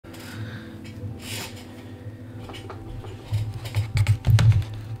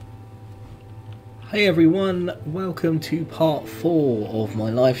Hey everyone, welcome to part 4 of my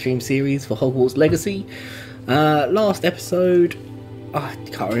live stream series for Hogwarts Legacy. Last episode, I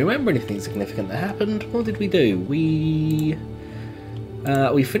can't remember anything significant that happened. What did we do? We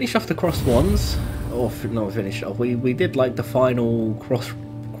finished off the crossed wands, or not finished off, we did like the final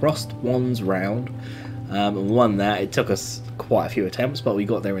crossed wands round, and won that. It took us quite a few attempts, but we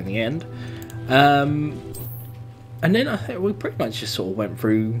got there in the end. And then I think we pretty much just sort of went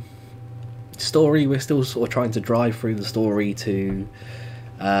through story. We're still sort of trying to drive through the story to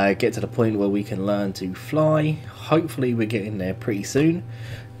get to the point where we can learn to fly. Hopefully we're getting there pretty soon,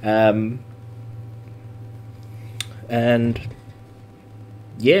 and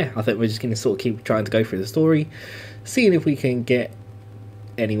yeah, I think we're just going to sort of keep trying to go through the story, seeing if we can get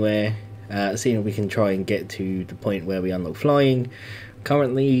anywhere, seeing if we can try and get to the point where we unlock flying.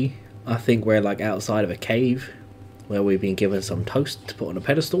 Currently I think we're like outside of a cave where we've been given some toast to put on a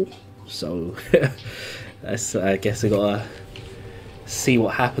pedestal. So that's, I guess I gotta see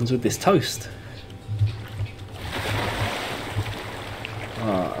what happens with this toast.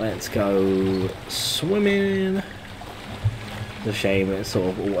 Alright, let's go swimming. It's a shame it's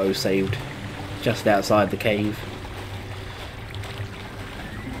sort of auto-saved just outside the cave.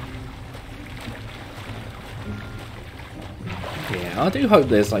 Yeah, I do hope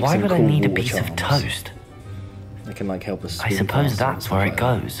there's like some cool water charms. Why would I need a piece of toast? They can like help us. I suppose that's where it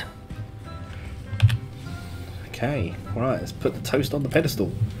goes. Okay, right, let's put the toast on the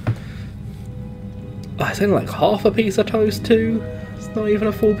pedestal. Oh, it's only like half a piece of toast too. It's not even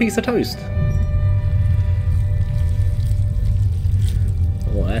a full piece of toast.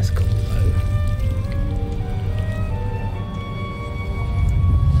 Oh, that's cool though.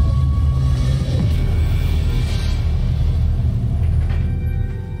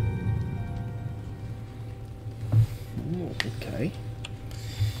 Oh, okay.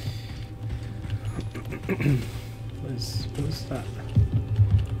 What's that?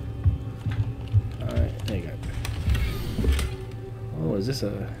 Alright, there you go. Oh, is this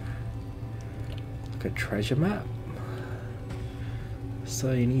like a treasure map?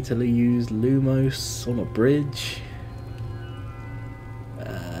 So you need to use Lumos on a bridge,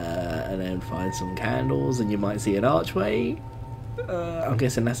 and then find some candles, and you might see an archway. I'm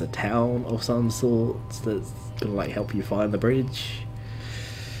guessing that's a town of some sort that's gonna like help you find the bridge.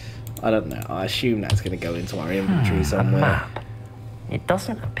 I don't know. I assume that's going to go into our inventory somewhere. A map. It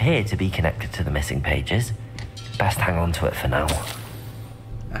doesn't appear to be connected to the missing pages. Best hang on to it for now.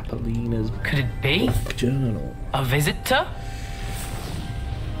 Apollina's Could it be journal. a visitor?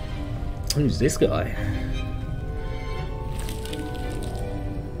 Who's this guy?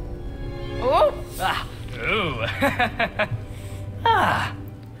 Oh! Ah! Ooh! Ah!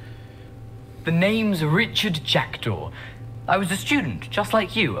 The name's Richard Jackdaw. I was a student, just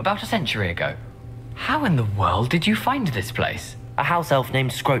like you, about a century ago. How in the world did you find this place? A house elf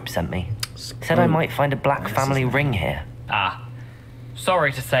named Scrope sent me. Said I might find a black family ring here. Ah.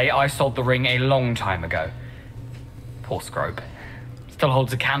 Sorry to say, I sold the ring a long time ago. Poor Scrope. Still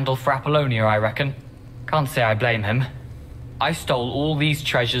holds a candle for Apollonia, I reckon. Can't say I blame him. I stole all these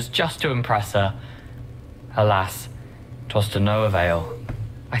treasures just to impress her. Alas, 'twas to no avail.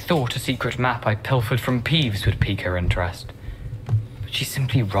 I thought a secret map I pilfered from Peeves would pique her interest. But she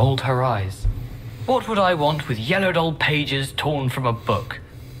simply rolled her eyes. What would I want with yellowed old pages torn from a book?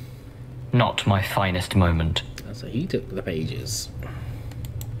 Not my finest moment. So he took the pages.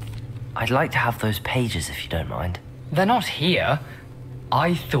 I'd like to have those pages if you don't mind. They're not here.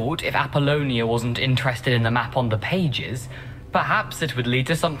 I thought if Apollonia wasn't interested in the map on the pages, perhaps it would lead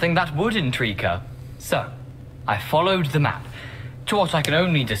to something that would intrigue her. So, I followed the map to what I can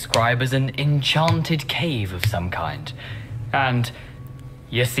only describe as an enchanted cave of some kind. And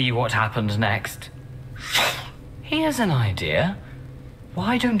you see what happened next? Here's an idea.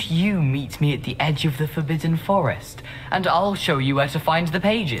 Why don't you meet me at the edge of the Forbidden Forest, and I'll show you where to find the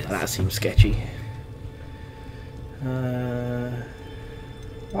pages. That seems sketchy. Why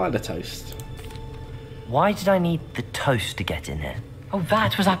the toast? Why did I need the toast to get in here? Oh,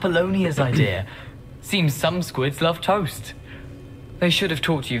 that was Apollonia's idea. Seems some squids love toast. They should have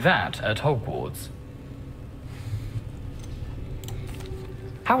taught you that at Hogwarts.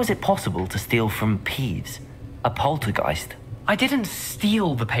 How is it possible to steal from Peeves, a poltergeist? I didn't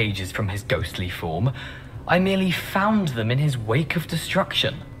steal the pages from his ghostly form. I merely found them in his wake of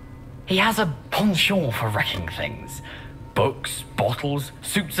destruction. He has a penchant for wrecking things. Books, bottles,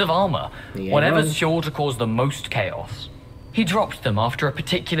 suits of armor, whatever's sure to cause the most chaos. He dropped them after a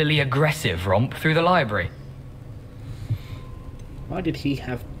particularly aggressive romp through the library. Why did he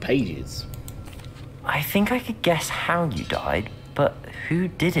have pages? I think I could guess how you died, but who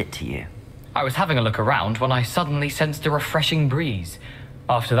did it to you? I was having a look around when I suddenly sensed a refreshing breeze.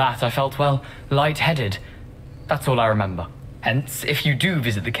 After that, I felt, well, lightheaded. That's all I remember. Hence, if you do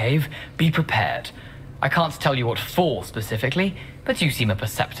visit the cave, be prepared. I can't tell you what for specifically, but you seem a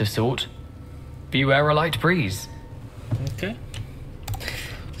perceptive sort. Beware a light breeze. Okay.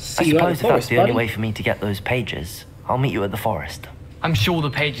 I suppose if that's the only way for me to get those pages, I'll meet you at the forest. I'm sure the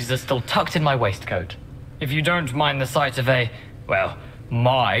pages are still tucked in my waistcoat. If you don't mind the sight of a, well,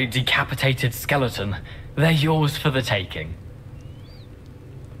 my decapitated skeleton, they're yours for the taking.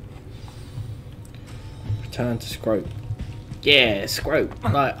 Return to Scrope. Yeah, Scrope.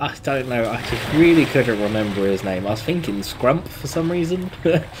 Like, I don't know. I just really couldn't remember his name. I was thinking Scrump for some reason.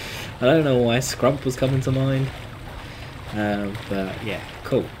 I don't know why Scrump was coming to mind. But yeah,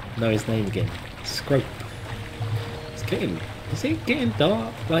 cool. Know his name again. Scrope. It's getting. Is it getting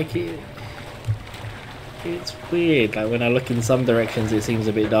dark? Like it's weird. Like when I look in some directions, it seems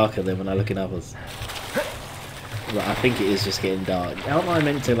a bit darker than when I look in others. But I think it is just getting dark. Aren't I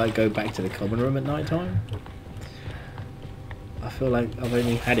meant to like go back to the common room at night time? I feel like I've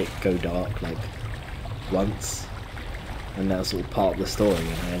only had it go dark like once, and that's sort of part of the story,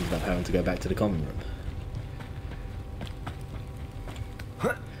 and I ended up having to go back to the common room.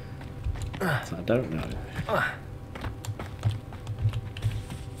 So I don't know.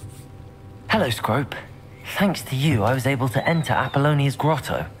 Hello, Scrope. Thanks to you, I was able to enter Apollonia's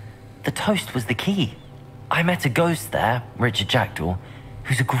grotto. The toast was the key. I met a ghost there, Richard Jackdaw,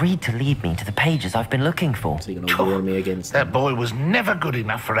 who's agreed to lead me to the pages I've been looking for. So you're gonna warn me against that boy was never good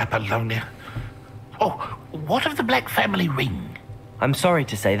enough for Apollonia. Oh, what of the Black family ring? I'm sorry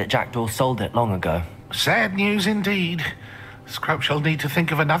to say that Jackdaw sold it long ago. Sad news indeed. Scrope shall need to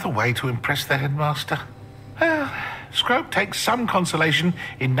think of another way to impress the headmaster. Well, Scrope takes some consolation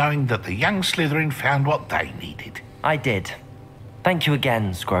in knowing that the young Slytherin found what they needed. I did. Thank you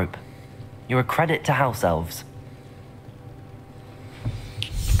again, Scrope. You're a credit to House Elves.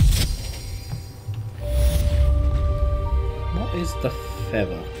 What is the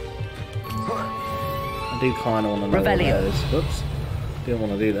feather? I do kind of want to know what that is. Whoops. Didn't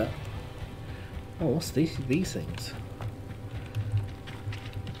want to do that. Oh, what's these things?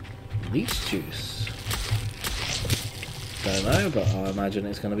 Leech juice. Don't know, but I imagine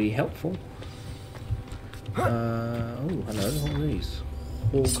it's going to be helpful. Oh, hello. What are these?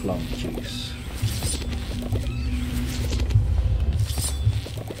 Hawklump juice.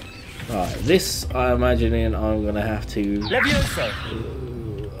 Right, this I'm imagining I'm going to have to... Levioso!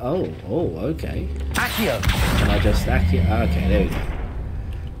 Oh, okay. Accio! Can I just Accio? Okay, there we go.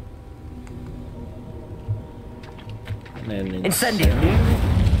 And then Incendio!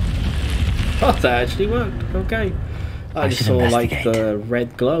 Oh, that actually worked. Okay. I just saw like investigate. the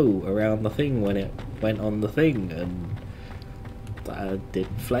red glow around the thing when it went on the thing, and did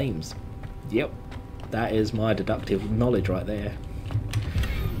flames. Yep, that is my deductive knowledge right there.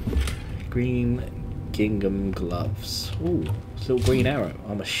 Green gingham gloves. Ooh, still green arrow.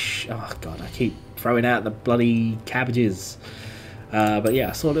 Oh god, I keep throwing out the bloody cabbages. But yeah,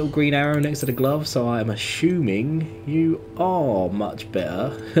 I saw a little green arrow next to the glove, so I'm assuming you are much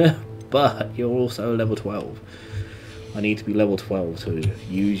better. But you're also level 12. I need to be level 12 to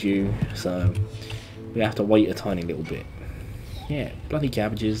use you, so we have to wait a tiny little bit. Yeah, bloody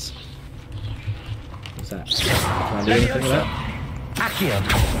cabbages. What's that? Can I do anything with that? Accio!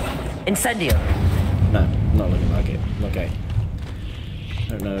 Incendio! No, not looking like it. Okay.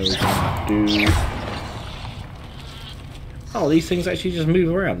 Don't know what we can do. Oh, these things actually just move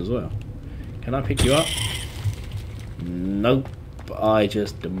around as well. Can I pick you up? Nope. I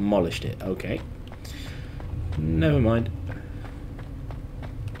just demolished it. Okay. Never mind.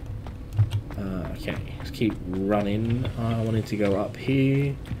 Okay, let's keep running. I wanted to go up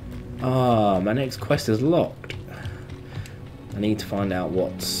here. Ah, my next quest is locked. I need to find out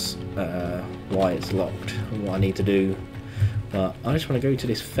what's why it's locked and what I need to do. But I just want to go to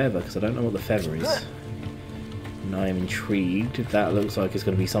this feather because I don't know what the feather is. And I am intrigued. That looks like it's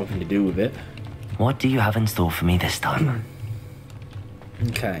going to be something to do with it. What do you have in store for me this time?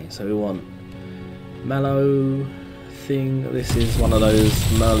 Okay, so we want Mallow thing. This is one of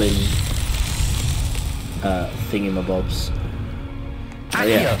those Merlin thingamabobs. Oh,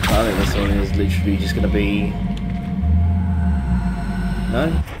 yeah, I think this one is literally just going to be... No?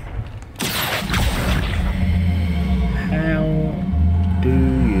 How do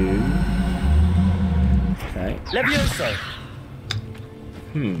you... Okay. Levioso!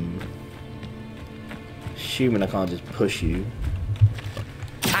 Assuming I can't just push you.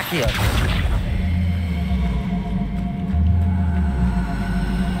 Accio!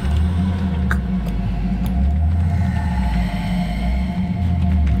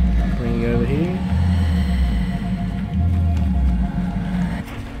 Bring you over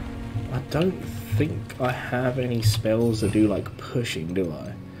don't think I have any spells that do like pushing, do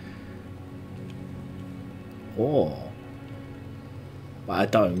I? Or I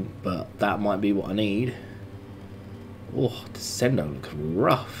don't, but that might be what I need. Oh, Descendo looks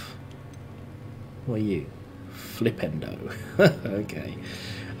rough. What are you? Flipendo. Okay.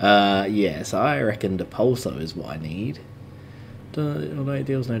 Yeah, so I reckon Depulso is what I need. Although it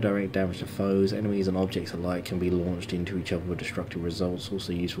deals no direct damage to foes, enemies and objects alike can be launched into each other with destructive results,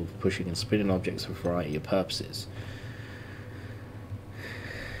 also useful for pushing and spinning objects for a variety of purposes.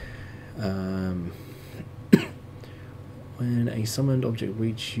 When a summoned object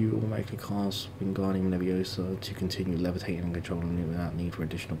reaches you, automatically cast Wingardium Leviosa to continue levitating and controlling it without need for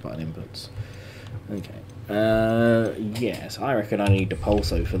additional button inputs. Okay. Yes, I reckon I need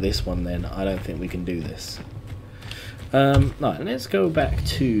Depulso for this one then. I don't think we can do this. Right, let's go back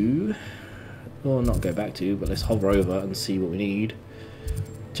to... Or not go back to, but let's hover over and see what we need.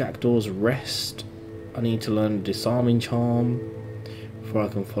 Jackdaw's Rest. I need to learn Disarming Charm before I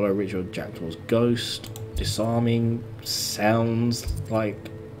can follow Richard Jackdaw's Ghost. Disarming sounds like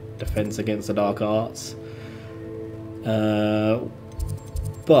Defense Against the Dark Arts. But...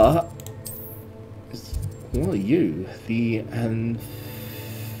 What are you? The Anthenium.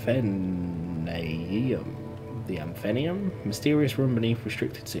 The Amphenium? Mysterious room beneath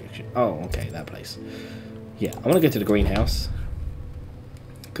restricted section. Oh, okay, that place. Yeah, I want to go to the greenhouse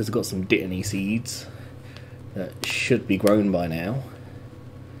because I've got some Dittany seeds that should be grown by now.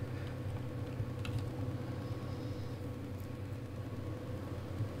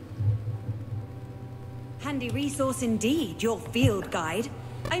 Handy resource indeed, your field guide.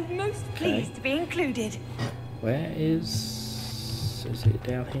 I'm most pleased to be included. Where is it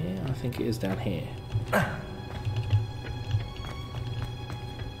down here? I think it is down here.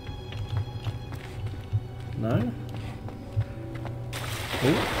 No?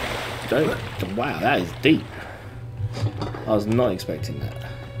 Ooh. Wow, that is deep. I was not expecting that.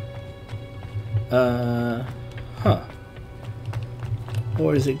 Huh.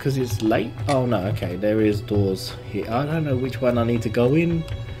 Or is it because it's late? Oh no, okay, there is doors here. I don't know which one I need to go in.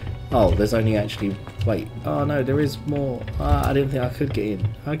 Oh, there's only actually... Wait. Oh no, there is more. I didn't think I could get in.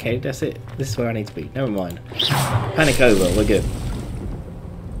 Okay, that's it. This is where I need to be. Never mind. Panic over, we're good.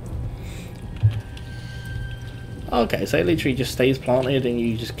 Okay, so it literally just stays planted and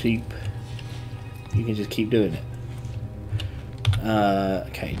you just keep... You can just keep doing it.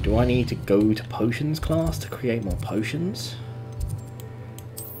 Okay, do I need to go to potions class to create more potions?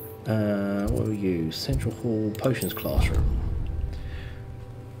 What will we use? Central Hall Potions Classroom.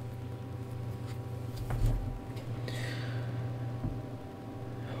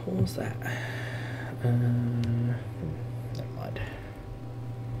 What was that? Never mind.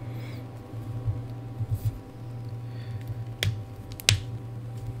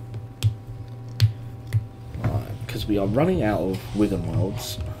 Right, because we are running out of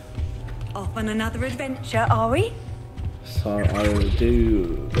Wiggenworlds. Off on another adventure, are we? So I will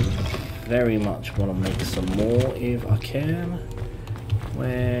do very much want to make some more if I can.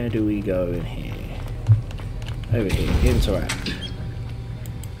 Where do we go in here? Over here, interact.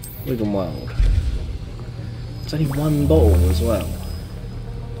 Wiggenworld. It's only one bottle as well.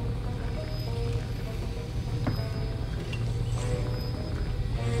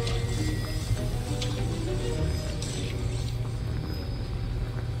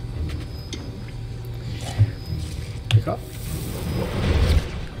 Pick up.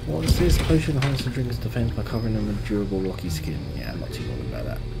 What is this? Potion enhances the drinker's defense by covering them with durable rocky skin. Yeah, I'm not too bothered about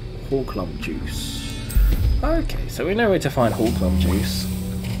that. Hawklump juice. Okay, so we know where to find Hawklump juice.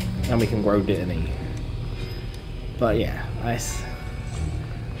 And we can grow Dittany. But yeah, I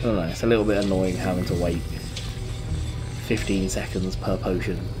don't know, it's a little bit annoying having to wait 15 seconds per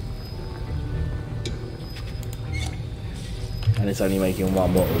potion. And it's only making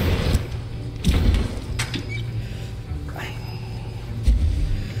one bottle.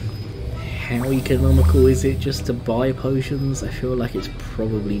 How economical is it just to buy potions? I feel like it's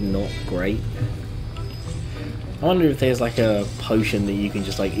probably not great. I wonder if there's like a potion that you can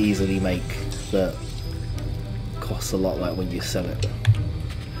just like easily make that costs a lot like when you sell it.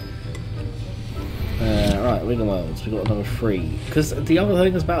 Right, Wiggenworlds, we got another 3. Because the other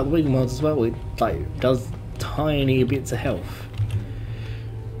thing about the Wiggenworlds as well, it like does tiny bits of health.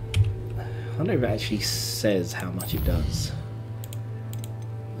 I wonder if it actually says how much it does.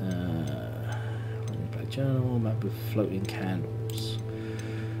 Black journal, map with floating candles.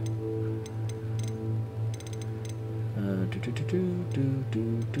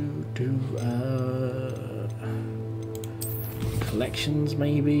 Collections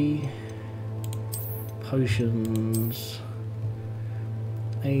maybe, potions,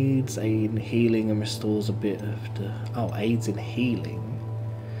 Aids in healing and restores a bit of the... Oh, aids in healing.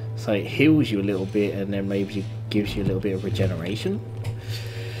 So it heals you a little bit and then maybe gives you a little bit of regeneration.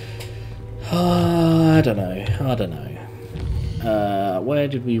 I don't know. Where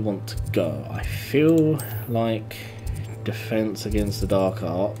did we want to go? I feel like defense against the dark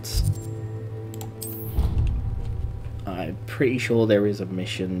arts. I'm pretty sure there is a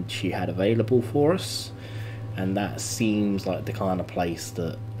mission she had available for us, and that seems like the kind of place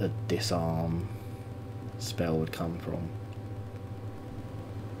that a disarm spell would come from.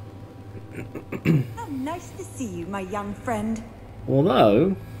 Oh, nice to see you, my young friend.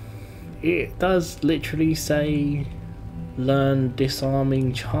 Although it does literally say learn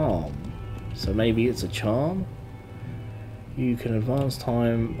disarming charm, so maybe it's a charm. You can advance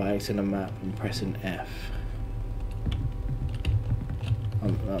time by exiting a map and pressing F.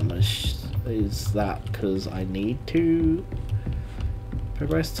 Is that because I need to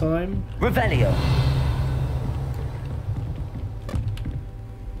progress time? Revelio.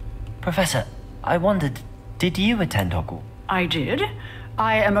 Professor, I wondered, did you attend Hogwarts? I did.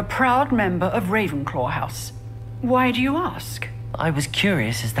 I am a proud member of Ravenclaw House. Why do you ask? I was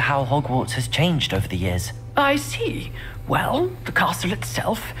curious as to how Hogwarts has changed over the years. I see. Well, the castle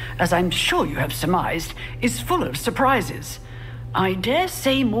itself, as I'm sure you have surmised, is full of surprises. I dare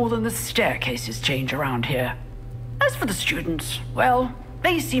say more than the staircases change around here. As for the students, well,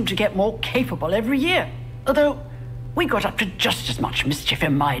 they seem to get more capable every year. Although, we got up to just as much mischief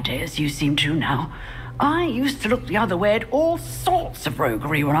in my day as you seem to now. I used to look the other way at all sorts of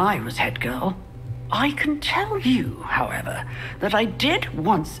roguery when I was head girl. I can tell you, however, that I did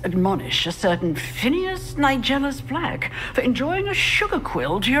once admonish a certain Phineas Nigella's Black for enjoying a sugar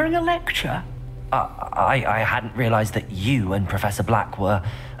quill during a lecture. I hadn't realized that you and Professor Black were,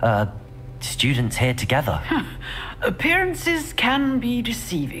 students here together. Appearances can be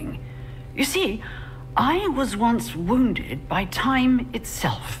deceiving. You see, I was once wounded by time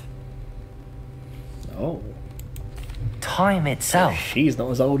itself. Oh. Time itself? She's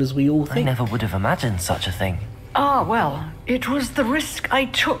not as old as we all think. I never would have imagined such a thing. Ah, well, it was the risk I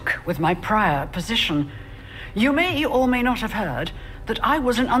took with my prior position. You may or may not have heard that I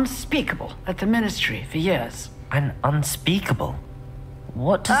was an unspeakable at the Ministry for years. An unspeakable?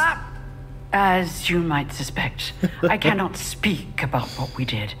 What does... As you might suspect, I cannot speak about what we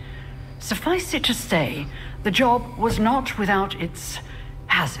did. Suffice it to say, the job was not without its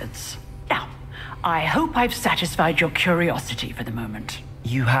hazards. Now, I hope I've satisfied your curiosity for the moment.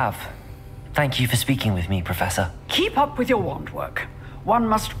 You have. Thank you for speaking with me, Professor. Keep up with your wand work. One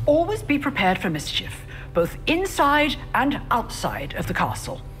must always be prepared for mischief, both inside and outside of the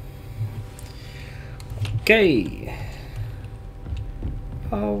castle. Okay.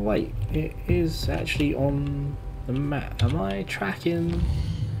 Oh wait, it is actually on the map. Am I tracking?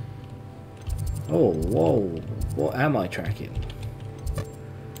 Oh, whoa. What am I tracking?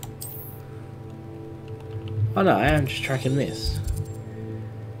 Oh no, I am just tracking this.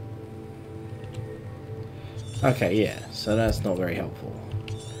 Okay, yeah, so that's not very helpful.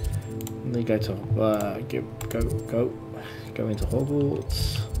 Let me go to go into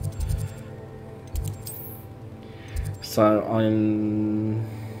Hogwarts. So I'm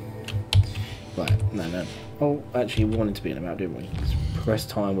right. No. Oh, actually, we wanted to be in a map, didn't we? Let's press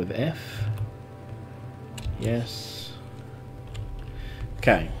time with F. Yes.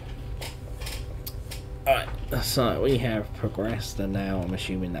 Okay. Alright, so we have progressed, and now I'm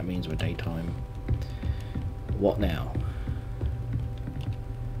assuming that means we're daytime. What now?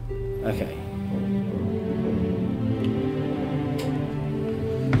 Okay.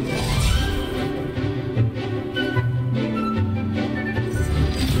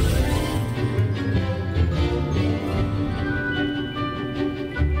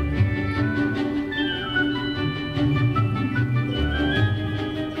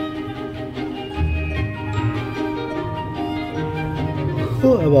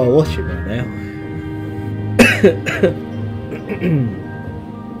 What am I watching right now?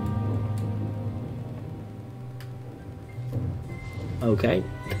 Okay,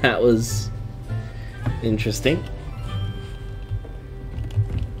 that was interesting.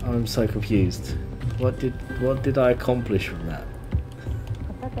 I'm so confused. What did I accomplish from that?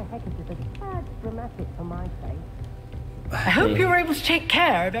 I hope you were able to take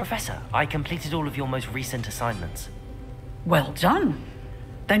care of it. Professor, I completed all of your most recent assignments. Well done.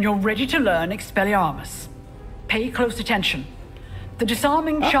 Then you're ready to learn Expelliarmus. Pay close attention. The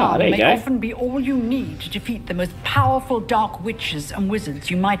disarming charm may often be all you need to defeat the most powerful dark witches and wizards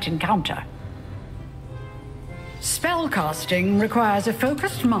you might encounter. Spellcasting requires a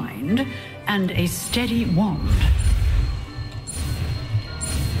focused mind and a steady wand.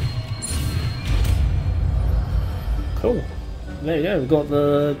 Cool. There you go. We've got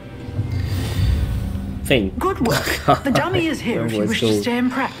the thing. Good work. The dummy is here if you wish to stay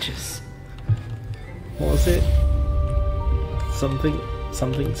and practice. What was it? Something.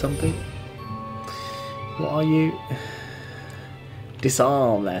 What are you?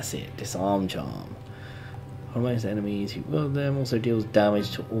 Disarm, that's it. Disarm charm. For most enemies, you will them also deals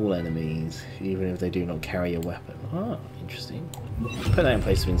damage to all enemies, even if they do not carry a weapon. Ah, interesting. Put that in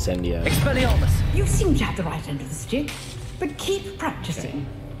place of Incendio. Expelliarmus! You seem to have the right end of the stick, but keep practicing.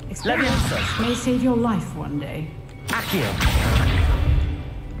 Leviosa! May save your life one day. Accio!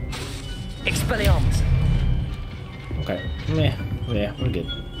 Expelliarmus! Okay. Yeah, we're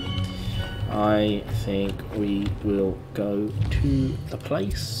good. I think we will go to the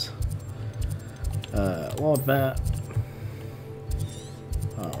place. What about...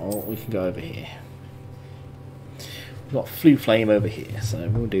 Oh, we can go over here. We've got Flue Flame over here, so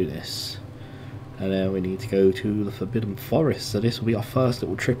we'll do this. And then we need to go to the Forbidden Forest, so this will be our first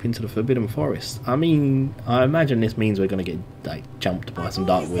little trip into the Forbidden Forest. I mean, I imagine this means we're going to get like jumped by some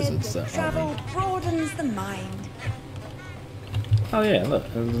dark wizards. Travel broadens the mind. Oh yeah, look,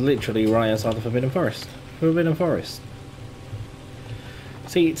 it's literally right outside the Forbidden Forest. Forbidden Forest.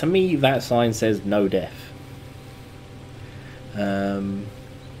 See, to me that sign says no death.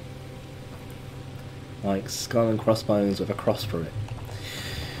 Like skull and crossbones with a cross through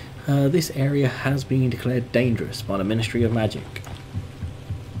it. This area has been declared dangerous by the Ministry of Magic.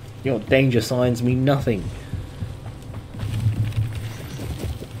 Your danger signs mean nothing.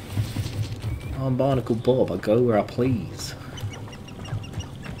 I'm Barnacle Bob, I go where I please.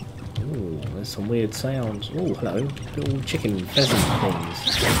 Ooh, there's some weird sounds. Oh, hello. Little chicken pheasant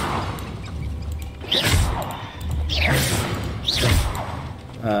things.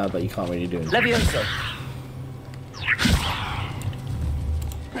 But you can't really do anything. Leviosa!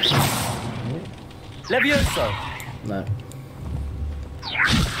 Leviosa! No.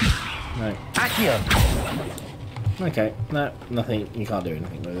 No. Accio! Okay, no, nothing. You can't do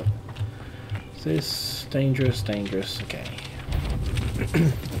anything with it. Is this dangerous? Dangerous. Okay.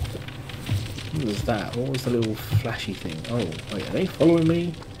 What was that? What was the little flashy thing? Oh, wait, are they following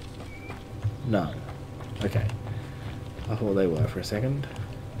me? No. Okay. I thought they were for a second.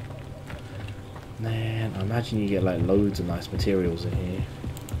 Man, I imagine you get like loads of nice materials in here.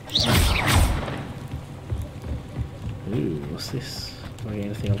 Ooh, what's this? Do I get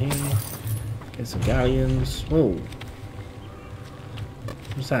anything on here? Get some galleons. Whoa.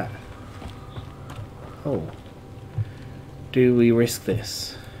 What's that? Oh. Do we risk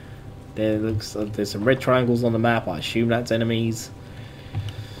this? There looks like there's some red triangles on the map. I assume that's enemies.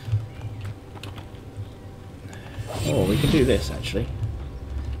 Oh, we can do this actually.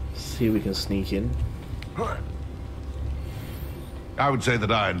 See if we can sneak in. I would say that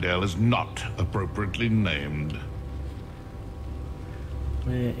Irondale is not appropriately named.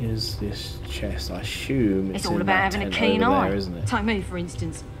 Where is this chest? I assume It's in all about that having a tent keen over eye. there, isn't it? Take me, for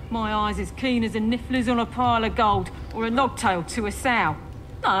instance. My eye's as keen as a niffler's on a pile of gold or a nogtail to a sow.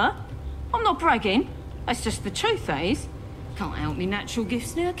 No, I'm not bragging. That's just the truth, that is. Can't help me natural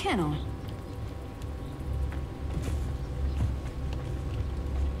gifts now, can I?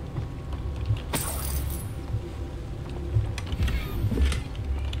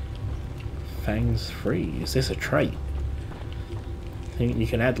 Fangs free. Is this a trait? I think you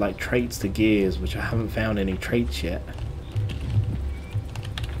can add like traits to gears, which I haven't found any traits yet.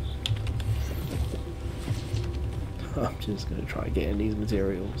 I'm just gonna try getting these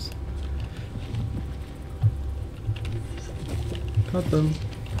materials. Got them.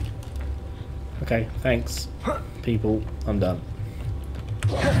 Okay, thanks, people. I'm done.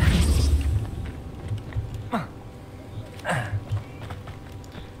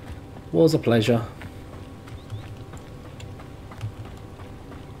 Was a pleasure.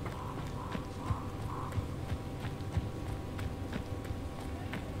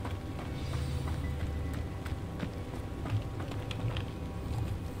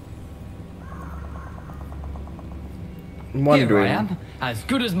 Here I am, as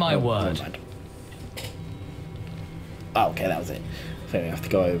good as my word. Oh, okay, that was it. I think we have to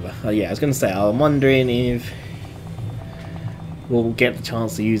go over. Oh yeah, I was going to say, I'm wondering if we'll get the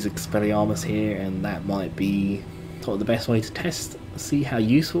chance to use Expelliarmus here, and that might be sort of the best way to test, see how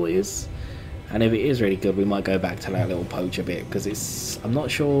useful it is. And if it is really good, we might go back to that little poacher bit, because it's, I'm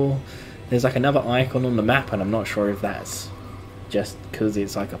not sure, there's like another icon on the map, and I'm not sure if that's just because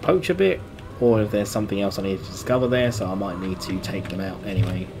it's like a poacher bit, or if there's something else I need to discover there, so I might need to take them out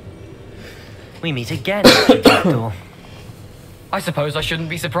anyway. We meet again, Jackdaw. I suppose I shouldn't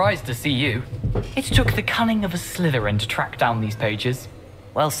be surprised to see you. It took the cunning of a Slytherin to track down these pages.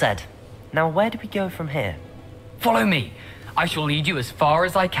 Well said. Now where do we go from here? Follow me. I shall lead you as far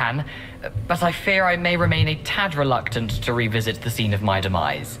as I can, but I fear I may remain a tad reluctant to revisit the scene of my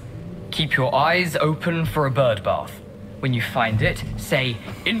demise. Keep your eyes open for a bird bath. When you find it, say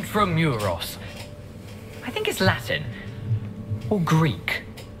intramuros. I think it's Latin. Or Greek.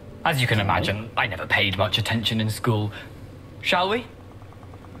 As you can imagine, I never paid much attention in school. Shall we?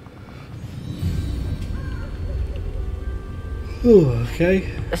 Oh, okay.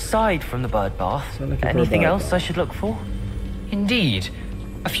 Aside from the bird bath, So looking for a anything bird else bath. I should look for? Indeed.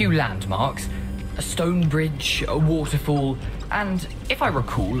 A few landmarks, a stone bridge, a waterfall, and, if I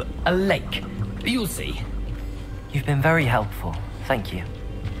recall, a lake. You'll see. You've been very helpful. Thank you.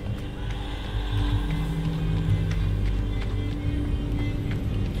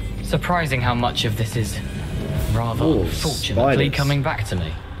 Surprising how much of this is rather Oh, unfortunately spiders. coming back to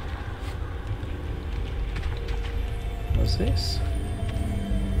me. What's this?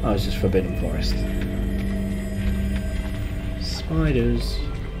 Oh, it's just Forbidden Forest. Spiders.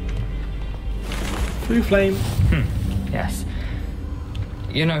 Blue flame. Yes.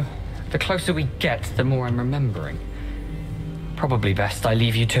 You know, the closer we get, the more I'm remembering. Probably best I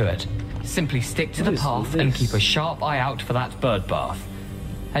leave you to it. Simply stick to What the is path and this? keep a sharp eye out for that bird bath.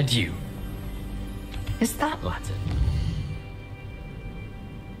 Adieu. Is that Latin?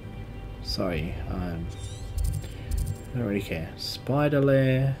 Sorry, I don't really care. Spider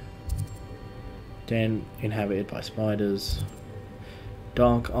lair. Den inhabited by spiders.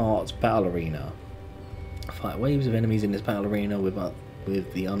 Dark Arts Battle Arena. Fight waves of enemies in this battle arena with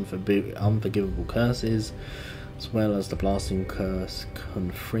the unforgivable curses, as well as the blasting curse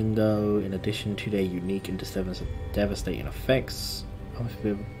Confringo, in addition to their unique and devastating effects.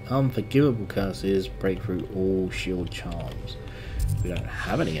 Unforgivable curses break through all shield charms. We don't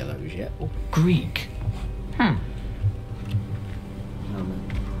have any of those yet. Greek.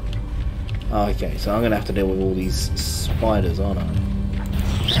 Okay, so I'm gonna have to deal with all these spiders, aren't I?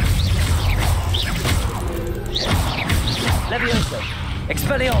 Levioso.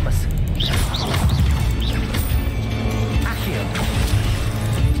 Expelliarmus. Accio.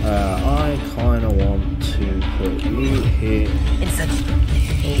 I kind of want to put you here. Incendio.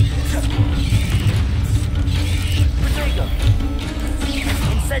 Protego.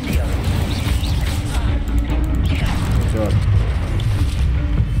 Incendio. God.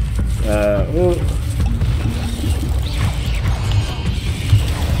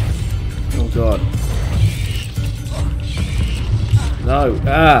 Oh God. No.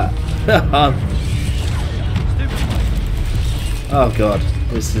 Oh God.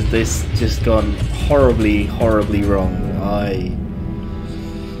 This just gone horribly wrong. I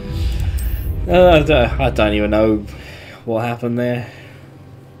don't even know what happened there.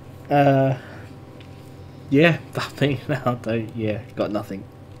 Yeah, nothing. Got nothing.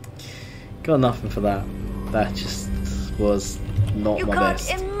 Got nothing for that. That just was not You my can't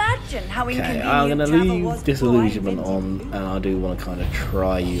best. imagine how Okay, inconvenient I'm gonna travel leave was Disillusionment before I on, invented and I do want to kind of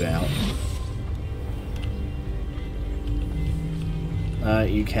try you out.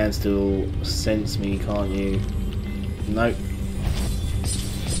 You can still sense me, can't you? Nope.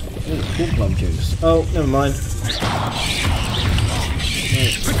 Oh, cool plum juice. Oh, never mind.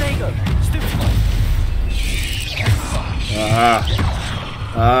 Protego.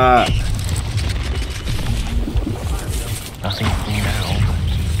 Nothing to do now, but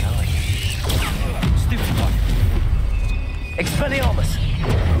keep going. Stupid one. Expelliarmus.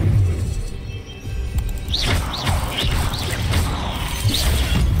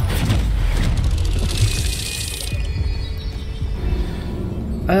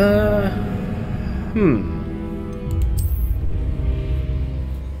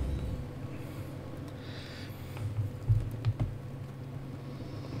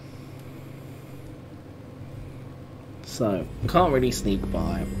 So, we can't really sneak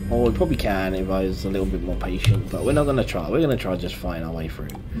by. Or we probably can if I was a little bit more patient, but we're not going to try. We're going to try just fighting our way through.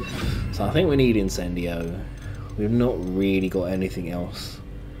 So I think we need Incendio. We've not really got anything else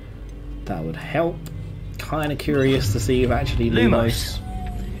that would help. Kind of curious to see if actually Lumos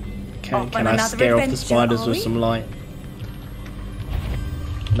can I scare off the spiders with some light?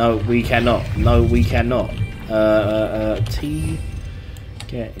 No, we cannot. No, we cannot. T.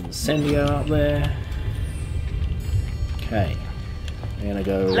 Get Incendio up there. Okay. I'm gonna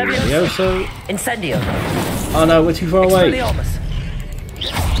go Levioso. Incendio. Oh no, we're too far away. Expelliarmus.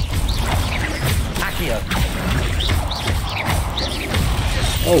 Accio.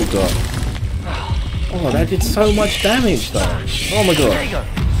 Oh god. Oh, that did so much damage though. Oh my god. Protego.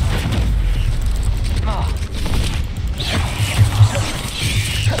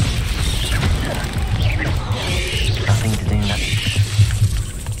 Nothing to do now.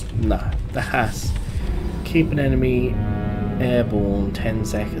 No, that's Keep an enemy airborne 10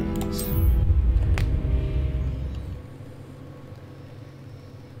 seconds.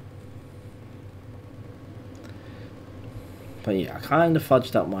 But yeah, I kind of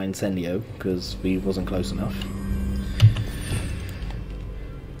fudged up my incendio because we wasn't close enough.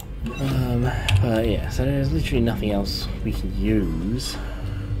 But yeah, so there's literally nothing else we can use.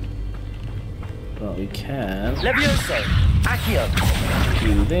 But we can Levioso! Accio!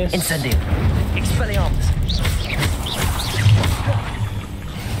 do this. Incendio! Expelliarmus!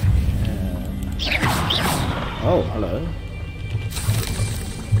 Oh, hello.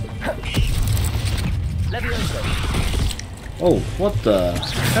 Levioso! Oh, what the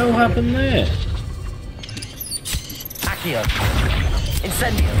hell happened there? Accio!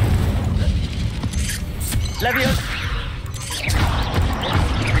 Incendio! Levioso!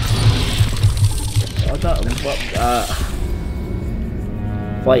 I don't. What?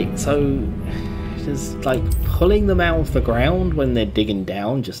 Wait. So, just like pulling them out of the ground when they're digging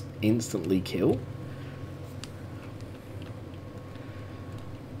down, just instantly kill.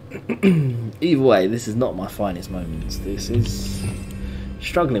 Either way, this is not my finest moments. This is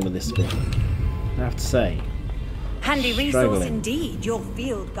struggling with this a bit, I have to say. Handy resource indeed, your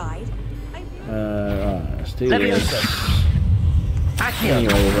field guide. Right, let's do Levioso! this. Accio!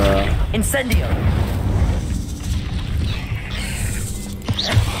 Anyway, Incendio!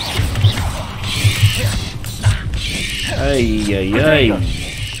 hey.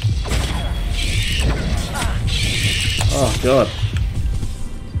 Oh god.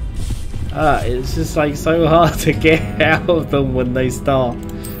 It's just like so hard to get out of them when they start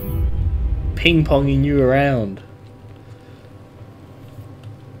ping-ponging you around.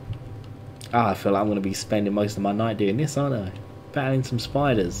 I feel like I'm going to be spending most of my night doing this, aren't I? Battling some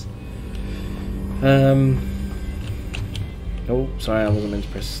spiders. Oh, sorry, I wasn't meant to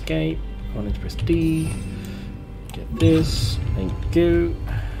press escape. I wanted to press D. Get this. Thank you.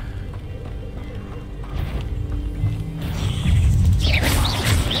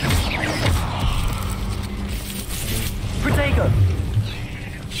 Protego!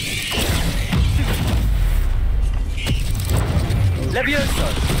 Levioso!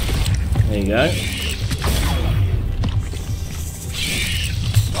 There you go.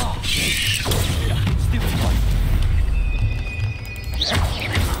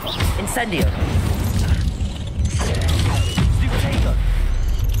 Incendio!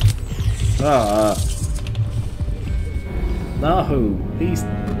 No, these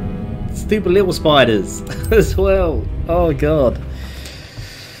stupid little spiders as well. Oh god.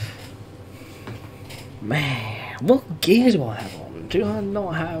 Man, what gear do I have on? Do I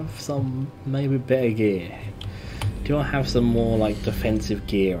not have some maybe better gear? Do I have some more like defensive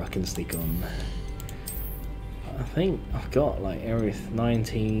gear I can stick on? I think I've got like everything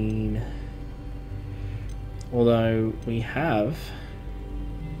 19. Although we have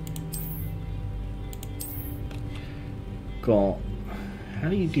got, how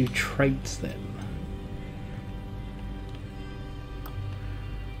do you do traits then?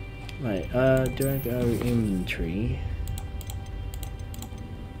 Right, do I go inventory?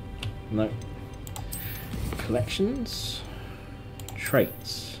 No. Collections?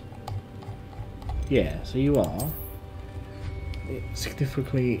 Traits. Yeah, so you are. It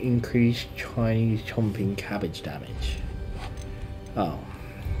significantly increased Chinese chomping cabbage damage. Oh,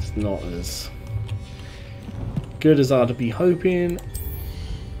 it's not as good as I'd be hoping,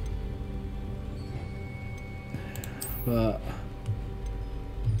 but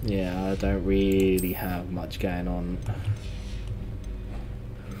yeah, I don't really have much going on.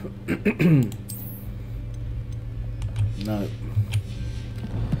 No.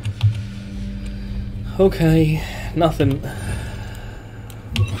 Okay, nothing.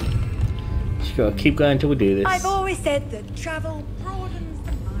 Just gotta keep going until we do this. I've always said that travel broadens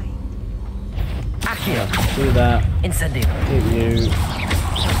the mind. Accio! Do that. Incendio! Hit you.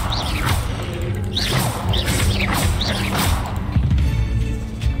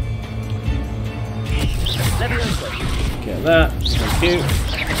 Levioso! Get that. Thank you.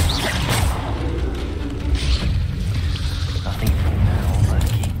 Nothing for now, but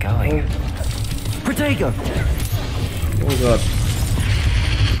keep going. Protego! Oh god.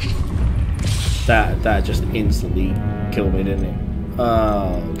 That just instantly killed me, didn't it?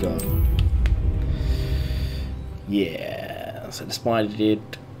 Oh god. Yeah. So the spider did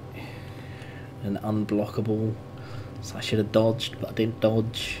an unblockable. So I should have dodged, but I didn't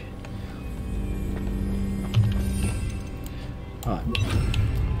dodge. Alright.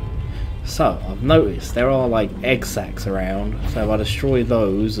 So I've noticed there are like egg sacs around, so if I destroy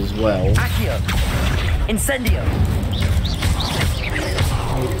those as well. Accio! Incendio!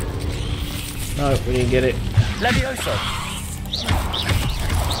 No, we didn't get it. Levioso.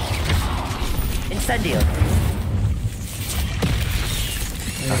 Incendio.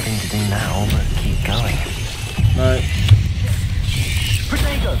 Nothing to do now but keep going. No.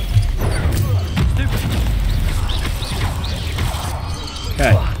 Protego.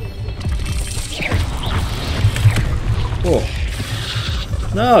 Okay. Oh.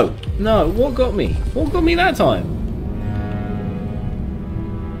 No, no, what got me? What got me that time?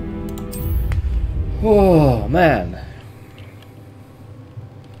 Oh, man.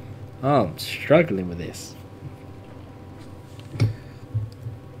 I'm struggling with this.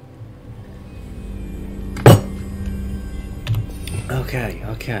 Okay,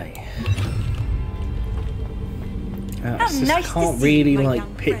 okay. I just nice to can't see really, you, my like,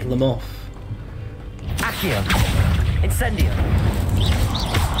 young pick friend. them off. Accio. Incendio.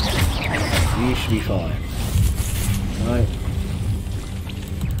 You should be fine. Right.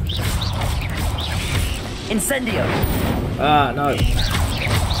 Incendio. Ah, no.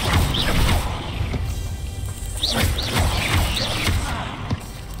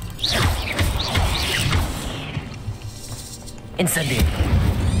 Incendio.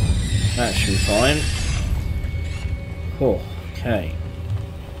 That should be fine. Oh, okay.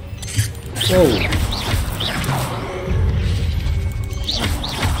 Whoa.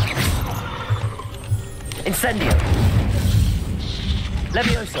 Incendio.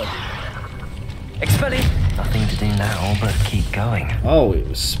 Levioso. Expelli. Nothing to do now but keep going. Oh,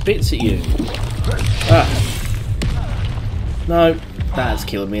 it spits at you. Ah. No, that's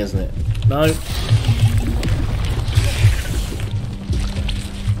killed me, isn't it? No.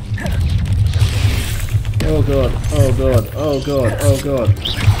 Oh god, oh god, oh god, oh god.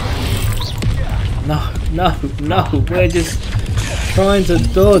 No, no, no, we're just trying to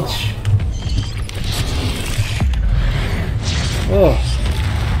dodge. Oh.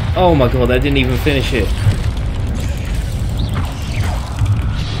 Oh my god, they didn't even finish it.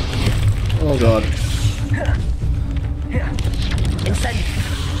 Oh god.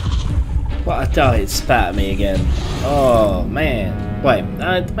 What? Oh, it spat at me again. Oh man. Wait,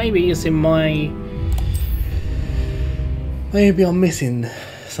 maybe it's in my... Maybe I'm missing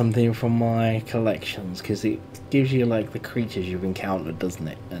something from my collections, because it gives you like the creatures you've encountered, doesn't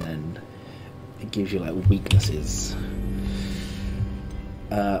it? And then it gives you like weaknesses.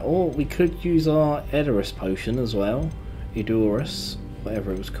 Or we could use our Edorus potion as well. Edorus,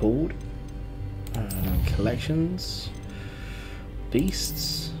 whatever it was called. Collections.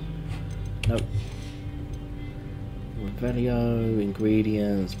 Beasts. Nope. Revelio,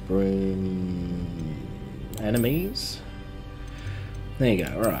 ingredients, broom, enemies. There you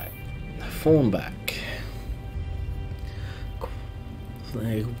go, right. Fawnback.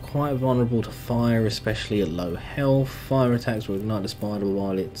 They're quite vulnerable to fire, especially at low health. Fire attacks will ignite the spider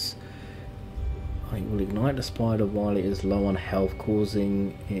while it's... It will ignite the spider while it is low on health,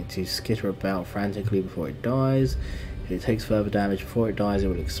 causing it to skitter about frantically before it dies. If it takes further damage before it dies, it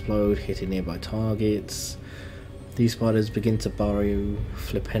will explode, hitting nearby targets. These spiders begin to burrow.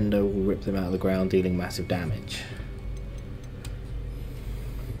 Flipendo will rip them out of the ground, dealing massive damage.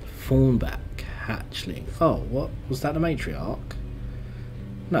 Fawnback, hatchling. Oh, what? Was that a matriarch?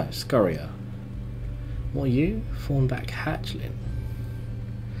 No, Scoria. What are you? Fawnback hatchling.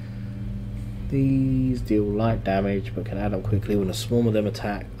 These deal light damage but can add up quickly when a swarm of them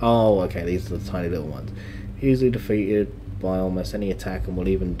attack. Oh, okay, these are the tiny little ones. Easily defeated by almost any attack and will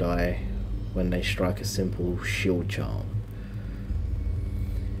even die when they strike a simple shield charm.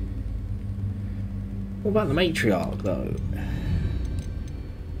 What about the matriarch though?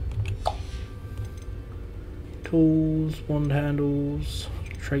 Tools, wand handles,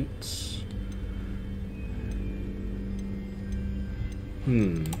 traits.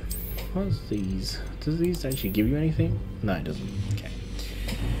 What's these? Does these actually give you anything? No, it doesn't.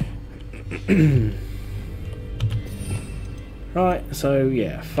 Okay. Right, so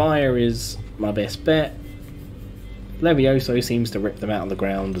yeah, fire is my best bet. Levioso seems to rip them out on the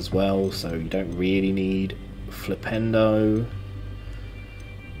ground as well, so you don't really need Flipendo.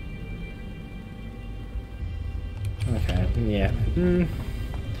 Okay, yeah.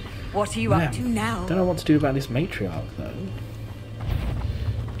 What are you up to now? Don't know what to do about this matriarch though.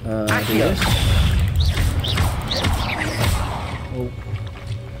 Do this. Oh.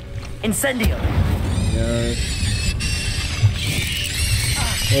 Incendio. No.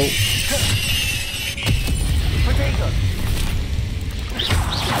 Oh. Protego.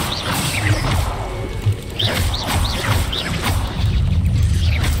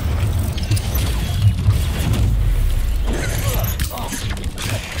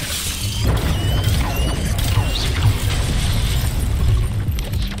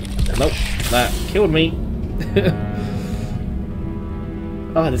 Nope, that killed me.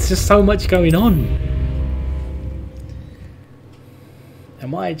 Oh, there's just so much going on.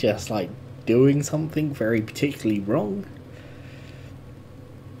 Am I just like doing something very particularly wrong?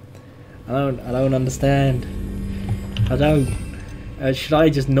 I don't understand. I don't. Should I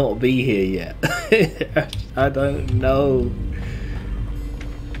just not be here yet? I don't know.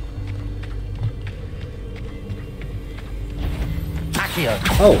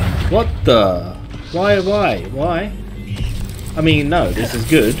 Oh, what the? Why? I mean, no, this is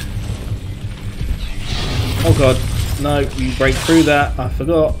good. Oh god, no, you break through that, I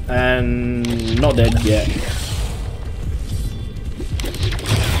forgot, and not dead yet.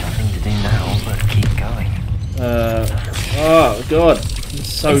 Nothing to do now but keep going. Oh god,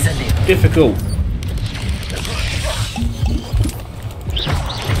 it's so difficult.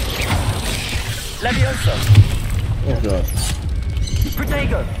 Levioso! Oh god.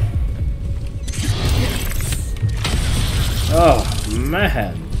 Protego! Oh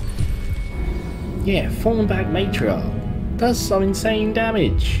man. Yeah, fallen back matriarch does some insane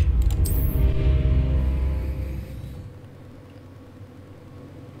damage.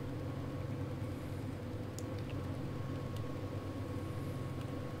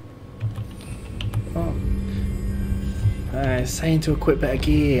 Oh. Saying to equip better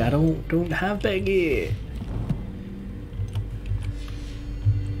gear. I don't have better gear.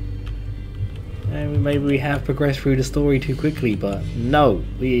 Maybe we have progressed through the story too quickly, but no,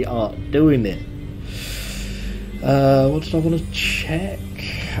 we are doing it. What did I want to check?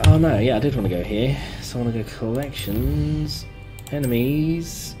 Oh no, yeah, I did want to go here. So I want to go collections,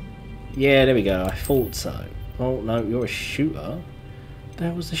 enemies. Yeah, there we go. I thought so. Oh no, you're a shooter.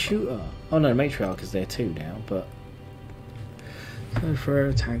 That was the shooter. Oh no, matriarch is there too now, but go for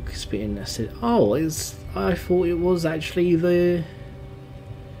attack, spitting acid. Oh, I thought it was actually the.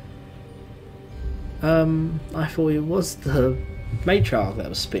 I thought it was the matriarch that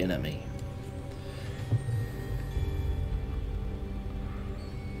was spitting at me.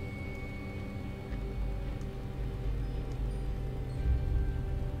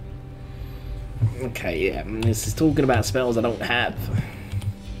 Okay, yeah, this is talking about spells I don't have.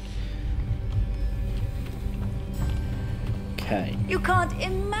 Okay. You can't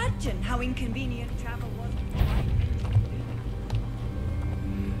imagine how inconvenient travel was.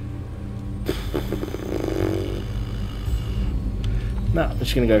 No, I'm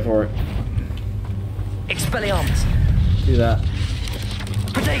just gonna go for it. Expelliarmus! Do that.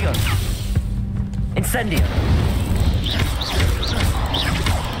 Protego! Incendio!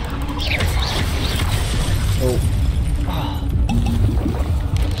 Oh.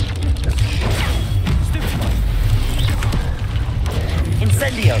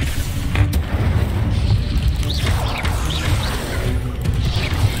 Incendio!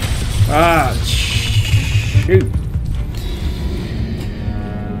 Ah, shoot.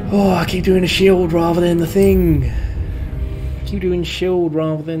 Oh, I keep doing a shield rather than the thing. Keep doing shield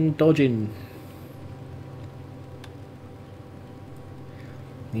rather than dodging.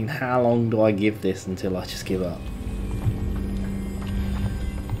 I mean, how long do I give this until I just give up?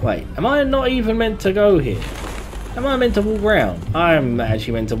 Wait, am I not even meant to go here? Am I meant to walk round? I'm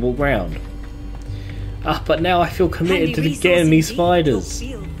actually meant to walk round. Ah, but now I feel committed to getting these spiders.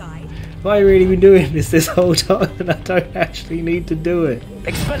 Have I really been doing this whole time and I don't actually need to do it?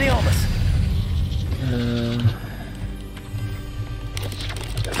 Expelliarmus!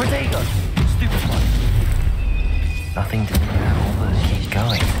 Protego! Stupid one! Nothing to do now but keep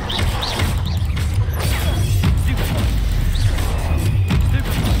going. Stupid one!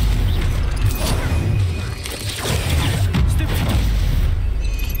 Stupid one! Stupid one!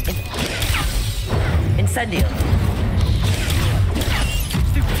 Incendio!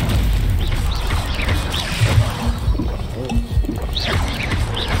 Stupid one!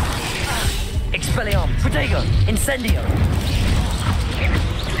 Expelliarmus! Protego! Incendio!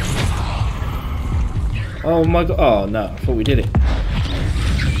 Oh my god, oh no, I thought we did it.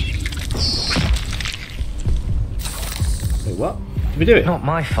 Wait, what? Did we do it? Not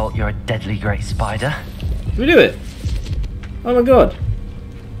my fault you're a deadly great spider. Did we do it? Oh my god.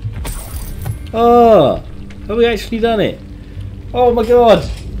 Oh, have we actually done it? Oh my god.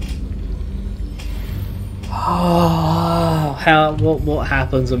 Oh, what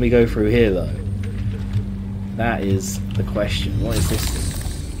happens when we go through here though? That is the question. What is this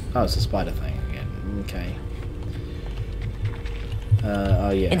thing? Oh, it's a spider thing again. Okay. Oh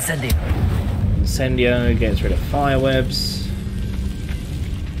yeah. Incendio. Incendio gets rid of fire webs.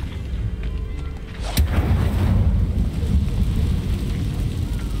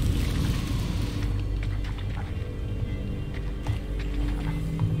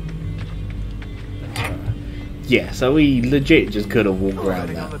 Yeah, so we legit just could have walked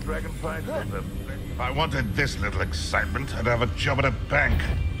around that. If I wanted this little excitement, I'd have a job at a bank.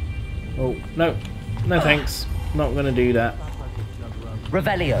 Oh, no. No thanks. Not gonna do that.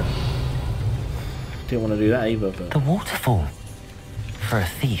 Revelio. Didn't want to do that either, but... The waterfall. For a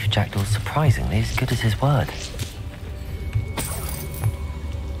thief, Jackdaw's surprisingly as good as his word.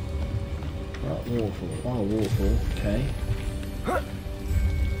 Right, waterfall. Oh, waterfall. Okay.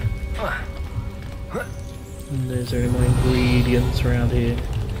 And is there any more ingredients around here?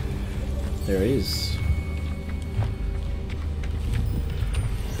 There is.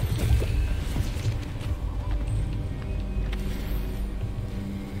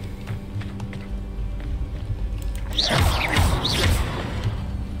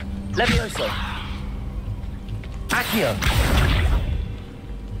 Levioso. Accio.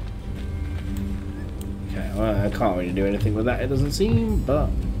 Okay, well, I can't really do anything with that, it doesn't seem, but...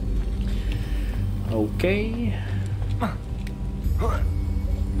 Okay. Oh,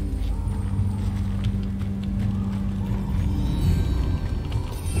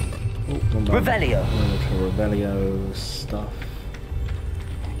 Revelio. Revelio stuff.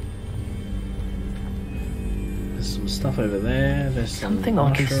 There's some stuff over there. There's Something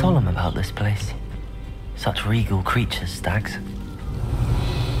oddly solemn about this place. Such regal creatures, stags.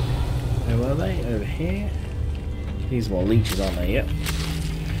 Where were they? Over here? These are more leeches, aren't they? Yep.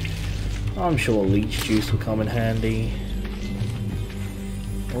 I'm sure leech juice will come in handy.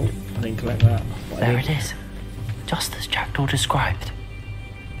 Oh, I didn't collect that. There it is. Just as Jackdaw described.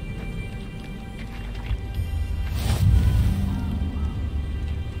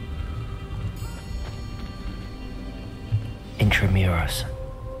 Intramuros.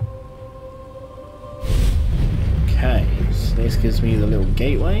 Okay, so this gives me the little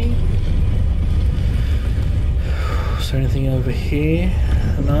gateway. Is there anything over here?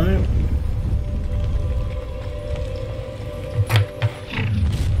 No.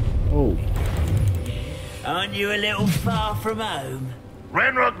 Oh. Aren't you a little far from home?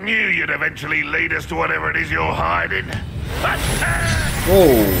 Ranrock knew you'd eventually lead us to whatever it is you're hiding.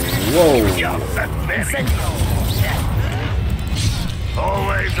 Whoa, whoa. You're pathetic.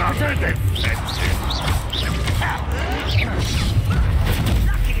 Always on the defensive.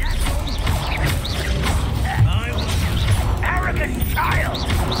 Arrogant child!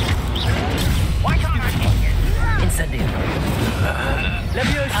 Why can't I get you? Incendio.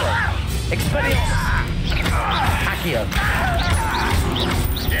 Levioso. Expelliarmus. Accio.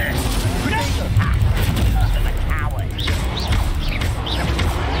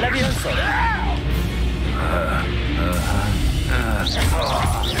 Levioso.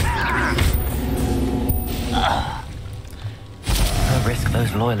 No risk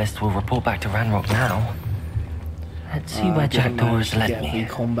those loyalists will report back to Ranrock now. Let's see where Jackdaw has led me. The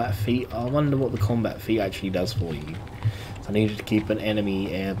combat feat. I wonder what the combat feat actually does for you. So I needed to keep an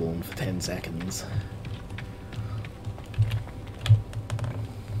enemy airborne for 10 seconds.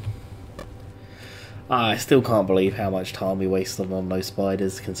 I still can't believe how much time we wasted on those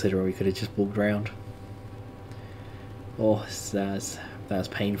spiders, considering we could have just walked around. Oh, that's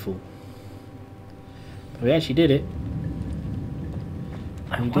painful. But we actually did it.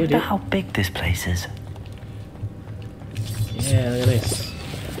 I wonder how big this place is. Yeah, look at this.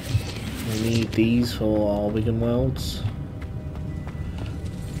 We need these for our Wigan Worlds.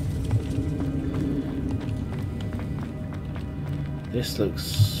 This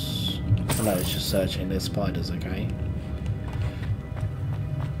looks... Oh no, it's just searching. There's spiders, okay.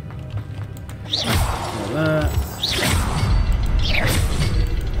 Like that.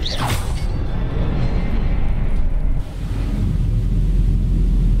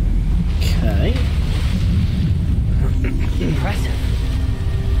 Okay. Impressive.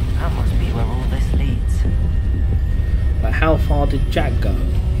 That must be where all this leads. But how far did Jack go?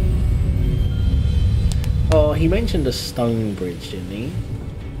 Oh, he mentioned a stone bridge, didn't he?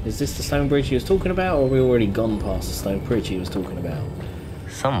 Is this the stone bridge he was talking about, or have we already gone past the stone bridge he was talking about?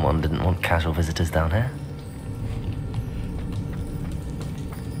 Someone didn't want casual visitors down here.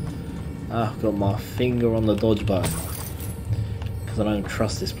 I've got my finger on the dodge button. Because I don't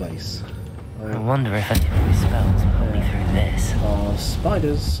trust this place. I wonder if any of these spells will help me through this. Oh,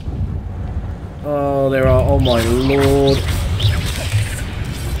 spiders. Oh, there are. Oh my lord.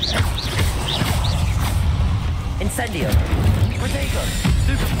 Incendio. Protego.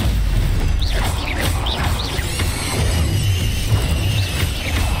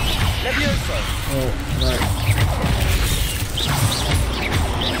 Levioso. Oh, no.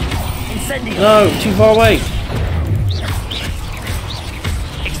 Incendio. No, too far away.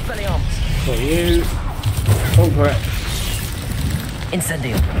 Expelliarmus. Got you. Oh, crap.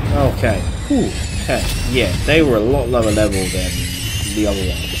 Incendio. Okay. Ooh, Okay, yeah, they were a lot lower level than the other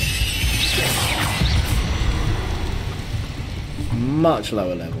ones. Much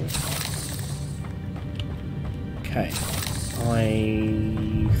lower level. Okay,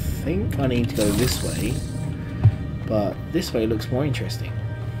 I think I need to go this way, but this way looks more interesting.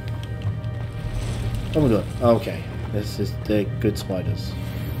 Oh my god, okay, they're good spiders.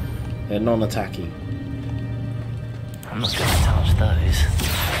 They're non-attacking. I'm not going to touch those.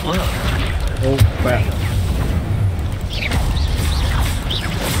 Oh crap.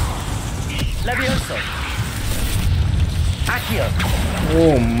 Levioso! Accio!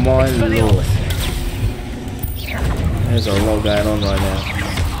 Oh my lord. There's a lot going on right now.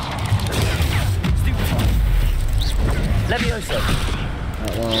 Levioso!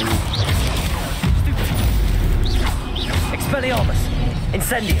 That one. Expelliarmus!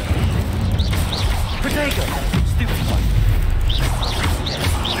 Incendio! Protego! Stupefy!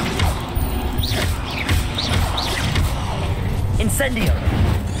 Incendio!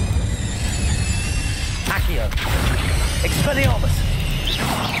 Accio! Expelliarmus!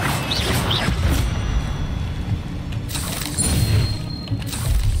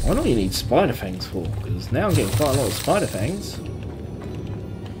 Why don't you need spider fangs for? Because now I'm getting quite a lot of spider fangs.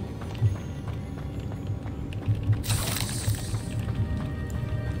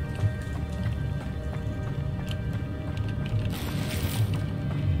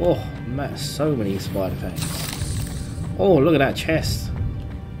 Oh, man, so many spider fangs. Oh, look at that chest.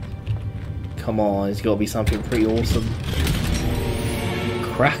 Come on, it's got to be something pretty awesome.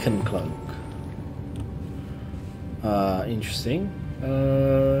 Kraken cloak. Interesting.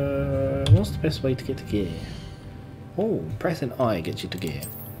 What's the best way to get to gear? Oh, pressing I gets you to gear.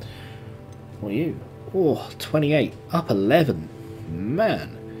 What are you? Oh, 28. Up 11.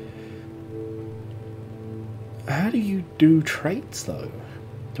 Man. How do you do traits though?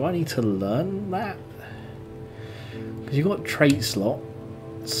 Do I need to learn that? Because you've got trait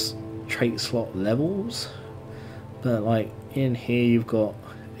slots, trait slot levels, but like in here you've got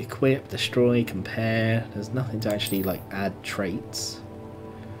equip, destroy, compare. There's nothing to actually like add traits.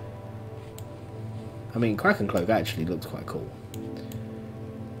 I mean, Kraken Cloak actually looks quite cool,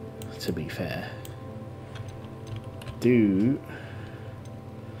 to be fair. No,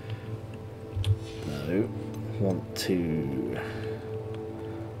 want to.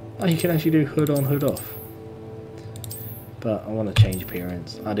 Oh, you can actually do hood on, hood off. But I want to change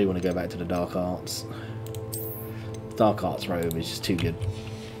appearance. I do want to go back to the Dark Arts. Dark Arts robe is just too good.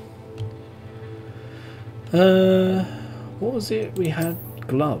 What was it? We had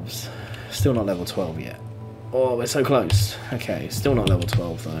gloves. Still not level 12 yet. Oh, we're so close. Okay, still not level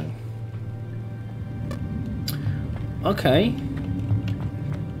 12 though. Okay.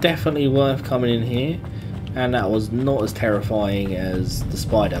 Definitely worth coming in here. And that was not as terrifying as the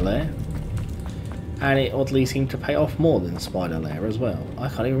spider lair. And it oddly seemed to pay off more than the spider lair as well. I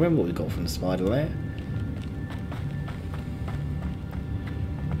can't even remember what we got from the spider lair.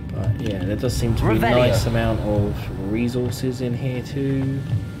 But yeah, there does seem to be a nice amount of resources in here too.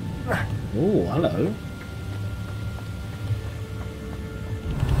 Oh, hello.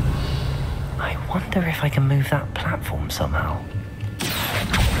 I wonder if I can move that platform somehow.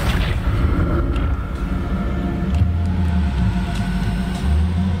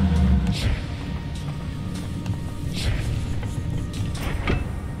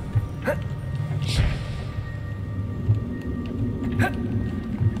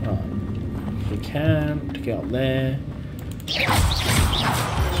 To get up there. Just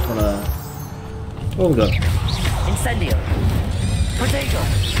wanna. Oh my god. Incendio. Protego.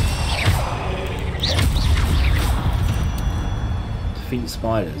 Defeat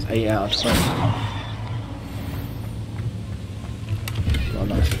spiders. 8 out of 20. Got a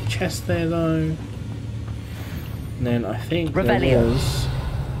nice little chest there though. And then I think there was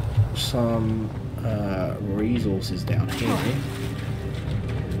some resources down here.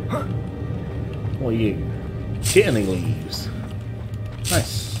 What are you? Chittening leaves.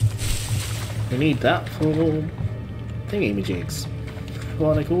 Nice. We need that for thingy-majigs. What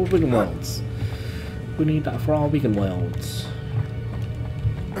are they called? Vegan worlds. We need that for our vegan worlds.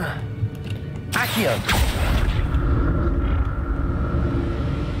 Accio!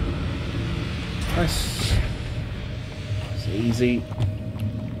 Nice. It's easy.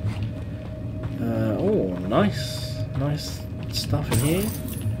 Oh, nice. Nice stuff in here.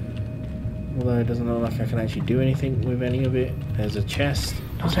 Although it doesn't look like I can actually do anything with any of it. There's a chest.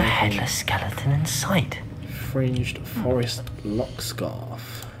 Not a headless skeleton in sight. Fringed forest lock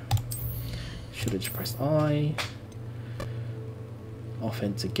scarf. Should have just pressed I.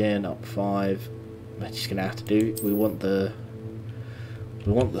 Offense again, up 5. We're just gonna have to do. We want the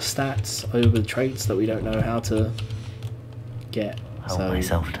We want the stats over the traits that we don't know how to get. Hold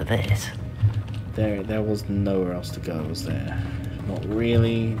myself to this. There was nowhere else to go, was there? Not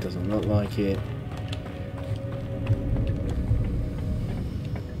really. Doesn't look like it.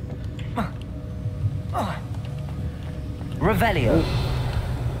 Revelio.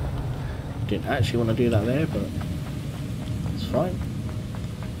 Didn't actually want to do that there, but it's fine.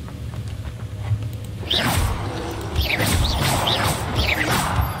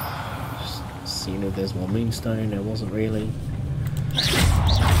 Just seeing if there's more moonstone. There wasn't really.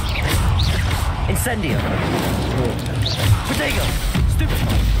 Incendio. Protego.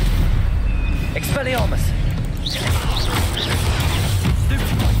 Stupefy. Expelliarmus.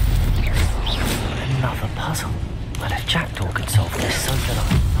 Stupefy. Another puzzle. But if Jackdaw could solve this, so can I.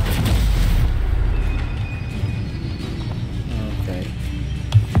 Okay.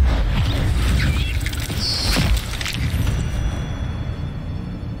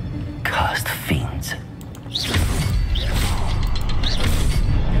 Cursed fiends.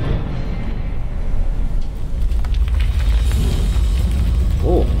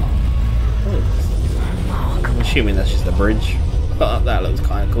 Oh. I'm assuming that's just a bridge, but that looks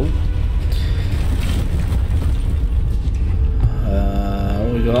kind of cool.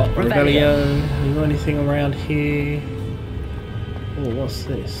 What we got? Revelio. We got anything around here? Oh, what's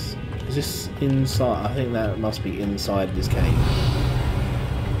this? Is this inside? I think that must be inside this cave.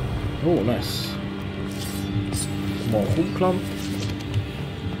 Oh, nice. More hook clump.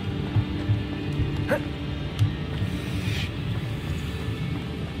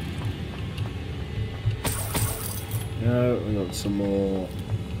 No, we got some more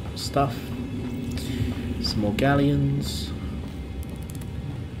stuff. Some more galleons.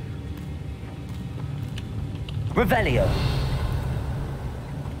 Revelio.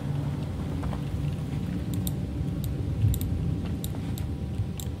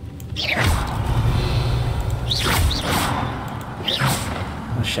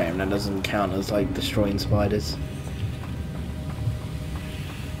 A shame that doesn't count as like destroying spiders.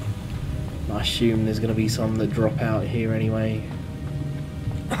 I assume there's going to be some that drop out here anyway.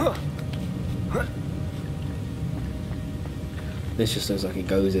 This just looks like it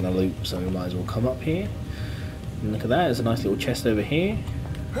goes in a loop, so we might as well come up here. And look at that, there's a nice little chest over here.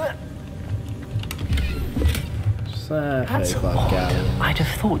 That's odd. I'd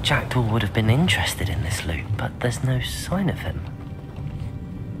have thought Jackdaw would have been interested in this loot, but there's no sign of him.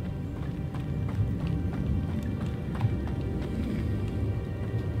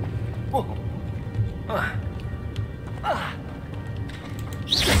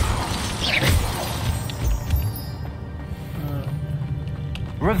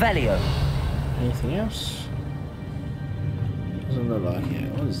 Revelio. Anything else? Doesn't look like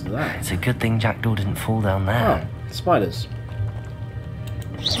it. What is that? It's a good thing Jackdaw didn't fall down there. Oh, spiders.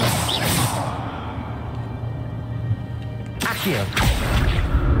 Accio.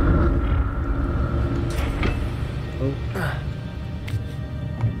 Oh.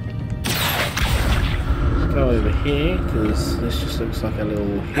 Let's go over here, because this just looks like a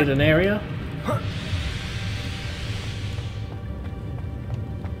little hidden area.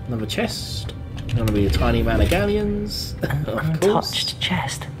 Another chest. Gonna be a tiny amount of galleons. An untouched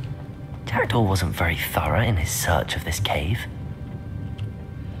chest. Jackdaw wasn't very thorough in his search of this cave.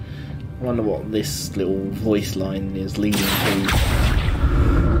 I wonder what this little voice line is leading to.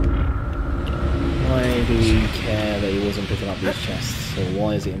 Why do we care that he wasn't picking up these chests? Or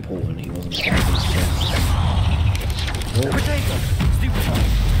why is it important he wasn't picking up these chests? Oh.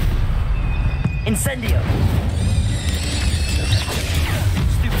 Incendio.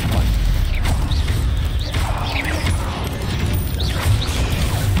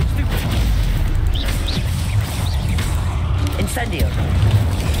 Incendio.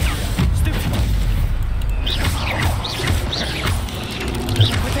 Stupefy.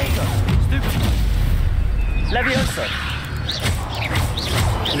 Potato. Stupefy. Levioso.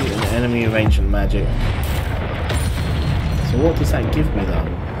 An enemy of ancient magic. So what does that give me though?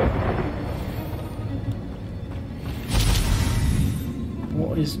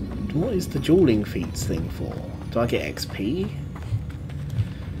 What is the dueling feats thing for? Do I get XP?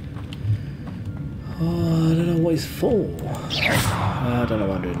 Oh, I don't know what it's for. I don't know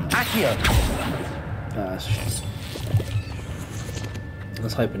what I'm doing now. Accio. That's a shame. I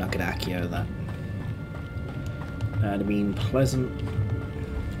was hoping I could Accio that. That'd have been pleasant.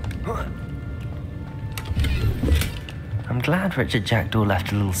 I'm glad Richard Jackdaw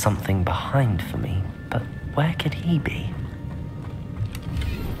left a little something behind for me, but where could he be?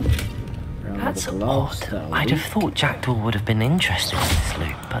 That's odd. I'd have thought Jackdaw would have been interested in this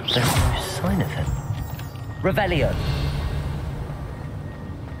loot, but there's no sign of him. Revelio.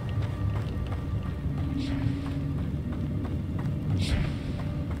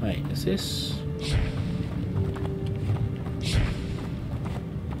 Wait, is this?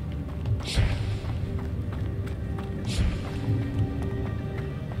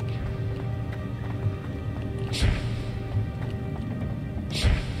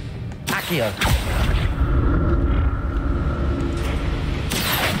 Accio.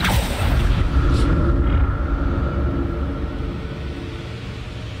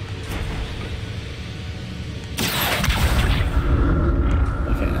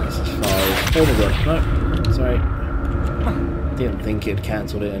 Oh my god, no, sorry. Didn't think it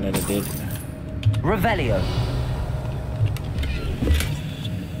cancelled it and then it did. Revelio.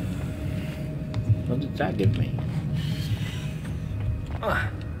 What did that give me?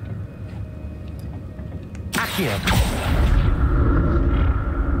 Accio.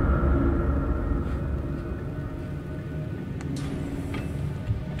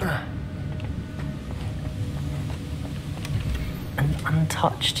 An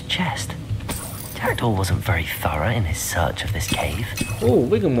untouched chest. Jackdaw wasn't very thorough in his search of this cave. Oh,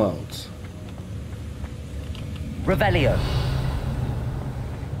 Wigan Worlds. Revelio.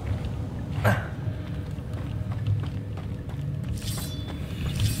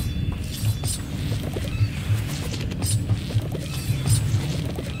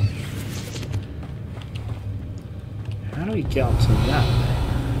 How do we get up to that then?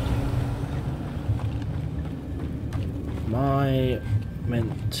 Am I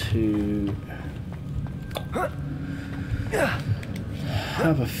meant to... I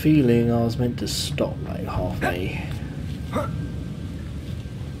have a feeling I was meant to stop like halfway.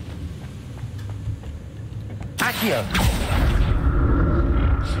 Accio.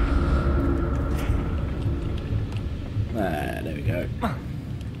 Ah, there we go.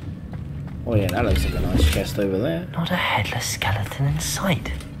 Oh yeah, that looks like a nice chest over there. Not a headless skeleton in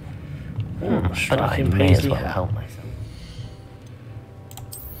sight. Oh, But I striking may as paisley well hat. help myself.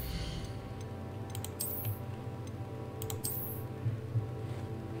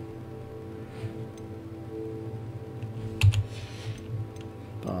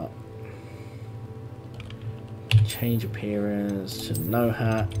 But change appearance to no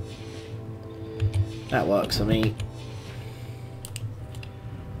hat. That works for me.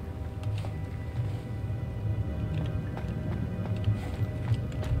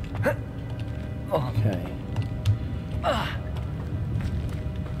 Okay.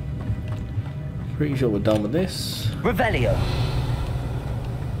 Pretty sure we're done with this. Revelio.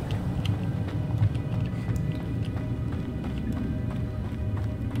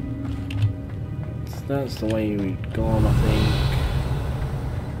 So that's the way we'd gone, I think.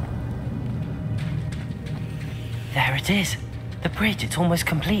 There it is. The bridge, it's almost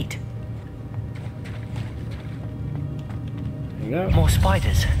complete. There you go. More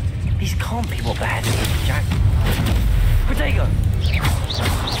spiders. These can't be what beheaded Richard Jack. Protego!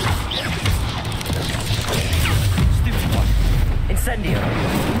 Stupid one. Incendio.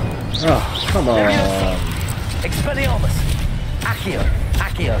 Oh, come on. Expelliarmus. Accio.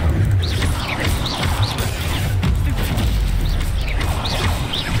 Accio.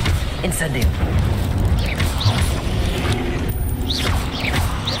 Incendio.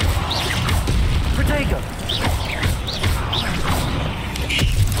 Protego.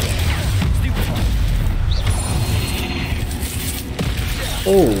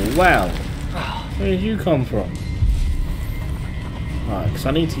 Oh, wow. Where did you come from? Right, because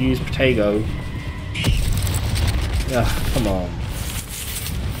I need to use Protego. Ah, come on.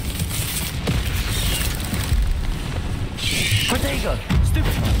 Protego.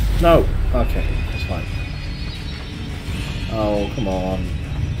 Stupid. No. Okay, that's fine. Oh, come on.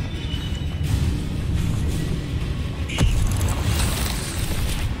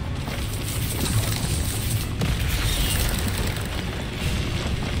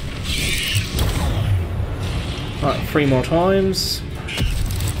 Right, 3 more times.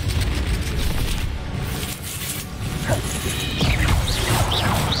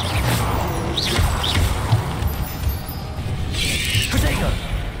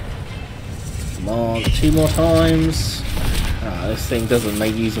 Come on, 2 more times. Ah, this thing doesn't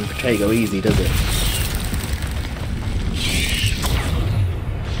make using Protego easy, does it?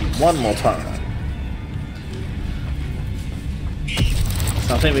 1 more time.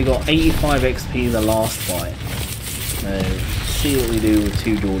 So I think we got 85 XP in the last fight. See what we do with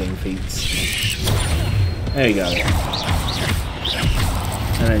 2 dueling feats. There we go.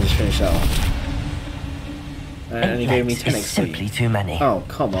 And then just finish that off. And it only gave me 10 XP. Simply too many. Oh,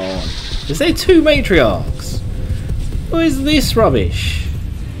 come on. Is there 2 matriarchs? What is this rubbish?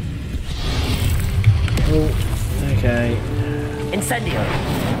 Oh, okay. Incendio.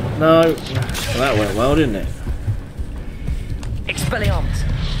 No. Well, that went well, didn't it? Expelliarmus.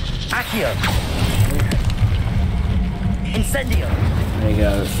 Accio. Incendio. There you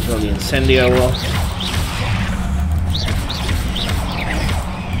go. Got the Incendio off.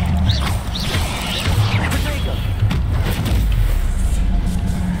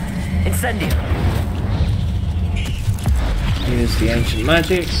 Incendio. Here's the ancient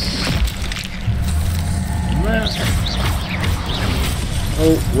magic. And that.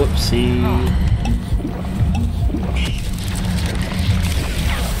 Oh, whoopsie.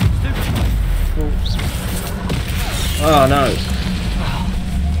 Oh no.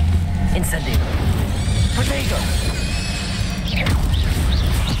 Incendio. Protego.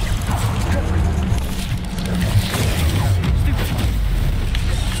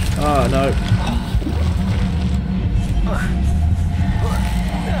 Oh no.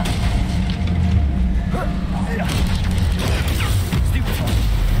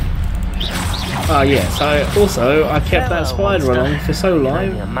 Oh yeah, so also I kept that spider along for so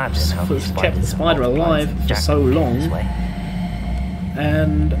long, kept the spider alive for so long,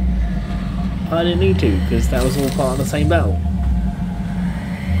 and I didn't need to because that was all part of the same battle.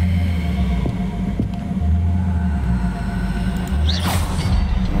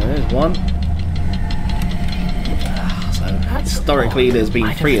 There's one. So historically there's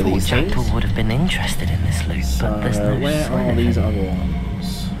been 3 of these things. Jackdaw would have been interested in this loot, So but there's no where sign are of these it. other ones?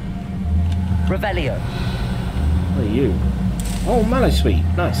 Revelio. What are you? Oh, Mallow Sweet.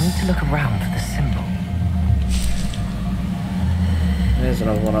 I Nice. need to look around for the symbol. There's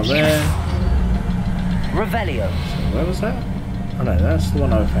another one up there. Revelio. So where was that? Oh no, that's the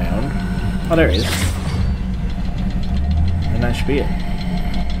one I found. Oh, there it is. And that should be it.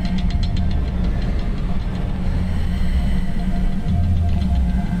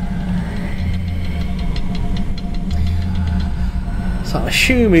 So I'm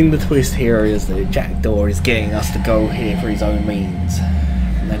assuming the twist here is that Jackdaw is getting us to go here for his own means.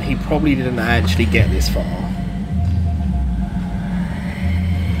 And then he probably didn't actually get this far.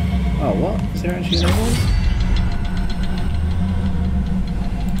 Oh, what? Is there actually another one?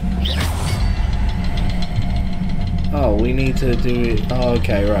 Oh, we need to do it. Oh,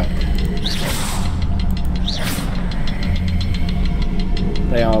 okay, right.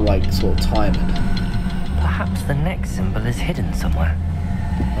 They are like sort of timed. Perhaps the next symbol is hidden somewhere.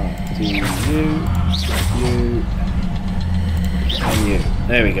 Oh, do you, and you.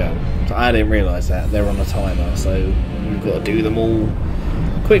 There we go. So I didn't realise that. They're on a timer, so you've got to do them all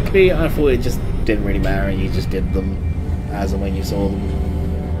quickly. I thought it just didn't really matter and you just did them as and when you saw them.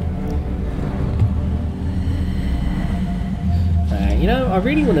 You know, I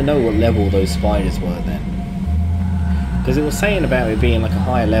really want to know what level those spiders were then. Because it was saying about it being like a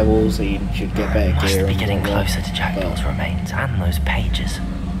higher level, so you should get better Must gear. be and getting whatnot, closer to Jackdaw's but remains and those pages.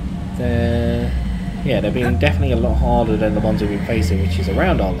 yeah, they're being definitely a lot harder than the ones we've been facing, which is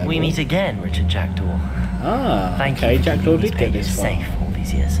around our level. We meet again, Richard Jackdaw. Ah, Thank okay, you for Jackdaw keeping did get these this pages far. safe all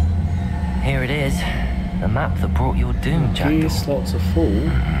these years. Here it is, the map that brought your doom, Jackdaw. These slots are full.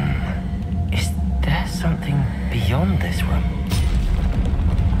 Is there something beyond this room?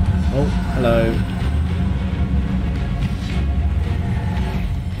 Oh, hello.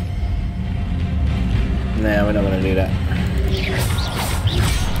 No, we're not going to do that.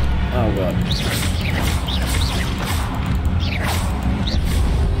 Oh god.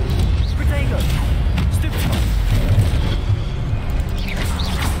 Protego! Stupefy!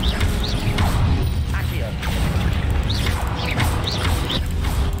 Accio!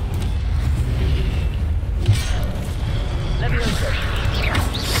 Levioso!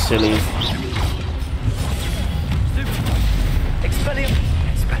 Silly.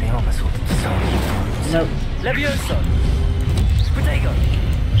 Expelliarmus will dissolve you. Nope. Levioso! Protego!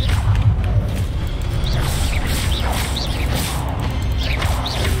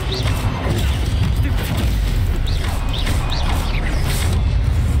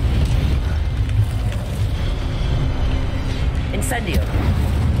 Incendio!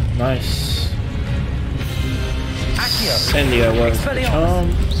 Nice. Accio! Incendio works the charm.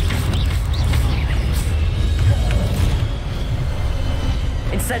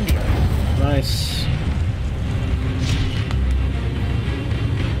 Incendio! Nice.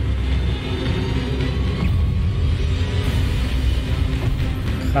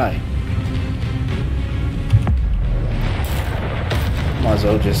 Hi. Might as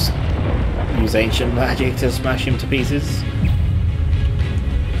well just use ancient magic to smash him to pieces.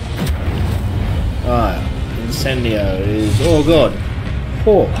 Alright, Incendio is... oh god!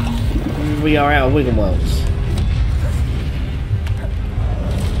 Oh! We are out of Wigan Worlds.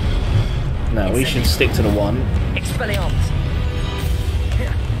 No, we should stick to the one. Expelliarmus!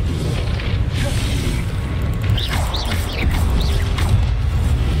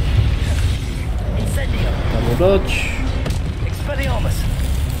 dodge. Expelliarmus!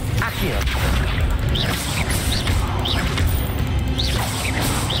 Accio!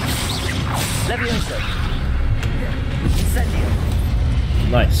 Levioso! Incendio!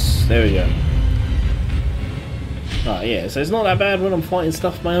 Nice, there we go. Ah, yeah, so it's not that bad when I'm fighting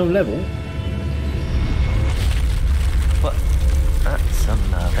stuff my own level. What? That's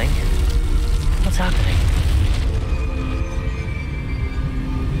unnerving. What's happening?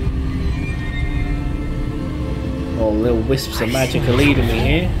 Oh, little wisps of magic are leading me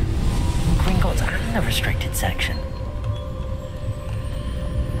here. Gringotts and the restricted section.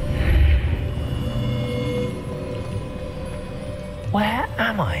 Where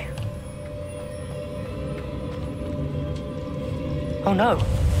am I? Oh no!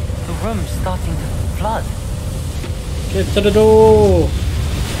 The room's starting to flood. Get to the door!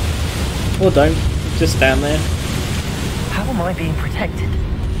 Or don't, just stand there. How am I being protected?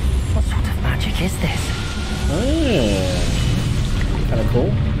 What sort of magic is this? Ah, kinda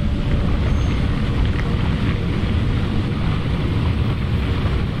cool.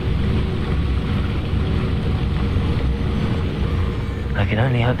 I can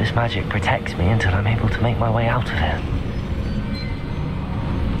only hope this magic protects me until I'm able to make my way out of here.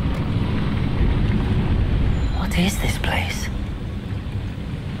 What is this place?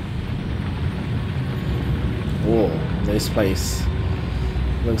 Whoa, this place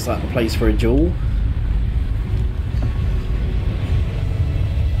looks like the place for a duel.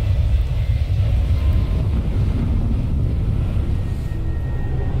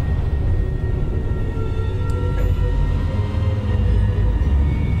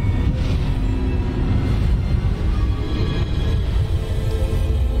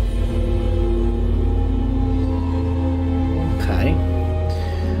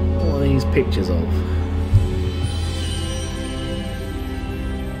 Pictures of.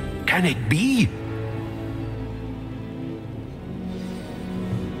 Can it be?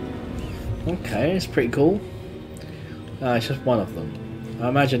 Okay, it's pretty cool. It's just one of them. I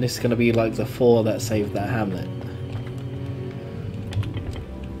imagine this is going to be like the 4 that saved that hamlet.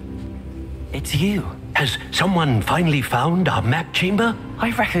 It's you. Has someone finally found our map chamber?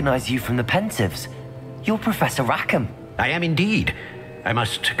 I recognize you from the Pensives. You're Professor Rackham. I am indeed. I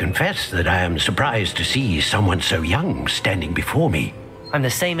must confess that I am surprised to see someone so young standing before me. I'm the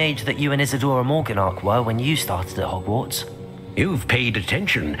same age that you and Isadora Morganach were when you started at Hogwarts. You've paid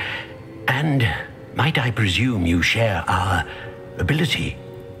attention, and might I presume you share our ability?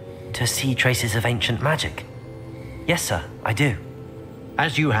 To see traces of ancient magic? Yes, sir, I do.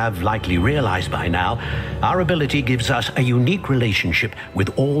 As you have likely realized by now, our ability gives us a unique relationship with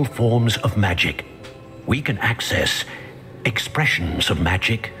all forms of magic. We can access expressions of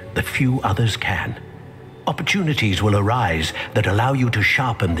magic that few others can. Opportunities will arise that allow you to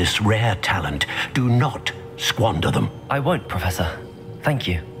sharpen this rare talent. Do not squander them. I won't, Professor. Thank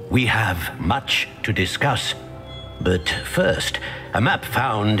you. We have much to discuss. But first, a map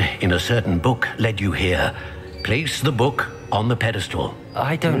found in a certain book led you here. Place the book on the pedestal.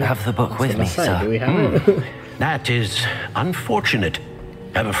 I don't have the book with me, sir. Do we have it? That is unfortunate.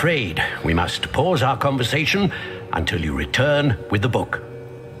 I'm afraid we must pause our conversation until you return with the book.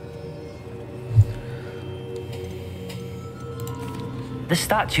 The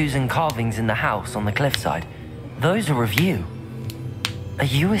statues and carvings in the house on the cliffside, those are of you. Are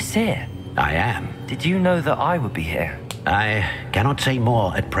you a seer? I am. Did you know that I would be here? I cannot say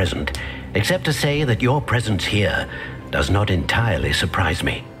more at present, except to say that your presence here does not entirely surprise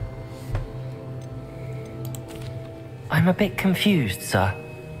me. I'm a bit confused, sir.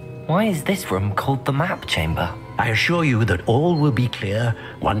 Why is this room called the map chamber? I assure you that all will be clear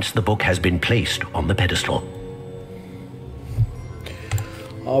once the book has been placed on the pedestal.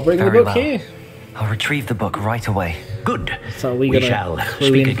 I'll bring Very the book well. here. I'll retrieve the book right away. Good. So we gonna shall clue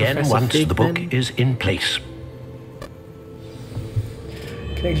speak in again Professor once Fig the book then? is in place.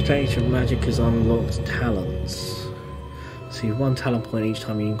 Connection to ancient magic is unlocked talents. So you have 1 talent point each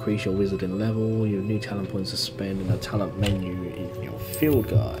time you increase your wizarding level. You have new talent points to spend in the talent menu in your field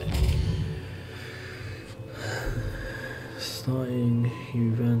guide. Starting,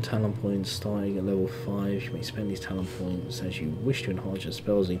 you earn talent points starting at level 5. You may spend these talent points as you wish to enhance your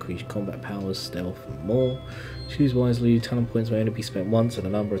spells, increase combat powers, stealth, and more. Choose wisely. Talent points may only be spent once, and the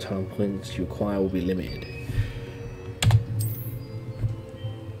number of talent points you acquire will be limited.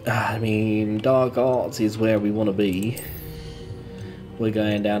 I mean, dark arts is where we want to be. We're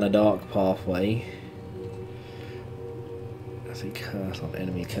going down a dark pathway. As a curse on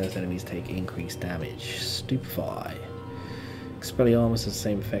enemy, cursed enemies take increased damage. Stupefy. Expelliarmus has the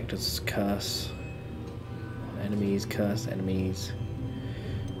same effect as curse on enemies, cursed enemies.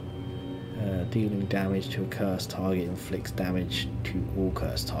 Dealing damage to a cursed target inflicts damage to all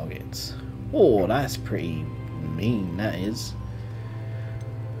cursed targets. Oh, that's pretty mean, that is.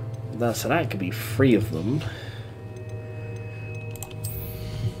 So that could be 3 of them.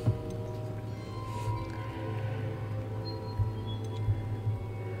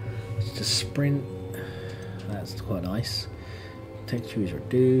 Just sprint. That's quite nice. Texture is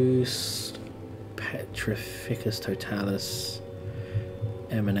reduced. Petrificus totalis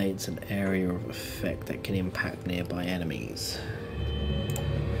emanates an area of effect that can impact nearby enemies.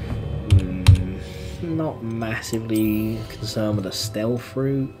 Not massively concerned with a stealth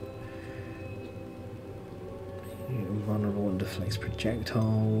route. Vulnerable and deflects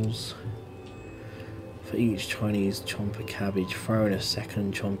projectiles. For each Chinese chomper cabbage thrown, a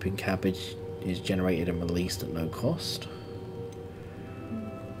second chomping cabbage is generated and released at no cost.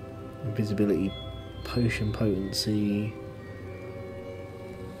 Invisibility, potion potency,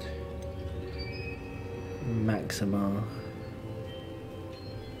 maxima,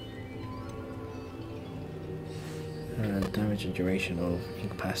 damage and duration of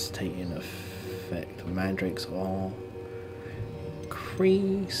incapacitating effect. Mandrakes are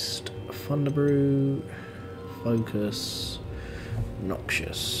increased. Thunderbrew, focus,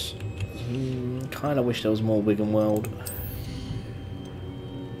 noxious. Kind of wish there was more Wigan World.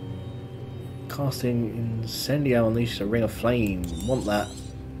 Casting Incendio unleashes a ring of flame. Want that.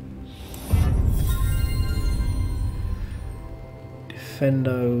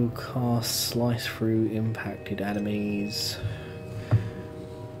 Defendo cast slice through impacted enemies.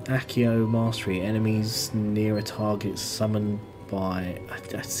 Accio mastery, enemies near a target summoned by.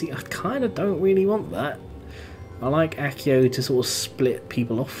 I kind of don't really want that. I like Accio to sort of split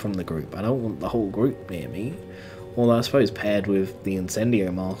people off from the group. I don't want the whole group near me. Although I suppose paired with the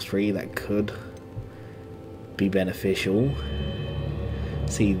Incendio mastery, that could be beneficial.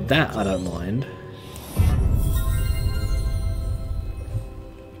 See, that I don't mind.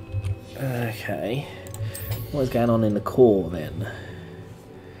 Okay, what is going on in the core then?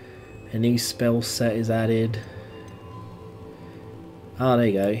 A new spell set is added. Ah, there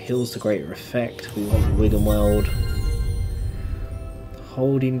you go. Heals to greater effect. We want the Wigan World.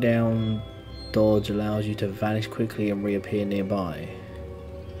 Holding down dodge allows you to vanish quickly and reappear nearby.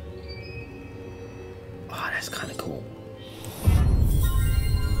 Oh, that's kind of cool.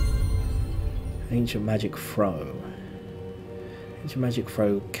 Ancient Magic Throw. Ancient Magic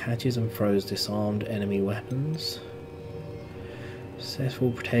Throw catches and throws disarmed enemy weapons.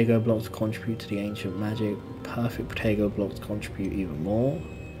 Successful Protego blocks contribute to the Ancient Magic. Perfect Protego blocks contribute even more.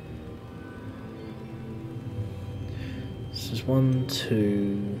 This is 1,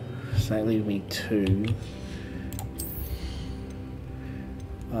 2. So that leaves me 2.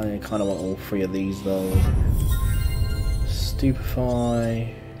 I kind of want all 3 of these though.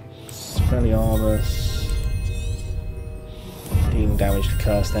 Stupefy, Expelliarmus. Dealing damage to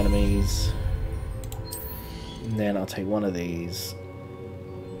cursed enemies. And then I'll take one of these.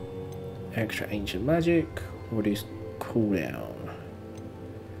 Extra Ancient Magic, reduced cooldown.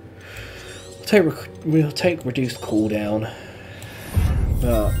 We'll take reduced cooldown.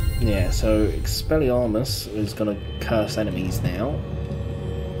 But yeah, so Expelliarmus is going to curse enemies now,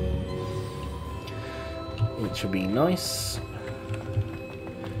 which would be nice.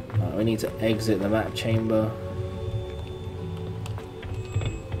 We need to exit the map chamber.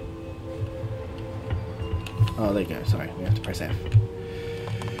 Oh, there you go, sorry, we have to press F.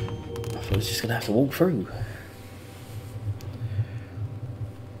 I thought I was just going to have to walk through.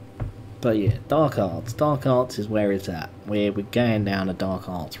 But yeah, Dark Arts. Dark Arts is where it's at. We're going down a Dark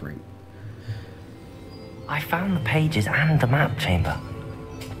Arts route. I found the pages and the map chamber.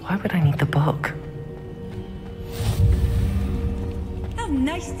 Why would I need the book? How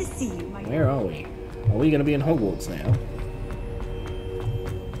nice to see you, my Where are we? Are we going to be in Hogwarts now?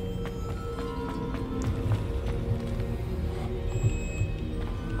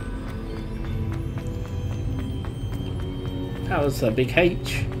 That was a big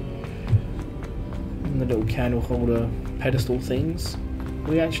H. And the little candle holder pedestal things.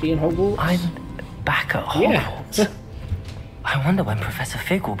 Are we actually in Hogwarts? I'm back at Hogwarts. Yeah. I wonder when Professor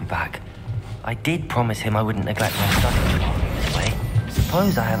Fig will be back. I did promise him I wouldn't neglect my studies this way.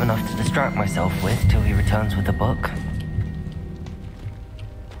 Suppose I have enough to distract myself with till he returns with the book.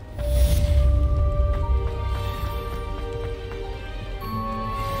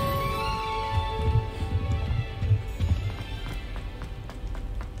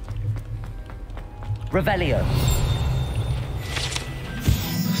 Revelio.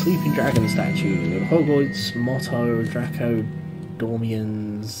 Sleeping Dragon statue. Hogwarts motto: Draco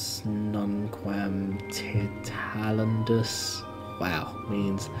Dormiens Nunquam Titalandus. wow,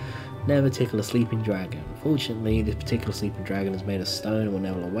 means never tickle a sleeping dragon. Fortunately, this particular sleeping dragon is made of stone and will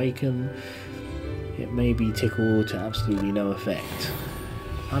never awaken. It may be tickled to absolutely no effect.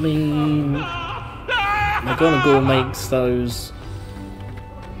 I mean, McGonagall makes those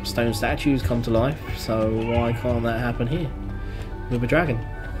stone statues come to life, so why can't that happen here with a dragon?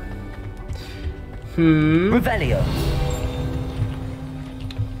 Revelio.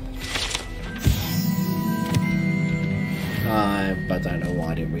 I don't know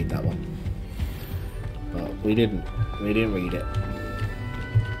why I didn't read that one, but we didn't read it.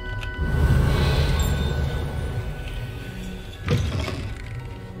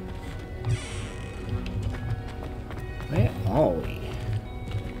 Where are we?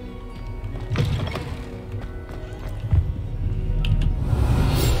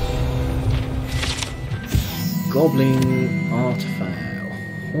 Goblin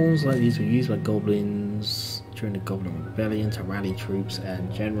artifact. Horns like these were used by goblins during the Goblin Rebellion to rally troops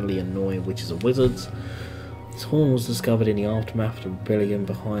and generally annoy witches or wizards. This horn was discovered in the aftermath of the rebellion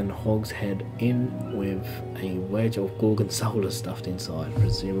behind Hog's Head Inn with a wedge of gorgonzola stuffed inside,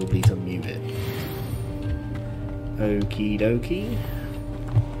 presumably to mute it. Okie dokie.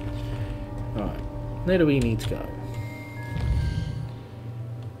 Alright, where do we need to go?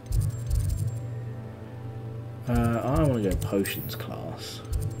 I want to go potions class.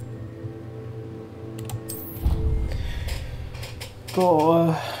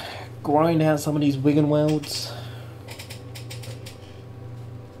 Gotta grind out some of these Wigan Welds.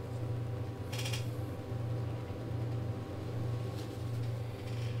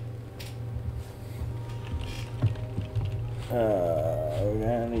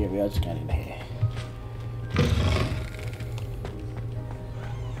 Yeah, we are just getting in here.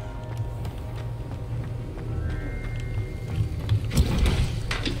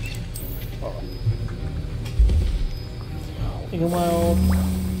 Well, we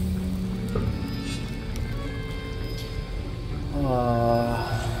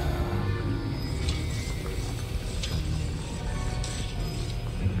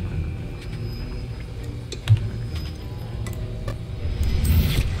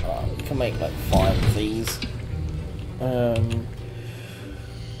can make like 5 of these.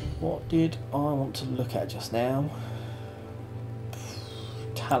 What did I want to look at just now?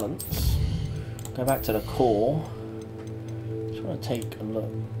 Talents. Go back to the core. Just want to take a look.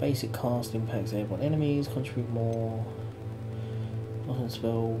 Basic cast impacts airborne enemies, contribute more. Nothing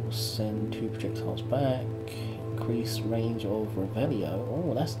spells, send 2 projectiles back. Increase range of Revelio.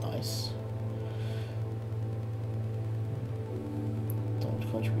 Oh, that's nice.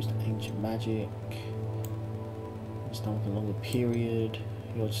 Damage contributes to ancient magic. It's done for a longer period.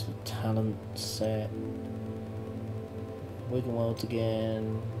 You're just a talent set. Wigan Welds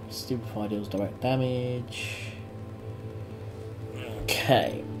again. Stupefy deals direct damage.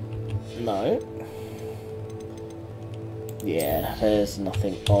 Okay. No. Yeah, there's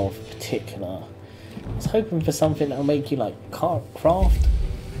nothing of particular. I was hoping for something that'll make you like craft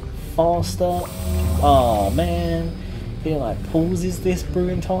faster. Oh man. Feel like pauses this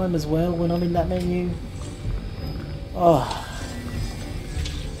brewing time as well when I'm in that menu. Oh.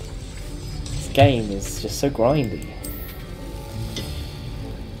 This game is just so grindy.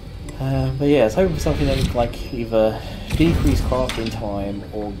 But yeah, I was hoping for something that would like either decrease crafting time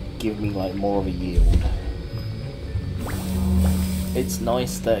or give me like more of a yield. It's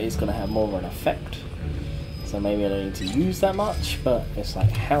nice that it's going to have more of an effect, so maybe I don't need to use that much, but it's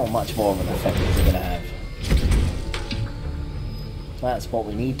like how much more of an effect is it going to have? That's what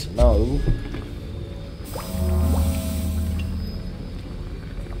we need to know.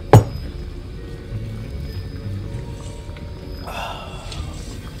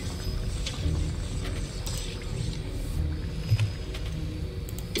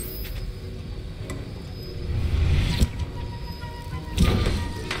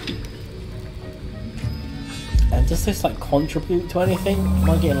 Does this like contribute to anything? Am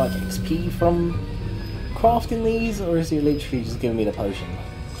I getting like XP from crafting these, or is it literally just giving me the potion?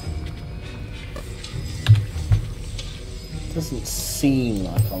 Doesn't seem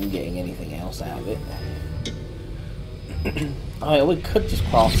like I'm getting anything else out of it. Alright, we could just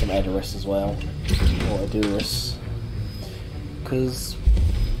craft some Edorus as well, or Edurus, because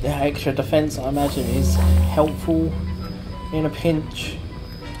the extra defense I imagine is helpful in a pinch.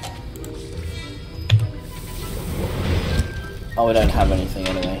 Oh, we don't have anything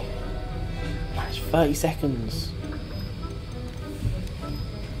anyway. That's 30 seconds.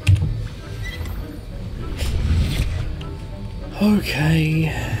 Okay.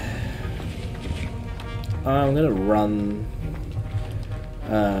 I'm gonna run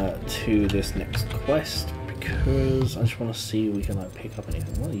to this next quest because I just want to see if we can like pick up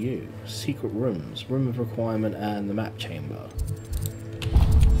anything. What are you? Secret rooms, room of requirement, and the map chamber.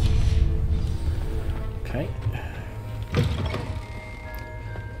 Okay.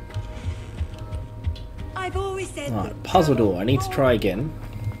 I've always said Right, puzzle door. I need to try again.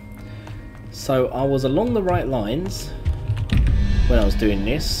 So I was along the right lines when I was doing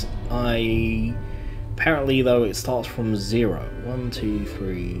this. Apparently though it starts from 0. 1, 2,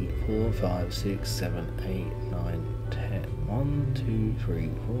 3, 4, 5, 6, 7, 8, 9, 10. 1, 2, 3,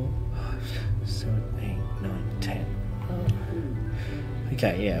 4, 5, 7, 8, 9, 10.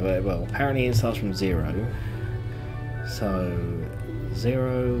 Okay, yeah, well, apparently it starts from 0. So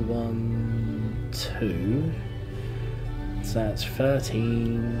 0, 1, 2. So that's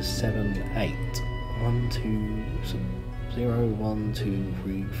 13, 7, 8. 1, 2, 0, 1, 2,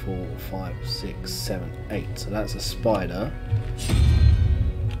 3, 4, 5, 6, 7, 8. So that's a spider.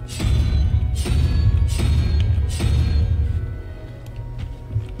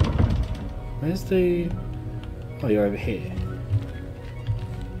 Where's the... Oh, you're over here.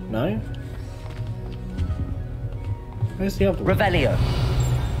 No? Where's the other one? Revelio.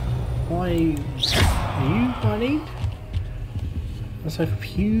 Why... Are you what I need? I'm so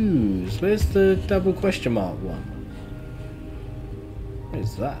confused. Where's the double question mark one? What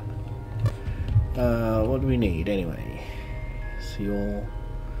is that? What do we need anyway? So your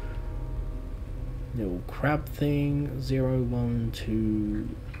little crab thing. 0, 1, 2,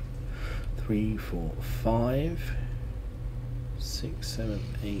 3, 4, 5, 6, 7,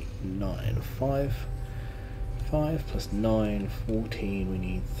 8, 9. 5 plus 9, 14. We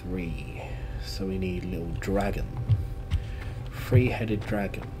need 3. So we need little dragon. 3-headed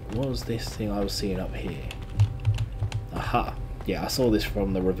dragon. What was this thing I was seeing up here? Aha! Yeah, I saw this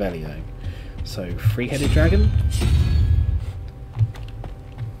from the Revelio. So, 3-headed dragon.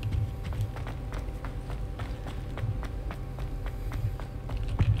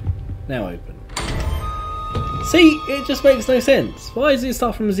 Now open. See, it just makes no sense. Why does it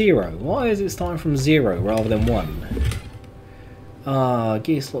start from 0? Why is it starting from 0 rather than 1?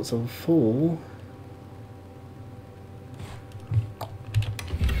 Gear slots of 4.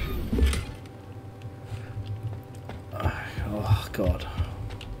 Oh god.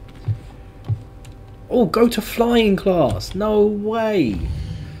 Oh, go to flying class. No way.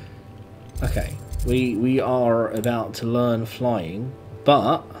 Okay, we are about to learn flying,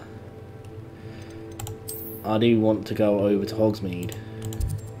 but I do want to go over to Hogsmeade.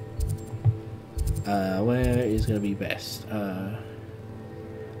 Where is going to be best? I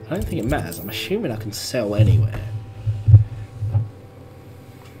don't think it matters. I'm assuming I can sell anywhere.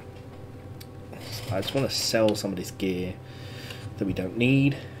 I just want to sell some of this gear that we don't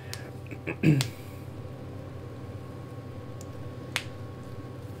need.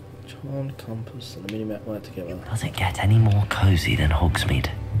 Charmed compass and the minimap work together. Does it get any more cozy than Hogsmeade?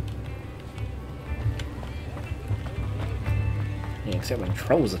 Yeah, except when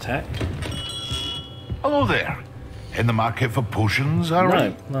trolls attack. Hello there. In the market for potions, are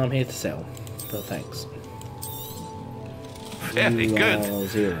we? No, I'm here to sell. But thanks. Very You good. are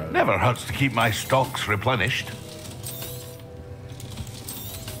 0. Never hurts to keep my stocks replenished.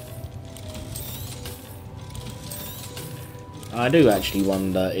 I do actually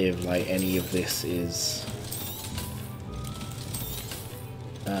wonder if like any of this is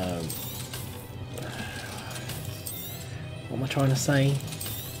what am I trying to say?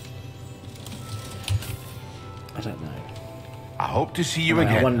 I don't know. I hope to see you I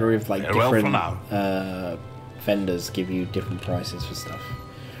again. wonder if like Farewell for different now. vendors give you different prices for stuff.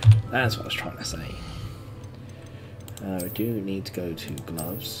 That's what I was trying to say. We do need to go to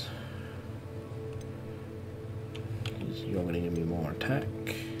gloves. You're going to give me more attack.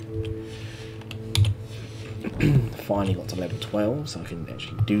 Finally got to level 12, so I can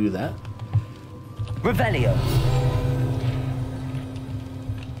actually do that. Revelio.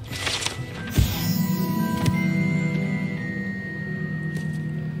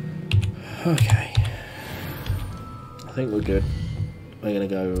 Okay. I think we're good. We're going to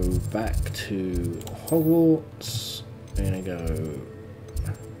go back to Hogwarts. We're going to go...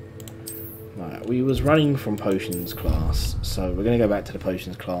 Right, we was running from potions class, so we're going to go back to the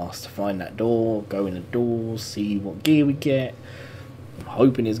potions class to find that door, go in the door, see what gear we get. I'm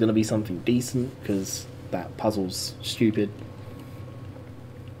hoping it's going to be something decent, because that puzzle's stupid.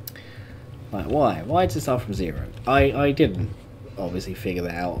 Like, why? Why did it start from 0? I didn't obviously figure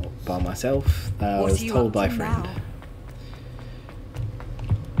that out by myself. I was told by a friend.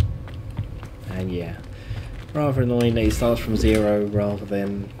 And yeah, rather annoying that it starts from 0 rather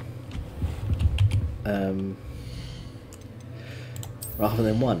than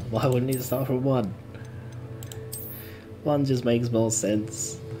 1. Why wouldn't it start from 1? One just makes more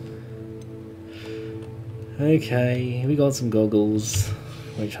sense. Okay, we got some goggles,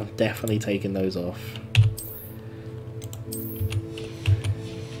 which I'm definitely taking those off.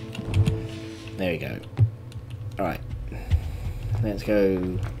 There we go. Alright. Let's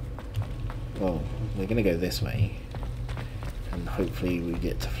go... Well, we're going to go this way. And hopefully we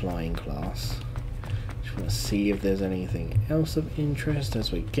get to flying class. Just want to see if there's anything else of interest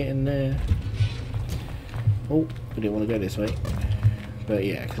as we're getting there. Oh, we didn't want to go this way. But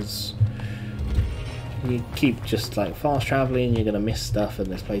yeah, because you keep just like fast traveling, you're going to miss stuff, and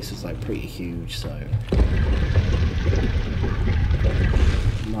this place is like pretty huge, so...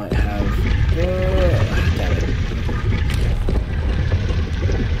 Might have... damn it.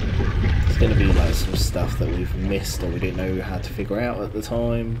 There's going to be like some stuff that we've missed or we didn't know how to figure out at the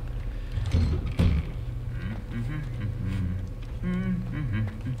time.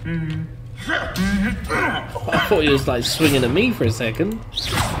 I thought he was like swinging at me for a second.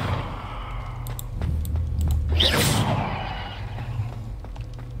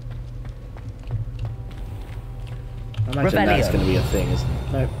 I imagine that's going to be a thing, isn't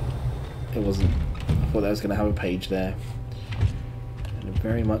it? Nope, it wasn't. I thought that was going to have a page there, and it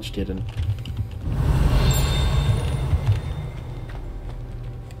very much didn't.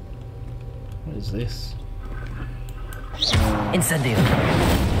 What is this? Incendio.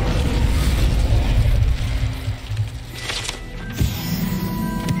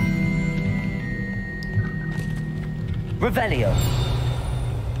 Revelio.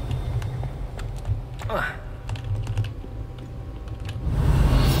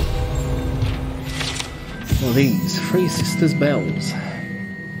 Well, these Three Sisters bells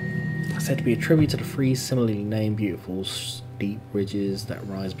are said to be a tribute to the three similarly named beautiful steep ridges that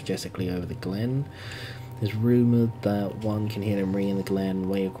rise majestically over the glen. It's rumoured that one can hear them ring in the glen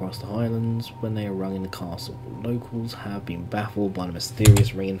way across the highlands when they are rung in the castle. Locals have been baffled by the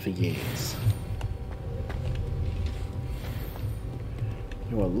mysterious ringing for years.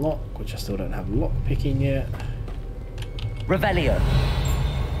 You're a lock, which I still don't have lock picking yet. Revelio.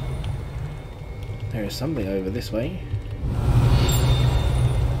 There is something over this way.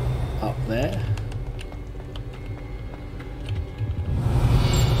 Up there.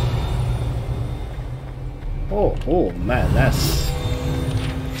 Oh man, that's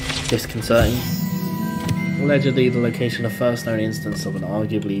disconcerting. Allegedly the location of first known instance of an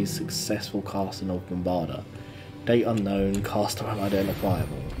arguably successful casting of Bombarda. Date unknown, caster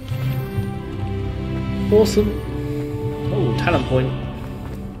unidentifiable. Awesome. Oh, talent point.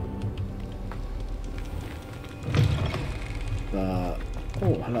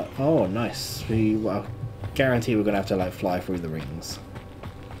 Oh, hello. Oh, nice. Well, guarantee we're gonna have to like fly through the rings.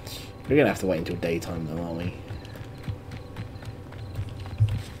 We're gonna have to wait until daytime though, aren't we?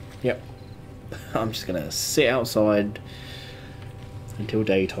 Yep. I'm just gonna sit outside until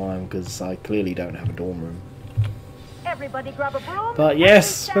daytime because I clearly don't have a dorm room. Everybody grab a broom. But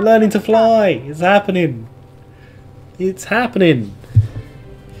yes, we're learning to fly. It's happening. It's happening.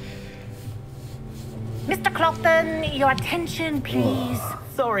 Mr. Clopton, your attention, please.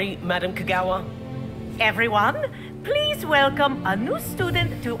 Sorry, Madam Kagawa. Everyone, please welcome a new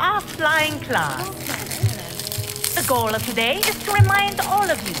student to our flying class. The goal of today is to remind all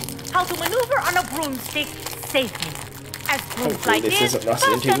of you how to maneuver on a broomstick safely. As broom flight is,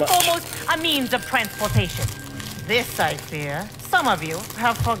 first and foremost, a means of transportation. This, I fear, some of you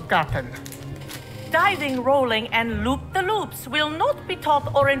have forgotten. Diving, rolling, and loop-the-loops will not be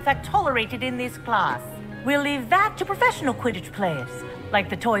taught or in fact tolerated in this class. We'll leave that to professional Quidditch players, like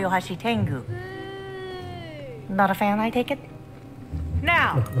the Toyohashi Tengu. Not a fan, I take it?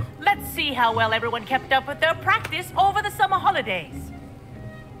 Now, let's see how well everyone kept up with their practice over the summer holidays.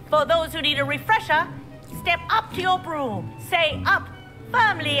 For those who need a refresher, step up to your broom, say up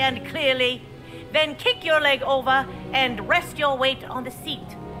firmly and clearly, then kick your leg over and rest your weight on the seat.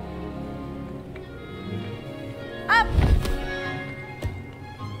 Up!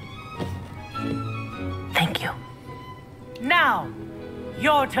 Thank you. Now,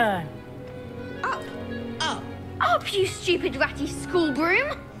 your turn. Up, up, up, you stupid ratty school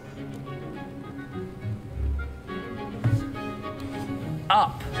broom!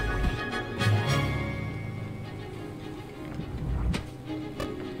 Up.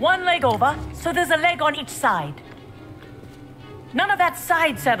 One leg over, so there's a leg on each side. None of that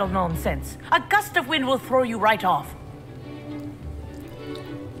side saddle nonsense. A gust of wind will throw you right off.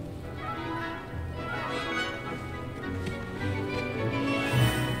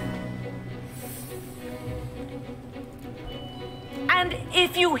 And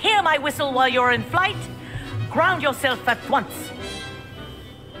if you hear my whistle while you're in flight, ground yourself at once.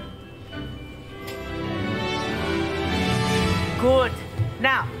 Good.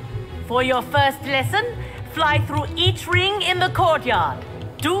 Now, for your first lesson, fly through each ring in the courtyard.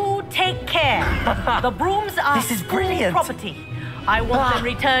 Do take care. The brooms are This is school brilliant. property. I want them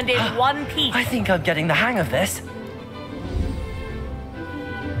returned in one piece. I think I'm getting the hang of this.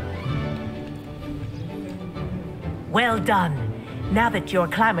 Well done. Now that you're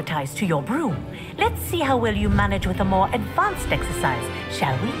acclimatized to your broom, let's see how well you manage with a more advanced exercise,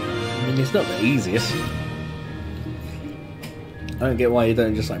 shall we? I mean, it's not the easiest. I don't get why you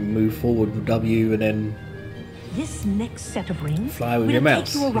don't just like move forward with W and then This next set of rings fly with will your take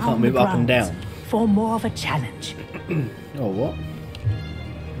mouse. you You around can't move the up and grounds down. for more of a challenge. Oh, what?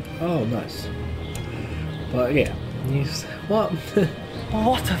 Oh, nice. But yeah, what?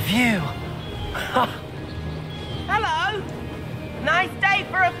 What a view! Hello. Nice day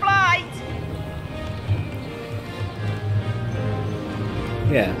for a flight.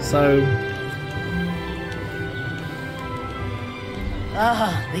 Yeah, so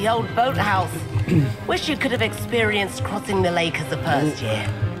Ah, the old boathouse. Wish you could have experienced crossing the lake as a first year.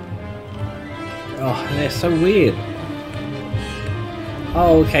 oh, they're so weird.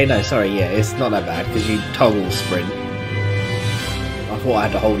 Oh, okay, no, sorry, yeah, it's not that bad because you toggle sprint. I thought I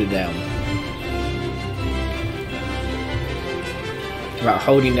had to hold it down. About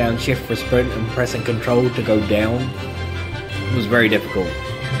holding down shift for sprint and pressing control to go down. It was very difficult,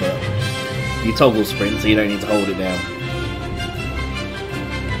 but you toggle sprint so you don't need to hold it down.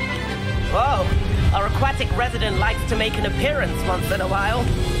 Whoa, our aquatic resident likes to make an appearance once in a while.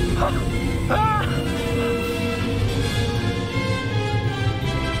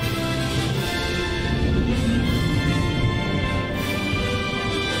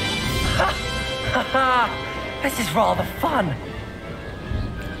 This is rather fun.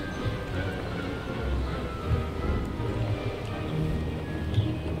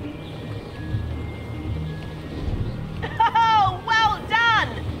 Oh, well done!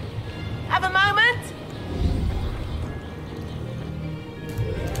 Have a moment?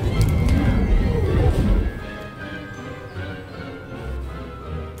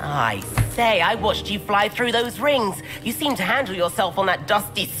 I say, I watched you fly through those rings. You seem to handle yourself on that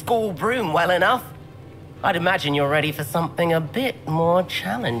dusty school broom well enough. I'd imagine you're ready for something a bit more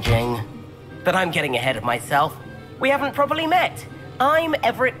challenging. But I'm getting ahead of myself. We haven't properly met. I'm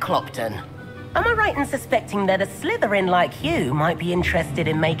Everett Clopton. Am I right in suspecting that a Slytherin like you might be interested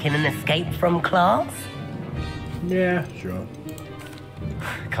in making an escape from class? Yeah, sure.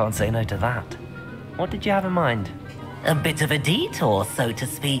 Can't say no to that. What did you have in mind? A bit of a detour, so to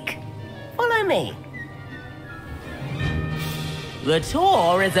speak. Follow me. The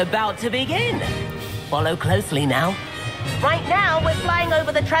tour is about to begin. Follow closely now. Right now, we're flying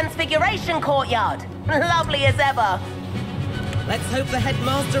over the Transfiguration Courtyard. Lovely as ever. Let's hope the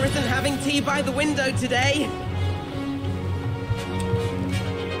headmaster isn't having tea by the window today.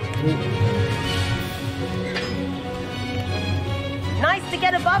 Nice to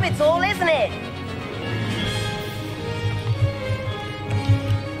get above it all, isn't it?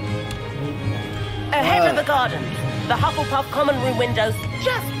 Ahead of the garden. The Hufflepuff common room windows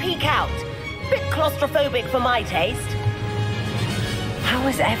just peek out. Bit claustrophobic for my taste. How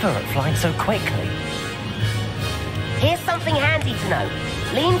is Everett flying so quickly? Here's something handy to know.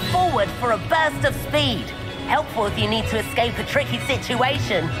 Lean forward for a burst of speed. Helpful if you need to escape a tricky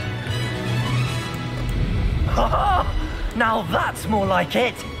situation. Now that's more like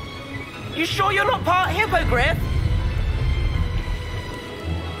it. You sure you're not part hippogriff?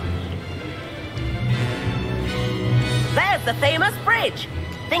 There's the famous bridge.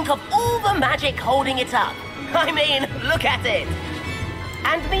 Think of all the magic holding it up. I mean, look at it.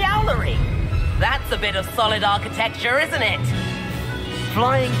 And the owlery. That's a bit of solid architecture, isn't it?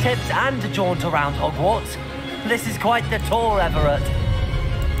 Flying tips and a jaunt around Hogwarts. This is quite the tour, Everett.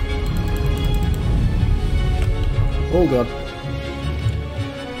 Oh god.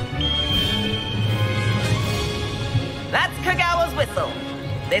 That's Kagawa's whistle.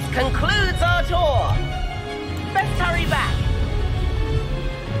 This concludes our tour. Let's hurry back.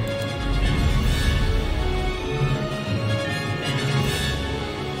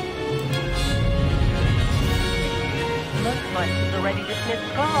 Looks like we've already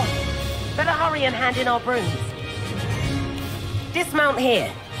dismissed class. Better hurry and hand in our brooms. Dismount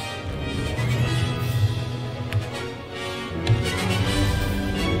here.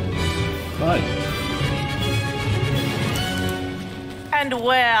 Fine. And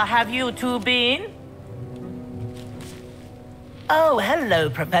where have you two been? Oh, hello,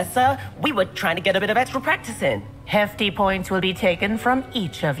 Professor. We were trying to get a bit of extra practice in. Hefty points will be taken from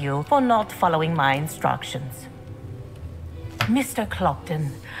each of you for not following my instructions. Mr.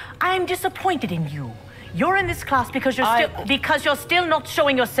 Clopton, I'm disappointed in you. You're in this class because you're still not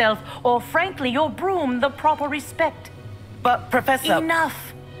showing yourself, or frankly, your broom the proper respect. But, Professor...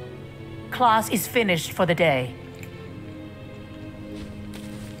 Enough! Class is finished for the day.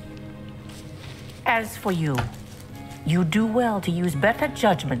 As for you, you do well to use better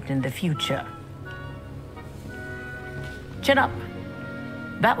judgment in the future. Chin up.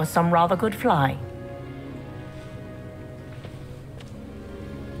 That was some rather good flying.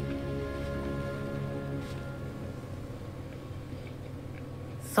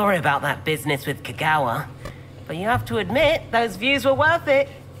 Sorry about that business with Kagawa, but you have to admit, those views were worth it.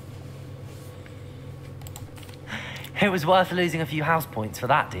 It was worth losing a few house points for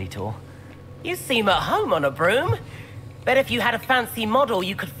that detour. You seem at home on a broom. Bet if you had a fancy model,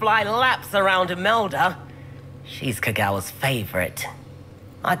 you could fly laps around Imelda. She's Kagawa's favorite.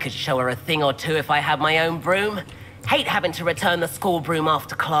 I could show her a thing or two if I had my own broom. Hate having to return the school broom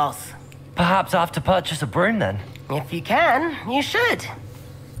after class. Perhaps I have to purchase a broom then? If you can, you should.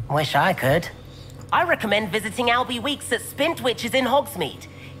 Wish I could. I recommend visiting Albie Weeks at Spintwitches in Hogsmeade.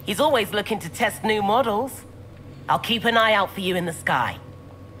 He's always looking to test new models. I'll keep an eye out for you in the sky.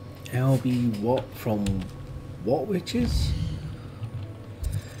 Albie what from what witches?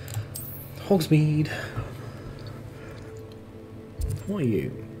 Hogsmeade. What are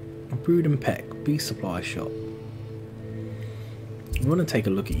you? A Brood and Peck, Beast Supply Shop. I want to take a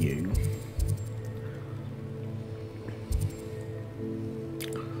look at you.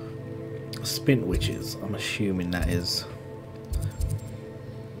 Spintwitches, I'm assuming that is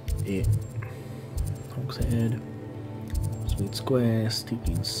it. Hogshead, Sweet Square,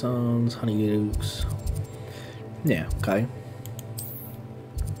 Sticky and Sons, Honeydukes. Yeah, okay.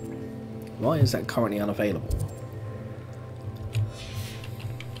 Why is that currently unavailable?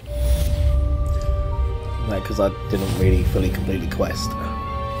 Is that because I didn't really fully complete the quest?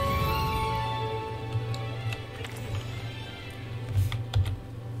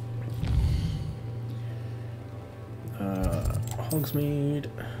 Hogsmeade.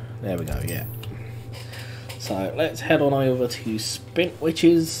 There we go, yeah. So let's head on over to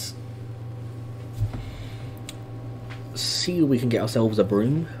Spintwitches. See if we can get ourselves a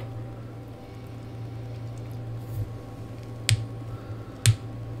broom.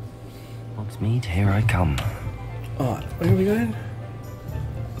 Hogsmeade, here I come. Alright, where are we going?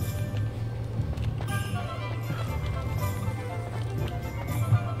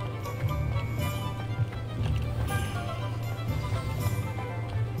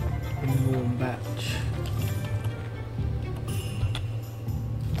 Warm batch.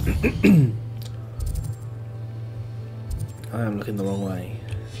 I am looking the wrong way.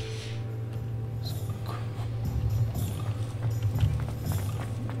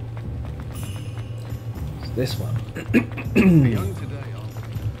 It's this one.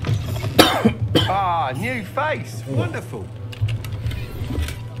 Ah, new face. Wonderful.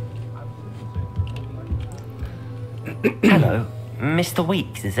 Hello, Mr.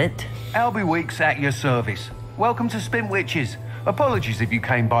 Weeks, is it? Albie Weeks at your service. Welcome to Spintwitches. Apologies if you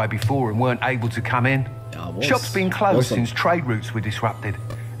came by before and weren't able to come in. Shop's been closed since trade routes were disrupted.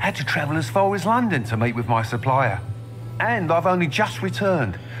 Had to travel as far as London to meet with my supplier. And I've only just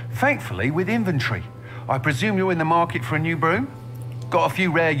returned, thankfully with inventory. I presume you're in the market for a new broom? Got a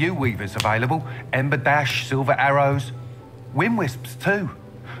few rare U-weavers available. Ember Dash, Silver Arrows. Wind Wisps too.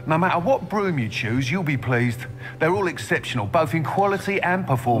 No matter what broom you choose, you'll be pleased. They're all exceptional, both in quality and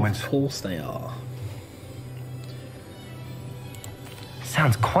performance. Of course they are.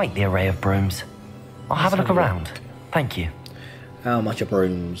 Sounds quite the array of brooms. I'll have a look around. Thank you. How much are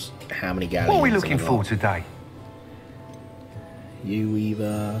brooms? How many galleons? What are we looking for today?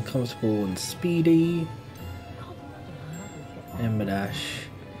 U-weaver, comfortable and speedy. Ember Dash.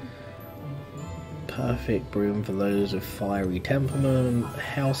 Perfect broom for those with fiery temperament.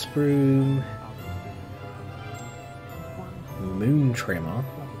 House broom. Moon trimmer.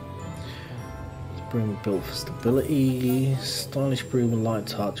 Broom built for stability. Stylish broom and light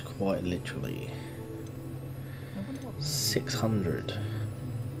touch, quite literally. 600.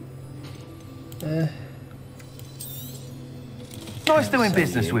 Nice doing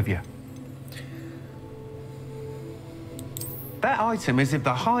business with you. That item is of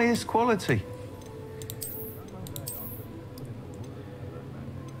the highest quality.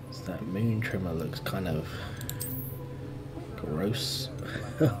 So that moon trimmer looks kind of gross.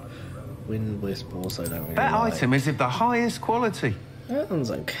 Wind Wisp also don't really That like. item is of the highest quality. That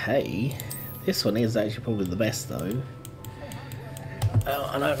one's okay. This one is actually probably the best though.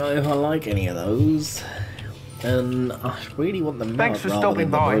 I don't know if I like any of those. And I really want the mug. Thanks for rather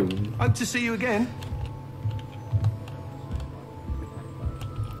stopping than the by. broom. Hope to see you again.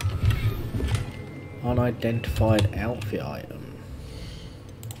 Unidentified outfit item.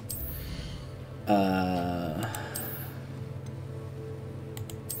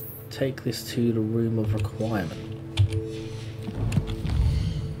 Take this to the room of requirement.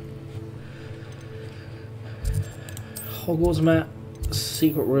 Hogwarts map,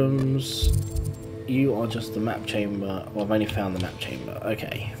 secret rooms. You are just the map chamber. Well, I've only found the map chamber.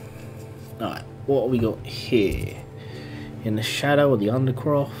 Okay. Alright, what have we got here? In the shadow of the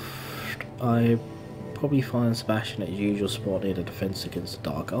Undercroft, I probably find Sebastian at his usual spot near the defense against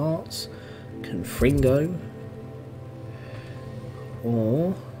dark arts. Confringo.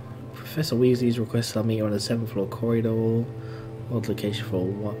 Or Professor Weasley's requested I meet her on the 7th floor corridor. Odd location for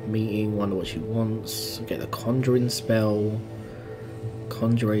what meeting, wonder what she wants. Get the conjuring spell,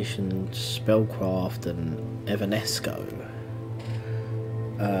 conjuration, spellcraft, and Evanesco.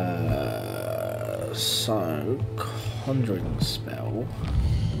 So conjuring spell.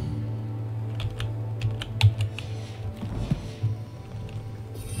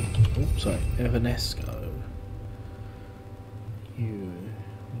 Oops, sorry, Evanesco. You,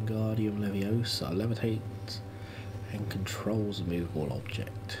 Wingardium Leviosa, levitates and controls a movable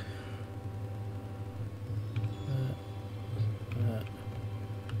object.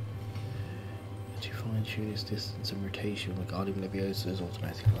 To fine-tune its distance and rotation, Wingardium Leviosa is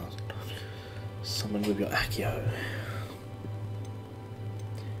automatic class. Summon with your Accio.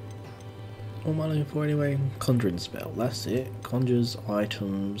 What am I looking for anyway? Conjuring spell, that's it. Conjures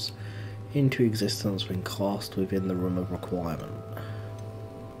items into existence when cast within the room of requirement.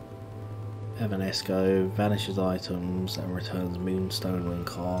 Evanesco vanishes items and returns Moonstone when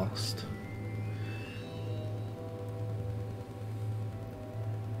cast.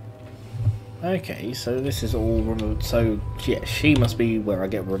 Okay, so this is all room of, so yeah, she must be where I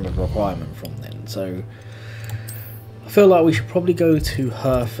get room of requirement from then. So I feel like we should probably go to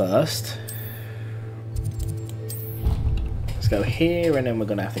her first. Let's go here, and then we're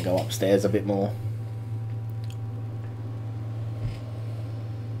gonna have to go upstairs a bit more.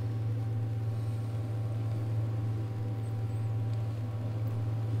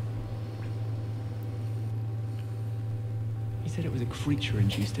 He said it was a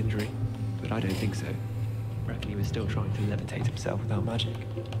creature-induced injury, but I don't think so. I reckon he was still trying to levitate himself without magic.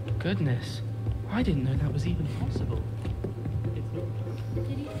 Goodness, I didn't know that was even possible.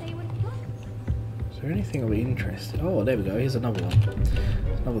 Is there anything of interest? Oh, there we go. Here's another one.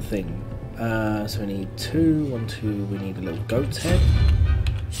 Another thing. So we need 2, 1, 2. We need a little goat's head.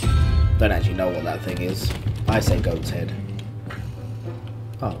 Don't actually know what that thing is. I say goat's head.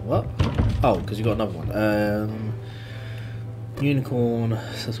 Oh, what? Oh, because you got another one. Unicorn.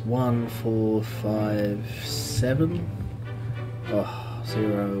 So that's 1, 4, 5, 7. Oh,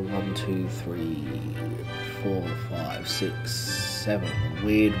 0, 1, 2, 3, 4, 5, 6, 7.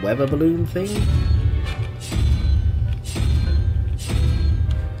 Weird weather balloon thing.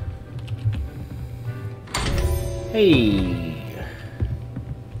 Hey,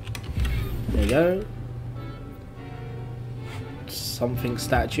 there you go. Something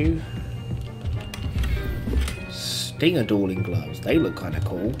statue. Stinger dueling gloves. They look kind of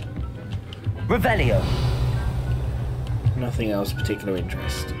cool. Revelio. Nothing else of particular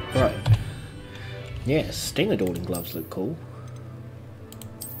interest. Right. Yeah, Stinger dueling gloves look cool.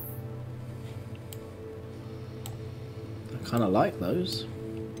 I kind of like those.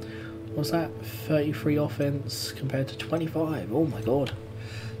 What's that? 33 offense compared to 25. Oh my god.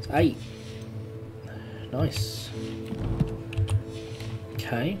 It's 8. Nice.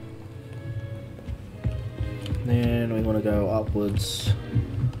 Okay. Then we want to go upwards.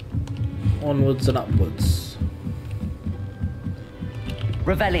 Onwards and upwards.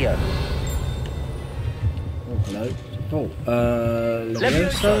 Revelio. Oh, hello. Oh,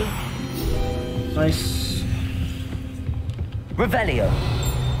 Leviosa. Nice. Revelio.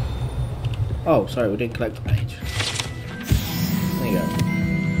 Oh, sorry, we didn't collect the page. There you go.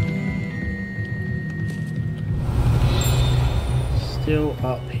 Still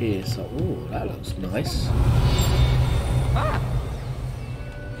up here, so ooh, that looks nice.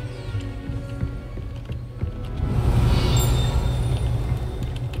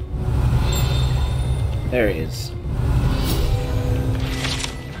 There it is.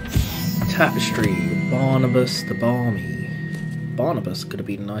 Tapestry, Barnabas the Balmy. Barnabas could have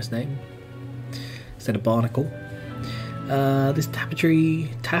been a nice name instead of Barnacle. This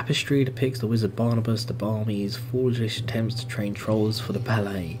tapestry depicts the wizard Barnabas the Balmy's foolish attempts to train trolls for the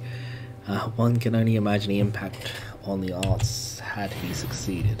ballet. One can only imagine the impact on the arts had he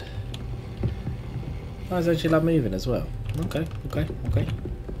succeeded. I actually love moving as well. Okay.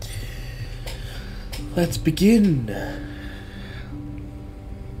 Let's begin.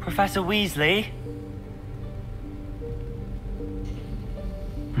 Professor Weasley?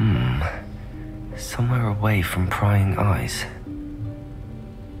 Somewhere away from prying eyes. I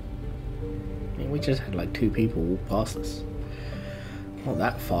mean, we just had like 2 people walk past us. Not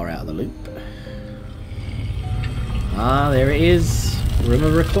that far out of the loop. Ah, there it is. Room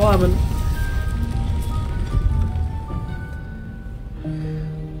of requirement.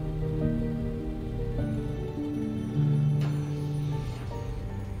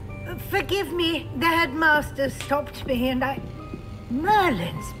 Forgive me, the headmaster stopped me and I...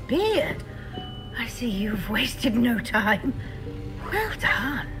 Merlin's beard. I see you've wasted no time. Well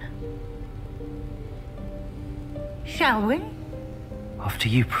done. Shall we? Off to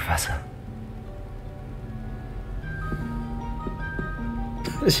you, Professor.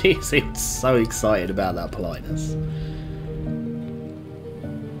 She seemed so excited about that politeness.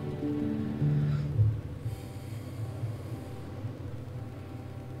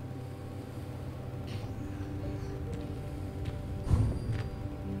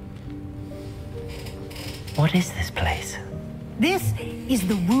 What is this place? This is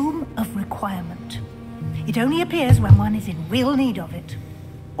the Room of Requirement. It only appears when one is in real need of it.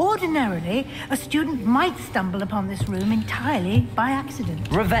 Ordinarily, a student might stumble upon this room entirely by accident.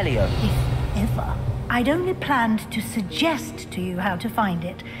 Revelio. If ever. I'd only planned to suggest to you how to find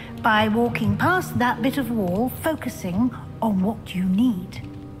it by walking past that bit of wall, focusing on what you need.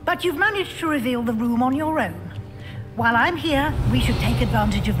 But you've managed to reveal the room on your own. While I'm here, we should take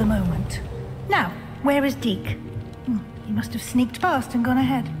advantage of the moment. Now, where is Deke? He must have sneaked past and gone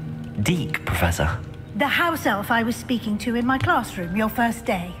ahead. Deke, Professor. The house elf I was speaking to in my classroom your first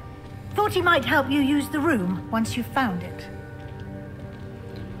day. Thought he might help you use the room once you've found it.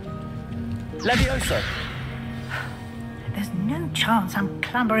 Levioso. There's no chance I'm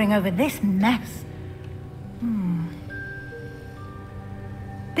clambering over this mess.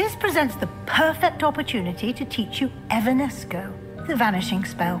 This presents the perfect opportunity to teach you Evanesco, the vanishing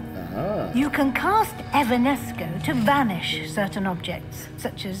spell. You can cast Evanesco to vanish certain objects,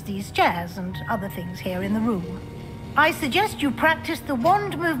 such as these chairs and other things here in the room. I suggest you practice the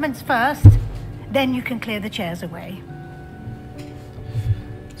wand movements first, then you can clear the chairs away.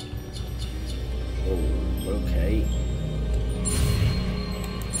 Oh, okay.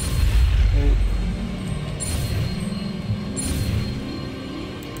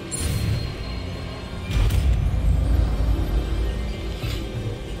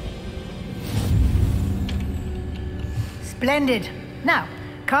 Splendid. Now,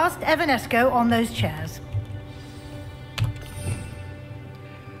 cast Evanesco on those chairs.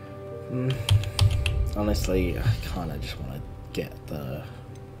 Honestly, I kind of just want to get the...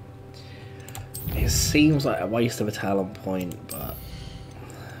 It seems like a waste of a talent point, but...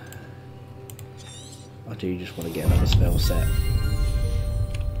 I do just want to get another spell set.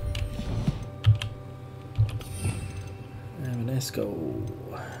 Evanesco.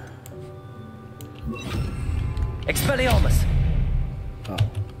 Expelliarmus! Oh.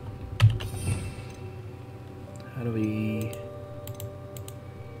 How do we...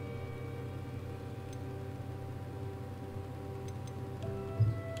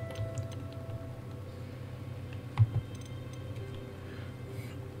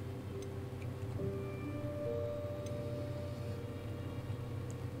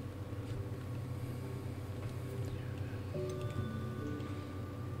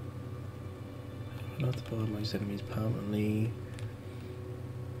 Not to bar most enemies permanently.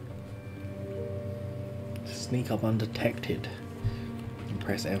 Sneak up undetected. And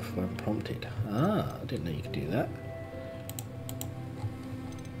press F when prompted. Ah, I didn't know you could do that.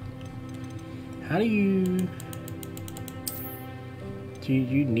 How do you... Do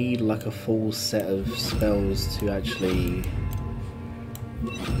you need like a full set of spells to actually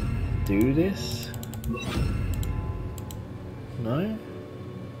do this? No?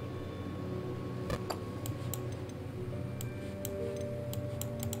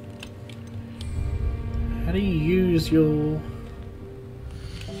 How do you use your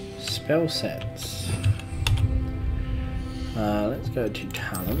spell sets? Let's go to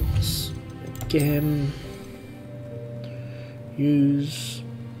talents. Again, use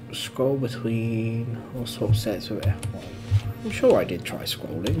scroll between or swap sets with F1. I'm sure I did try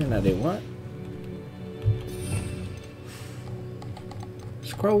scrolling and that didn't work.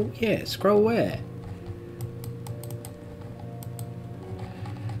 Scroll, yeah, scroll where?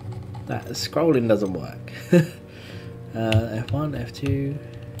 That scrolling doesn't work. F1, F2.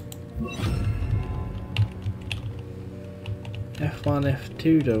 F1,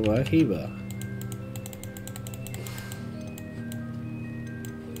 F2 don't work either.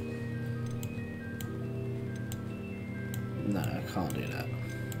 No, I can't do that.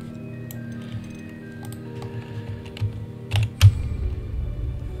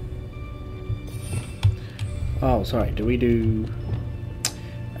 Oh, sorry. Do we do...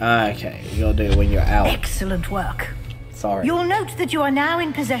 Okay, you gotta do it when you're out. Excellent work. Sorry. You'll note that you are now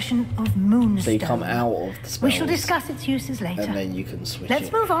in possession of Moonstone. So you come out of the spells. We shall discuss its uses later. And then you can switch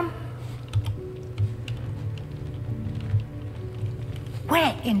Let's move on.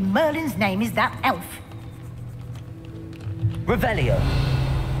 Where in Merlin's name is that elf? Revelio.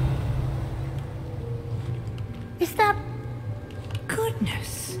 Is that...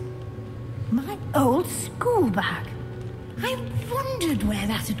 Goodness. My old school bag. I wondered where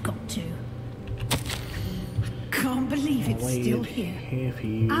that had got to. Can't believe it's still here.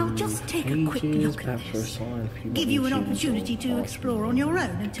 I'll just take a quick look at this. Give you an opportunity to explore on your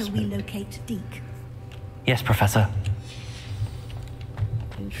own until we locate Deke. Yes, Professor.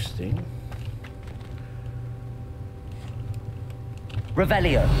 Interesting.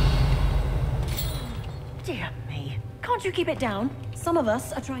 Revelio. Dear me. Can't you keep it down? Some of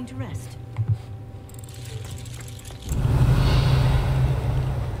us are trying to rest.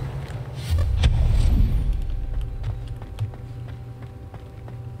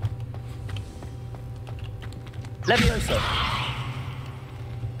 Levioso.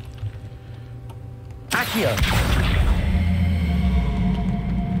 Accio.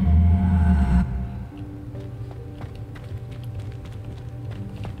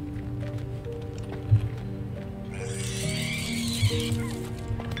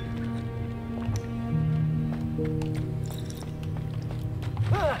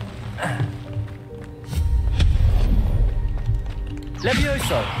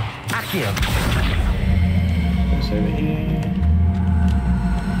 Levioso. Accio. Over here.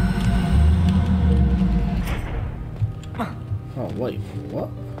 Oh wait, what?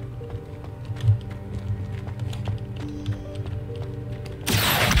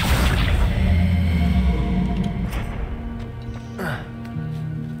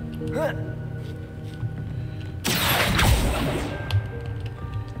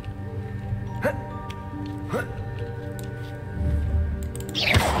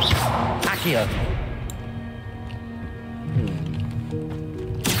 Accio.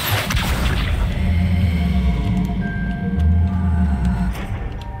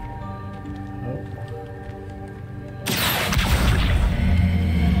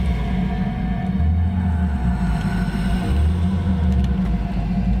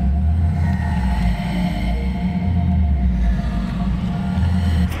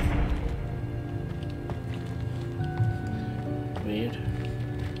 Weird.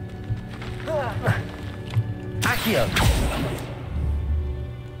 Accio.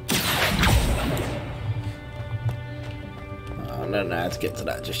 I don't know how to get to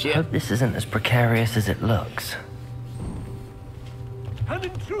that just yet. Hope this isn't as precarious as it looks. An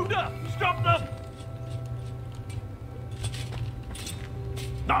intruder! Stop them!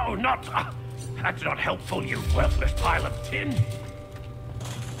 No, not... that's not helpful, you worthless pile of tin.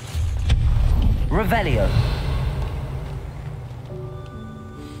 Revelio.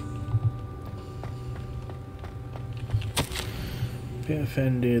 Bit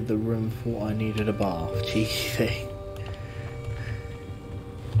offended, the room thought I needed a bath. Cheesy.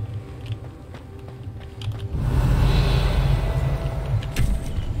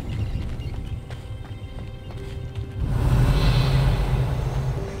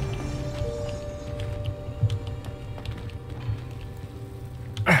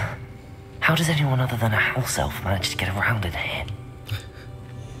 How does anyone other than a house elf manage to get around in here?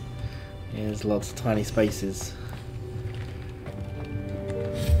 Yeah, there's lots of tiny spaces.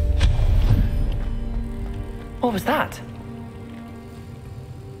 What was that?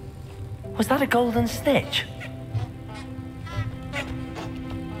 Was that a golden snitch?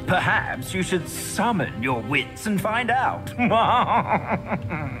 Perhaps you should summon your wits and find out.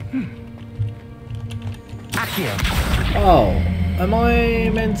 Accio. Oh, am I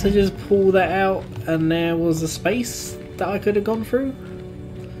meant to just pull that out and there was a space that I could have gone through?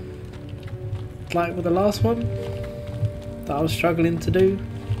 Like with the last one? That I was struggling to do?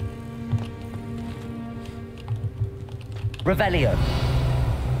 Revelio.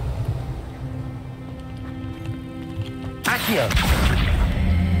 Accio.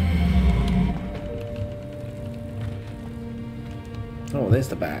 Oh, there's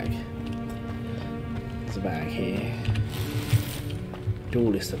the bag. There's a bag here.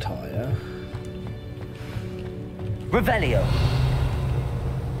 Duelist attire. Revelio.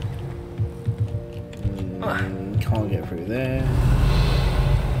 Can't get through there.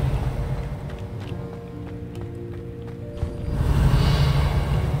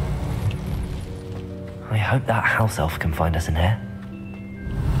 I hope that house elf can find us in here.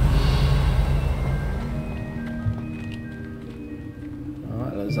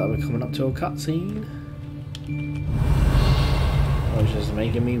 Alright, looks like we're coming up to a cutscene. I was just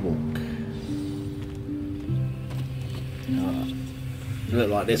making me walk. Looked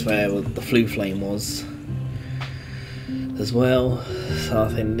like this where the flue flame was as well. So I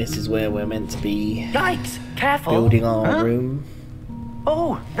think this is where we're meant to be. Yikes! Careful! Building our room.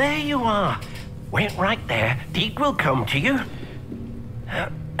 Oh, there you are. Wait right there. Deke will come to you.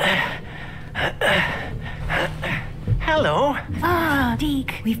 Hello. Ah,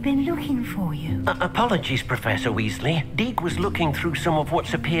 Deke, we've been looking for you. Apologies, Professor Weasley. Deke was looking through some of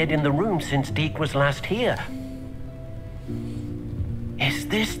what's appeared in the room since Deke was last here. Is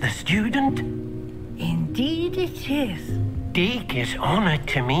this the student? Indeed it is. Deke is honored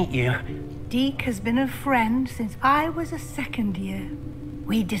to meet you. Deke has been a friend since I was a second year.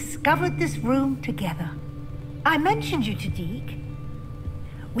 We discovered this room together. I mentioned you to Deke.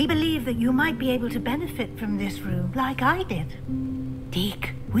 We believe that you might be able to benefit from this room like I did.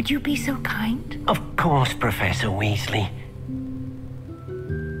 Deke, would you be so kind? Of course, Professor Weasley.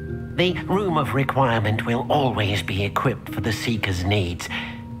 The Room of Requirement will always be equipped for the Seeker's needs.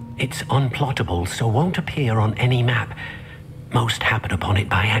 It's unplottable, so won't appear on any map. Most happen upon it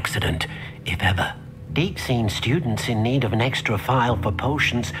by accident, if ever. Deke's seen students in need of an extra file for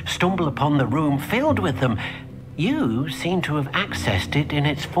potions stumble upon the room filled with them. You seem to have accessed it in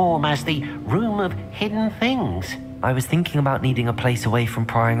its form as the Room of Hidden Things. I was thinking about needing a place away from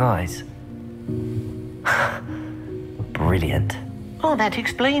prying eyes. Brilliant. Oh, that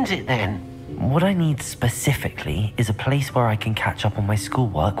explains it then. What I need specifically is a place where I can catch up on my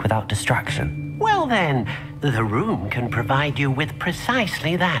schoolwork without distraction. Well then, the room can provide you with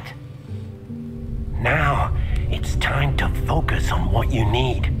precisely that. Now, it's time to focus on what you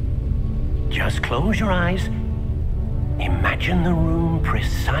need. Just close your eyes. Imagine the room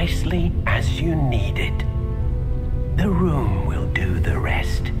precisely as you need it. The room will do the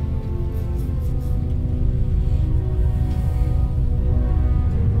rest.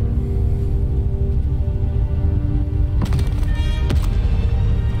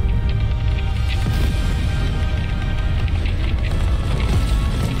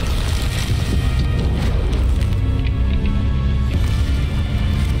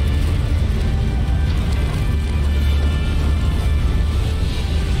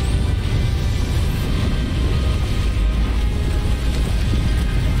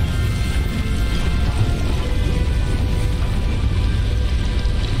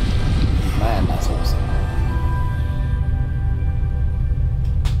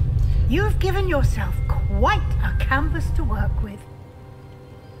 You've given yourself quite a canvas to work with.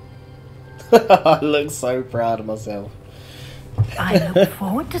 I look so proud of myself. I look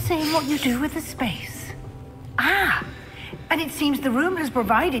forward to seeing what you do with the space. Ah, and it seems the room has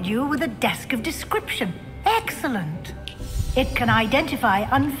provided you with a desk of description. Excellent. It can identify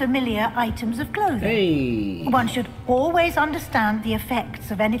unfamiliar items of clothing. Hey. One should always understand the effects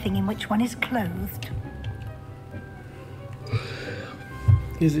of anything in which one is clothed.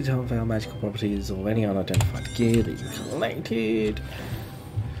 Use it to unveil magical properties or any unidentified gear that you've collected.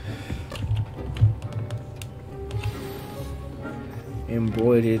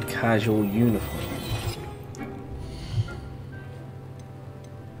 Embroidered casual uniform.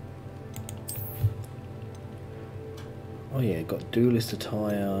 Oh yeah, got duelist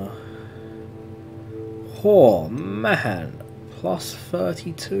attire. Oh man, plus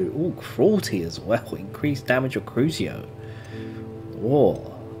 32. Ooh, cruelty as well. Increased damage or crucio. Whoa.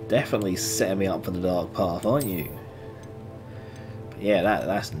 Definitely setting me up for the dark path, aren't you? But yeah,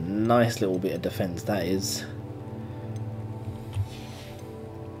 that's a nice little bit of defense, that is.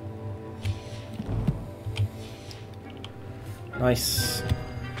 Nice.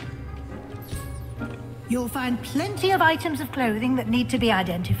 You'll find plenty of items of clothing that need to be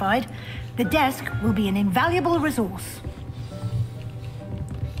identified. The desk will be an invaluable resource.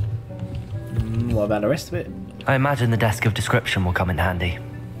 What about the rest of it? I imagine the desk of description will come in handy.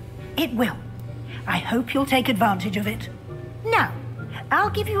 It will. I hope you'll take advantage of it. Now, I'll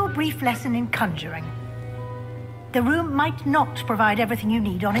give you a brief lesson in conjuring. The room might not provide everything you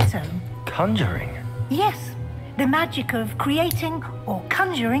need on its own. Conjuring? Yes, the magic of creating or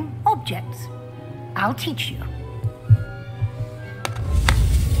conjuring objects. I'll teach you.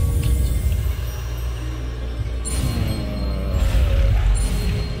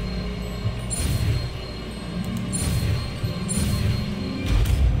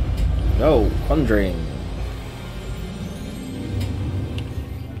 Oh, conjuring.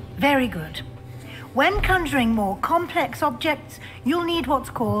 Very good. When conjuring more complex objects, you'll need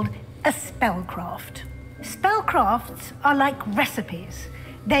what's called a spellcraft. Spellcrafts are like recipes.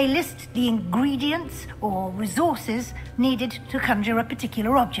 They list the ingredients or resources needed to conjure a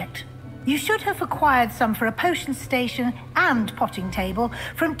particular object. You should have acquired some for a potion station and potting table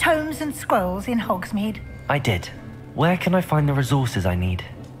from tomes and scrolls in Hogsmeade. I did. Where can I find the resources I need?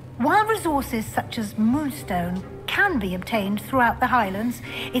 While resources such as Moonstone can be obtained throughout the Highlands,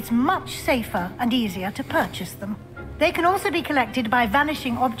 it's much safer and easier to purchase them. They can also be collected by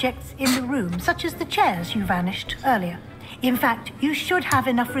vanishing objects in the room, such as the chairs you vanished earlier. In fact, you should have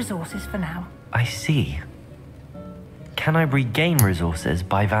enough resources for now. I see. Can I regain resources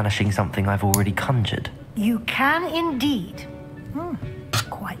by vanishing something I've already conjured? You can indeed.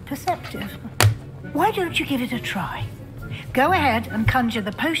 Quite perceptive. Why don't you give it a try? Go ahead and conjure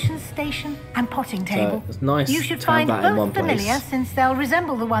the potion station and potting table. So it's nice you should to find have that in both one familiar place. since they'll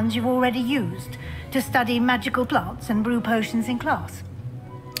resemble the ones you've already used to study magical plants and brew potions in class.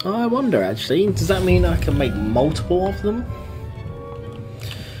 I wonder actually, does that mean I can make multiple of them?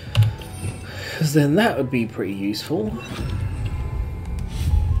 Because then that would be pretty useful.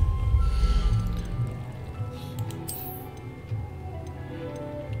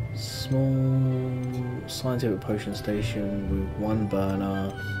 Small scientific potion station with 1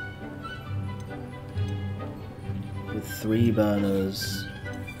 burner, with 3 burners.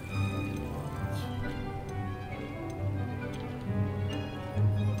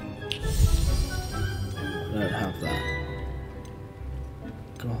 I don't have that.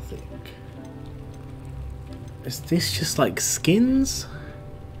 Gothic. Is this just like skins?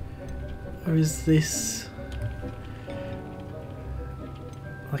 Or is this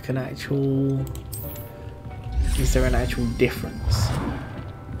like an actual... Is there an actual difference?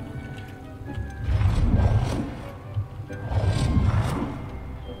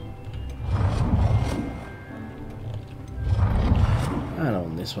 And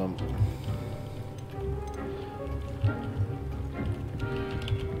on this one.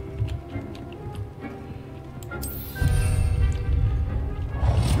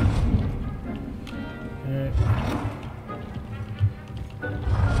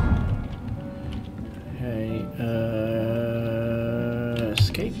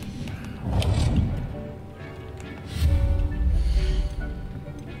 Escape.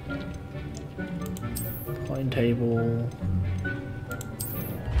 Pine table.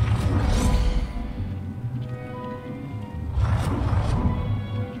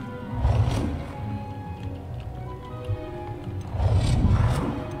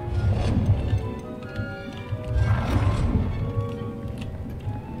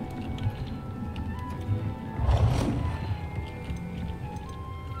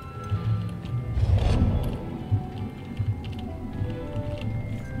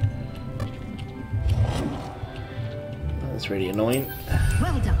 That's really annoying.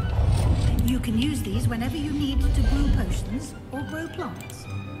 Well done. You can use these whenever you need to brew potions or grow plants.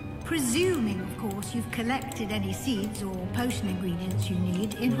 Presuming, of course, you've collected any seeds or potion ingredients you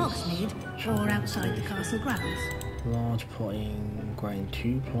need in Hogsmeade or outside the castle grounds. Large potting, growing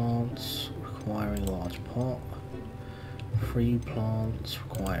 2 plants, requiring large pot. 3 plants,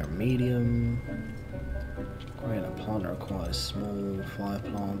 require medium. Growing a plant requires small. 5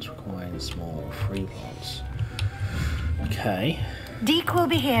 plants, requiring small. 3 plants. Okay. Deke will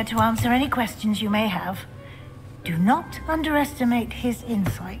be here to answer any questions you may have. Do not underestimate his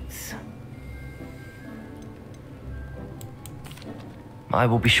insights. I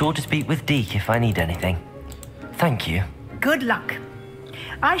will be sure to speak with Deke if I need anything. Thank you. Good luck.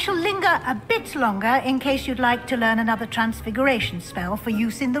 I shall linger a bit longer in case you'd like to learn another transfiguration spell for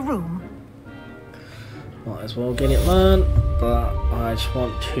use in the room. Might as well get it learned, but I just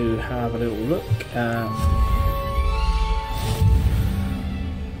want to have a little look.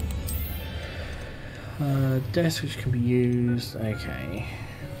 Desk which can be used. Okay.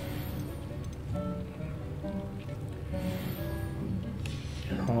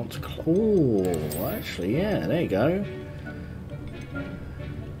 Enhance. Oh, actually, yeah. There you go.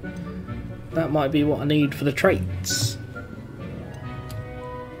 That might be what I need for the traits.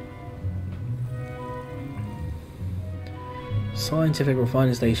 Scientific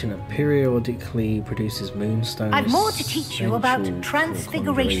refining station that periodically produces moonstone. I've more to teach you about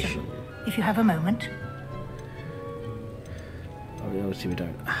transfiguration, if you have a moment. Obviously we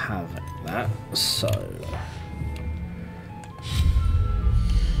don't have that, so...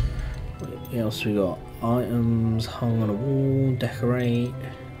 What else we got? Items hung on a wall, decorate,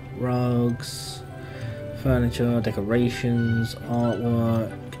 rugs, furniture, decorations,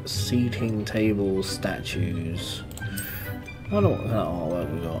 artwork, seating tables, statues. I don't know what kind of artwork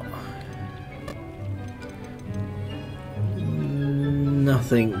we got.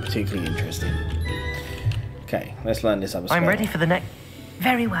 Nothing particularly interesting. Okay, let's learn this other spell. I'm ready for the next...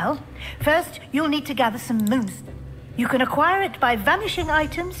 Very well. First, you'll need to gather some moonstone. You can acquire it by vanishing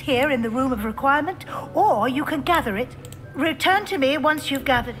items here in the Room of Requirement, or you can gather it. Return to me once you've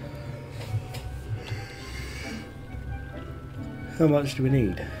gathered it. How much do we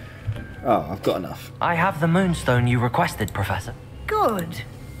need? Oh, I've got enough. I have the moonstone you requested, Professor. Good.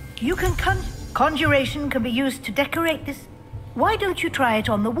 You can conjuration can be used to decorate this. Why don't you try it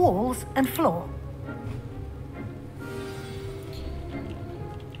on the walls and floor?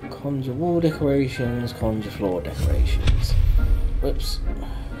 Conjure wall decorations, conjure floor decorations. Whoops.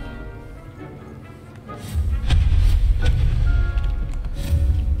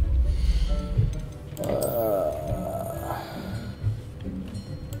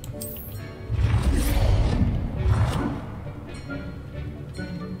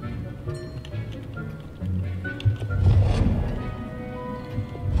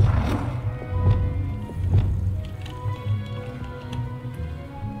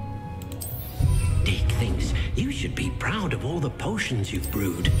 You should be proud of all the potions you've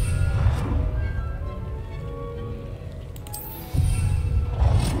brewed.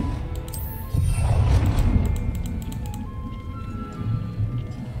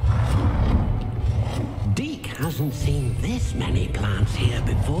 Deke hasn't seen this many plants here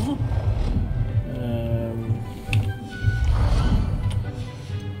before.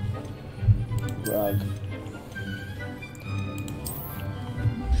 Rug.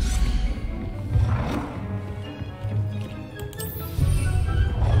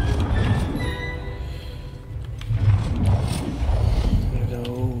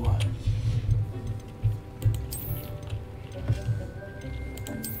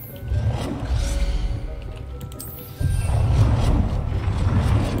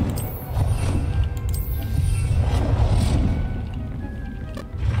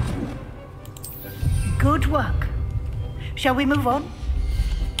 Good work. Shall we move on?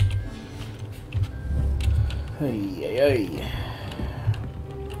 Hey.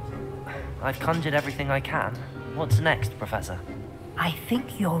 I've conjured everything I can. What's next, Professor? I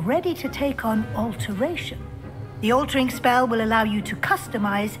think you're ready to take on alteration. The altering spell will allow you to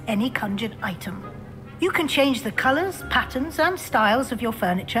customize any conjured item. You can change the colors, patterns, and styles of your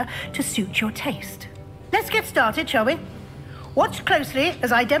furniture to suit your taste. Let's get started, shall we? Watch closely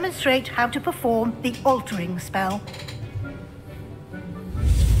as I demonstrate how to perform the altering spell.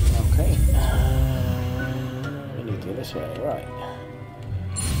 Okay. We need to go this way, right.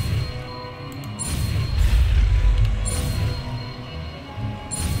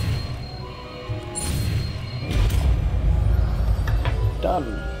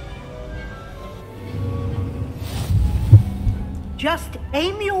 Done. Just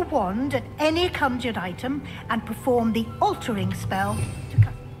aim your wand at any conjured item and perform the altering spell.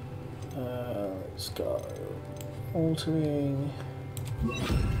 Let's go. Altering.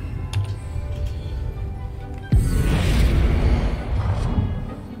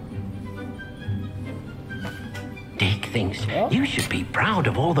 Dick thinks you should be proud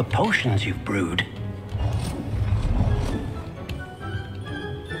of all the potions you've brewed.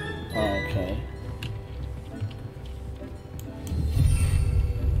 Okay.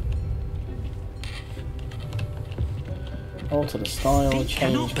 Alter the style, Dick change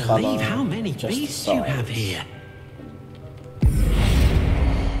cannot colour. believe how many adjust the beasts you have size. here.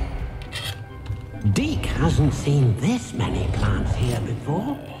 Deke hasn't seen this many plants here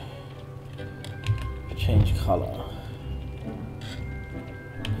before. Change colour.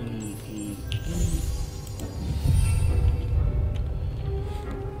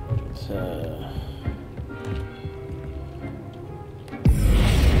 So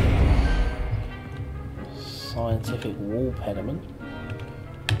scientific wall pediment.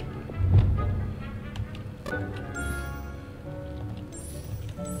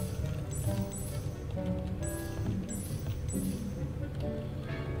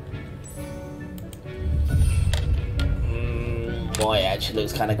 Boy, it actually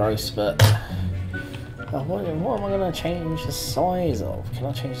looks kind of gross, but what am I going to change the size of? Can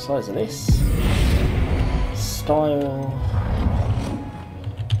I change the size of this? Style.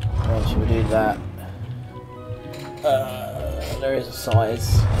 Why should we do that? There is a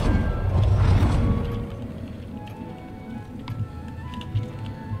size.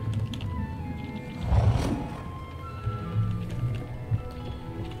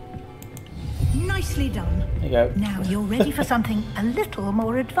 Nicely done. There you go. Now you're ready for something a little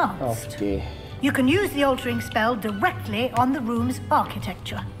more advanced. Oh dear. You can use the altering spell directly on the room's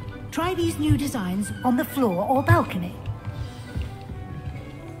architecture. Try these new designs on the floor or balcony.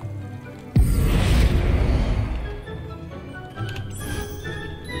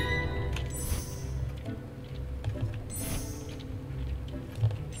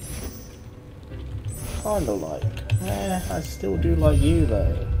 Kinda like. I still do like you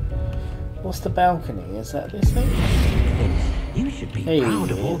though. What's the balcony? Is that this thing? You should be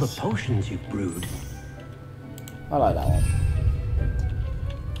proud of all the potions you've brewed. I like that one.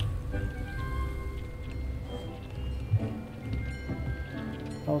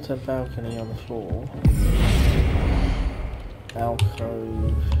 Outer balcony on the floor.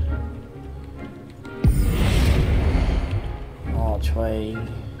 Alcove. Archway.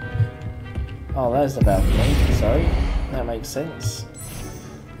 Oh, there's the balcony. Sorry. That makes sense.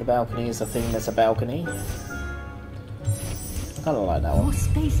 The balcony is a thing that's a balcony. I kinda like that one. Your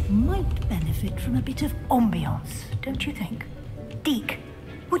space might benefit from a bit of ambiance, don't you think? Deke,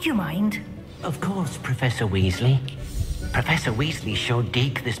 would you mind? Of course, Professor Weasley. Professor Weasley showed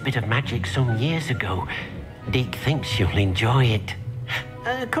Deke this bit of magic some years ago. Deke thinks you'll enjoy it.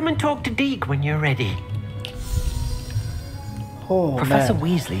 Come and talk to Deke when you're ready. Oh, Professor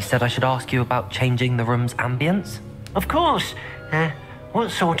Weasley said I should ask you about changing the room's ambience. Of course. What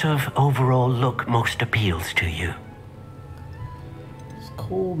sort of overall look most appeals to you? It's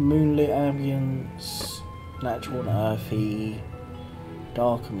called moonlit ambience, natural and earthy,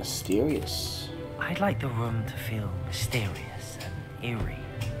 dark and mysterious. I'd like the room to feel mysterious and eerie,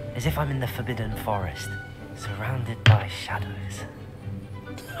 as if I'm in the Forbidden Forest, surrounded by shadows.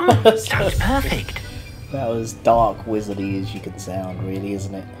 Sounds perfect. That was dark wizardy as you can sound, really,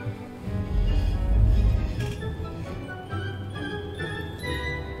 isn't it?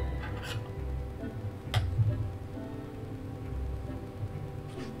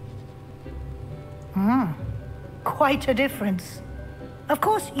 Quite a difference. Of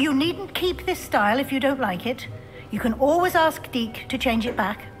course, you needn't keep this style if you don't like it. You can always ask Deke to change it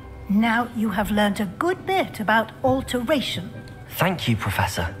back. Now you have learnt a good bit about alteration. Thank you,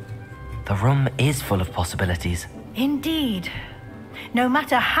 Professor. The room is full of possibilities. Indeed. No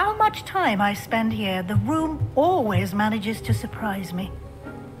matter how much time I spend here, the room always manages to surprise me.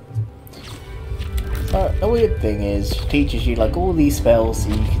 The weird thing is, she teaches you like all these spells so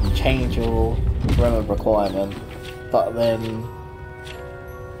you can change your room of requirement, but then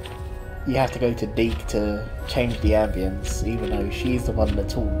you have to go to Deke to change the ambience, even though she's the one that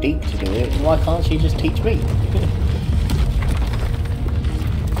taught Deke to do it. Why can't she just teach me?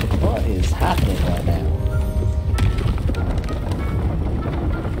 What is happening right now?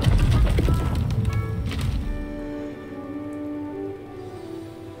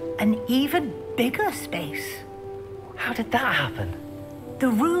 An even bigger space. How did that happen? The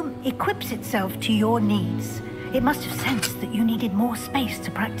room equips itself to your needs. It must have sensed that you needed more space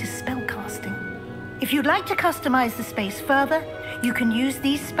to practice spellcasting. If you'd like to customize the space further, you can use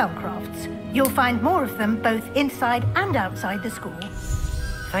these spellcrafts. You'll find more of them both inside and outside the school.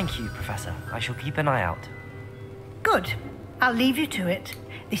 Thank you, Professor. I shall keep an eye out. Good. I'll leave you to it.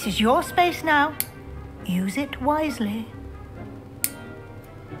 This is your space now. Use it wisely.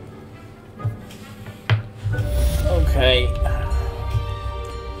 Okay.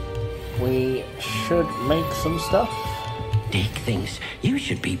 We should make some stuff. Deke thinks you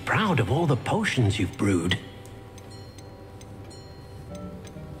should be proud of all the potions you've brewed.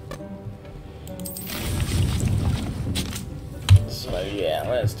 So yeah,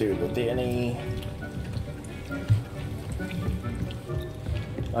 let's do the DNA.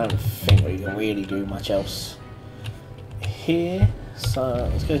 I don't think we can really do much else here. So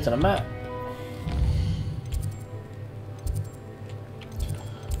let's go to the map.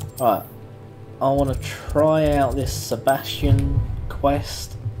 Right, I want to try out this Sebastian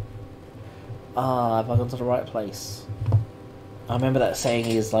quest. Have I gone to the right place? I remember that saying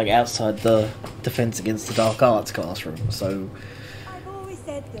is like outside the Defense Against the Dark Arts classroom, so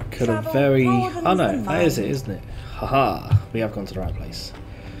could have very... Oh no, that is it, isn't it? Haha, we have gone to the right place.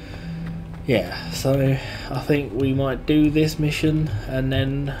 Yeah, so I think we might do this mission and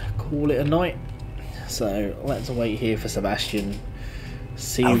then call it a night. So let's wait here for Sebastian.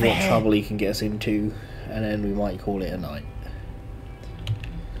 See what trouble he can get us into, and then we might call it a night.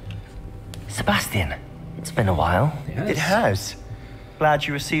 Sebastian, it's been a while. Yes. It has. Glad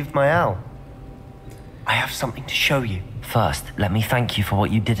you received my owl. I have something to show you. First, let me thank you for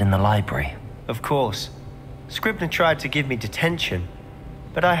what you did in the library. Of course. Scribner tried to give me detention,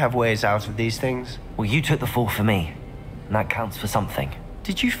 but I have ways out of these things. Well, you took the fall for me, and that counts for something.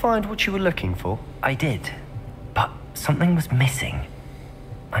 Did you find what you were looking for? I did, but something was missing.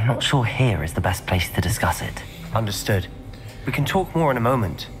 I'm not sure here is the best place to discuss it. Understood. We can talk more in a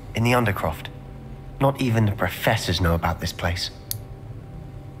moment, in the Undercroft. Not even the professors know about this place.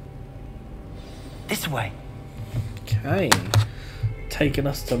 This way. Okay. Taking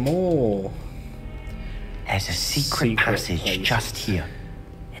us to more. There's a secret passage places. just here.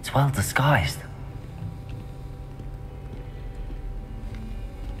 It's well disguised.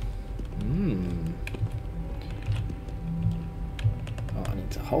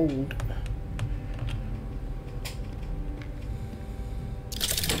 hold.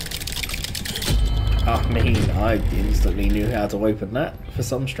 I mean, I instantly knew how to open that for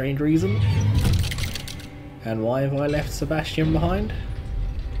some strange reason. And why have I left Sebastian behind?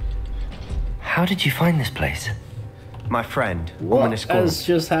 How did you find this place? My friend, What has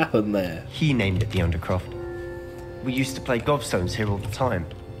just happened there? He named it the Undercroft. We used to play gobstones here all the time.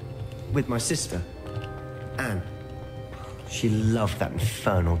 With my sister, Anne. She loved that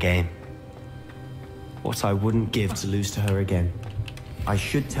infernal game. What I wouldn't give to lose to her again. I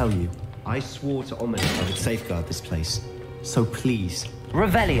should tell you, I swore to Ominous I would safeguard this place. So please,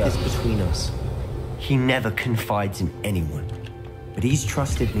 Revelio. It's between us. He never confides in anyone. But he's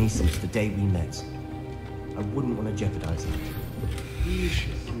trusted me since the day we met. I wouldn't want to jeopardize that. We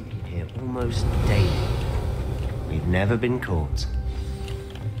should be here almost daily. We've never been caught.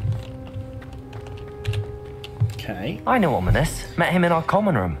 Okay. I know Ominous. Met him in our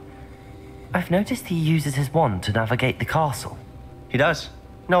common room. I've noticed he uses his wand to navigate the castle. He does.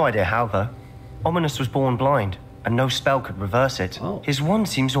 No idea how, though. Ominous was born blind, and no spell could reverse it. Oh. His wand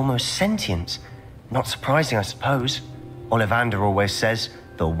seems almost sentient. Not surprising, I suppose. Ollivander always says,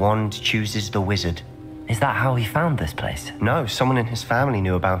 the wand chooses the wizard. Is that how he found this place? No, someone in his family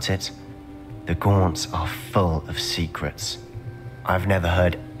knew about it. The Gaunts are full of secrets. I've never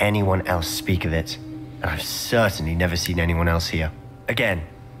heard anyone else speak of it, and I've certainly never seen anyone else here. Again,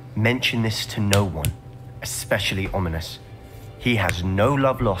 mention this to no one, especially Ominous. He has no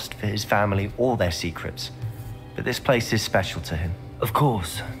love lost for his family or their secrets, but this place is special to him. Of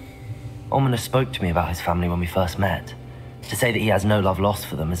course. Ominous spoke to me about his family when we first met. To say that he has no love lost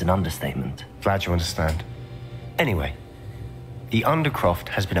for them is an understatement. Glad you understand. Anyway, the Undercroft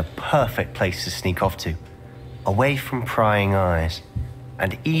has been a perfect place to sneak off to, away from prying eyes,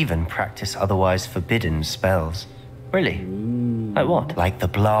 and even practice otherwise forbidden spells. Really? Like what? Like the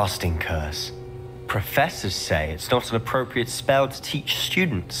blasting curse. Professors say it's not an appropriate spell to teach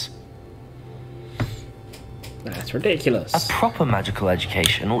students. That's ridiculous. A proper magical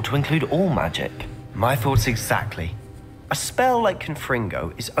education ought to include all magic. My thoughts exactly. A spell like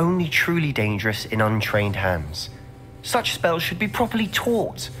Confringo is only truly dangerous in untrained hands. Such spells should be properly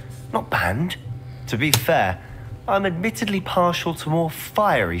taught, not banned. To be fair, I'm admittedly partial to more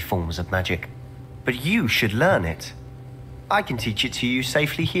fiery forms of magic, but you should learn it. I can teach it to you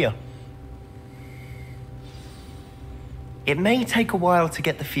safely here. It may take a while to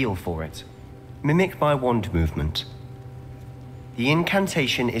get the feel for it. Mimic my wand movement. The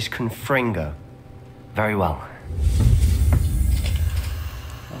incantation is Confringo. Very well.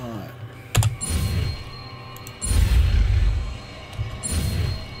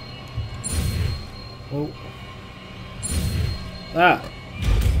 Oh. Ah!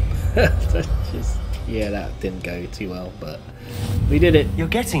 That's just, yeah, that didn't go too well, but we did it. You're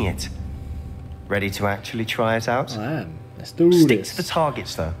getting it. Ready to actually try it out? I am. Let's do Stick this. to the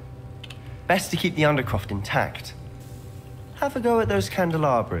targets, though. Best to keep the Undercroft intact. Have a go at those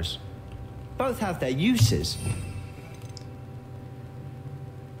candelabras. Both have their uses.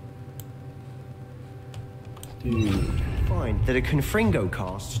 Find that a Confringo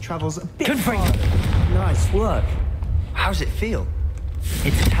cast travels a bit farther. Nice work. How's it feel?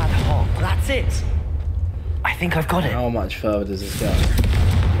 It's a tad hot. That's it. I think I've got it. How much further does this go?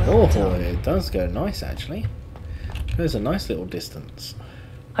 Oh, it does go nice, actually. Goes a nice little distance.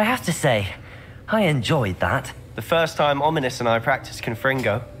 I have to say, I enjoyed that. The first time Ominous and I practiced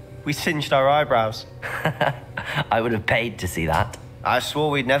Confringo, we singed our eyebrows. I would have paid to see that. I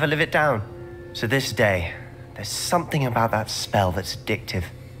swore we'd never live it down. To this day, there's something about that spell that's addictive.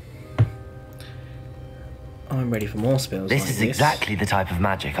 I'm ready for more spells. This is exactly the type of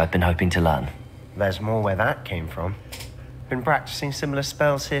magic I've been hoping to learn. There's more where that came from. Been practicing similar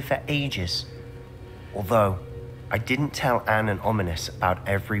spells here for ages. Although, I didn't tell Anne and Ominous about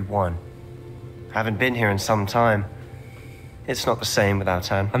every one. Haven't been here in some time. It's not the same without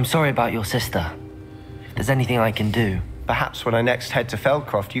Anne. I'm sorry about your sister. If there's anything I can do... Perhaps when I next head to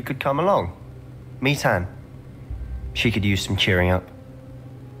Feldcroft, you could come along. Meet Anne. She could use some cheering up.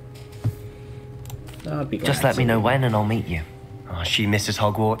 I'd be glad Just let to. me know when and I'll meet you. Oh, she misses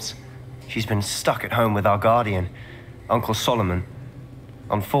Hogwarts. She's been stuck at home with our guardian, Uncle Solomon.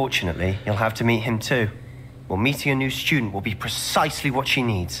 Unfortunately, you'll have to meet him too. Well, meeting a new student will be precisely what she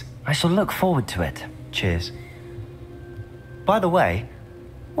needs. I shall look forward to it. Cheers. By the way,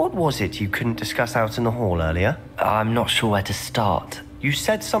 what was it you couldn't discuss out in the hall earlier? I'm not sure where to start. You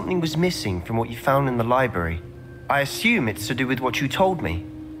said something was missing from what you found in the library. I assume it's to do with what you told me.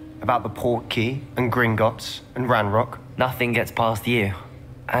 About the port key, and Gringotts, and Ranrock. Nothing gets past you.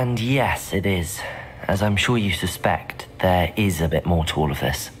 And yes, it is. As I'm sure you suspect, there is a bit more to all of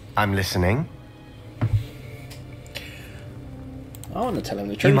this. I'm listening. I want to tell him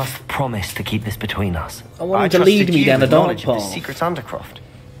the truth. You must promise to keep this between us. I want him to lead me down a dark knowledge of the path. secret Undercroft.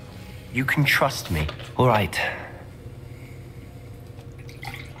 You can trust me. All right.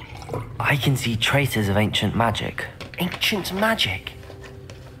 I can see traces of ancient magic. Ancient magic?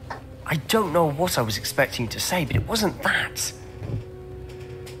 I don't know what I was expecting you to say, but it wasn't that.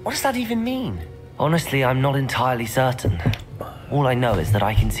 What does that even mean? Honestly, I'm not entirely certain. All I know is that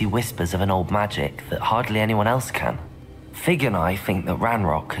I can see whispers of an old magic that hardly anyone else can. Fig and I think that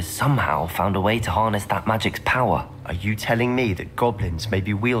Ranrock has somehow found a way to harness that magic's power. Are you telling me that goblins may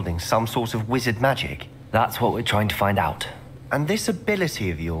be wielding some sort of wizard magic? That's what we're trying to find out. And this ability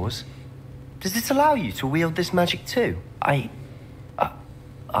of yours, does it allow you to wield this magic too? I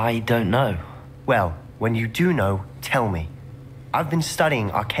don't know. Well, when you do know, tell me. I've been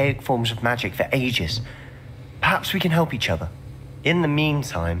studying archaic forms of magic for ages. Perhaps we can help each other. In the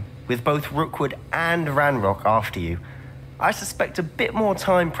meantime, with both Rookwood and Ranrock after you, I suspect a bit more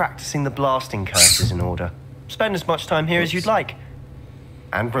time practicing the blasting curse is in order. Spend as much time here as you'd like.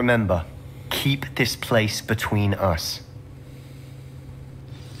 And remember, keep this place between us.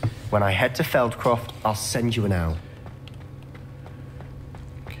 When I head to Feldcroft, I'll send you an owl.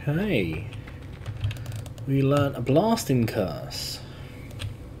 Okay. We learnt a blasting curse.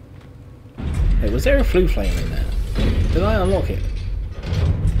 Hey, was there a flue flame in there? Did I unlock it?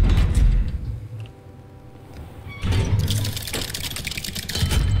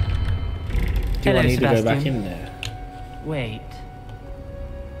 Do I need to go back in there? Wait.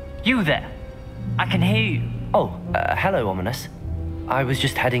 You there? I can hear you. Oh, hello, Ominous. I was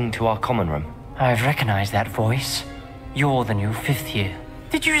just heading to our common room. I've recognized that voice. You're the new 5th year.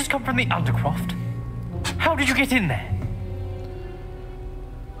 Did you just come from the Undercroft? How did you get in there?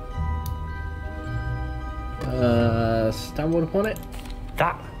 Stumbled upon it.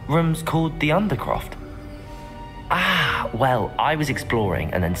 That room's called the Undercroft. Ah, well, I was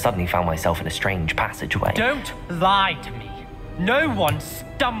exploring and then suddenly found myself in a strange passageway. Don't lie to me. No one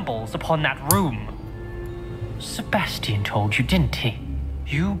stumbles upon that room. Sebastian told you, didn't he?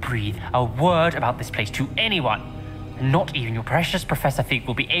 You breathe a word about this place to anyone, and not even your precious Professor Fig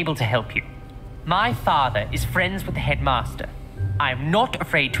will be able to help you. My father is friends with the headmaster. I am not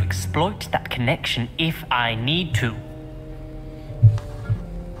afraid to exploit that connection if I need to.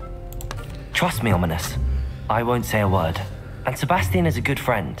 Trust me, Ominous. I won't say a word. And Sebastian is a good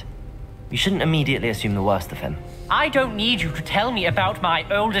friend. You shouldn't immediately assume the worst of him. I don't need you to tell me about my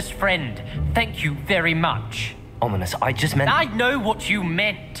oldest friend. Thank you very much. Ominous, I just meant... I know what you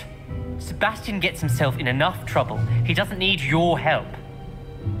meant. Sebastian gets himself in enough trouble. He doesn't need your help.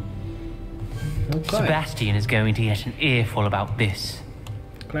 Okay. Sebastian is going to get an earful about this.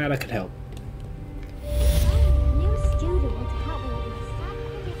 Glad I could help.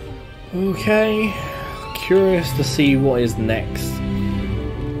 Okay. Curious to see what is next.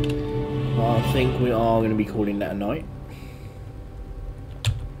 I think we are going to be calling that a night.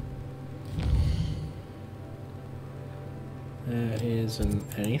 There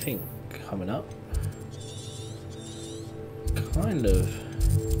isn't anything coming up. Kind of.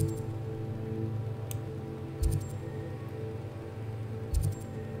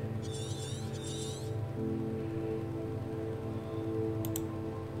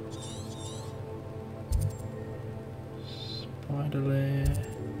 Spider lair.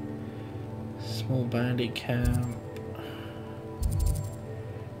 Small bandit camp.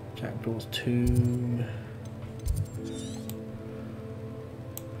 Jackdaw's tomb.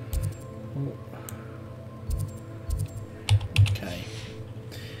 Oh. Okay.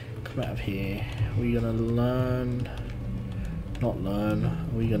 Come out of here. Are we gonna learn? Not learn.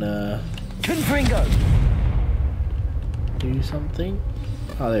 Are we gonna Confringo! do something?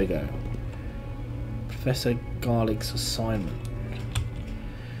 Oh, there we go. Professor Garlick's assignment.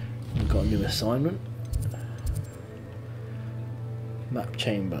 We've got a new assignment. Map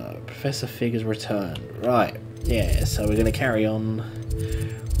chamber. Professor Fig has returned. Right. Yeah, so we're going to carry on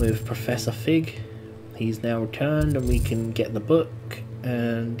with Professor Fig. He's now returned and we can get the book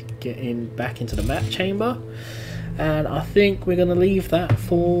and get back into the map chamber. And I think we're going to leave that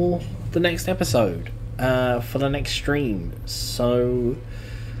for the next episode. For the next stream. So...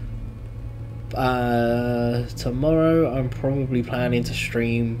 tomorrow I'm probably planning to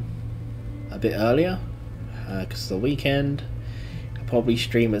stream a bit earlier because it's the weekend. I'll probably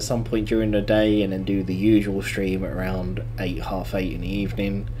stream at some point during the day and then do the usual stream at around 8, half 8 in the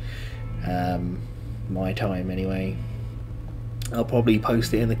evening, my time anyway. I'll probably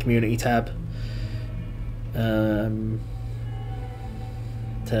post it in the community tab to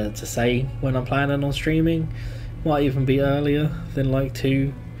say when I'm planning on streaming. Might even be earlier than like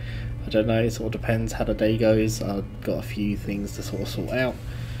 2. I don't know, it sort of depends how the day goes. I've got a few things to sort of sort out.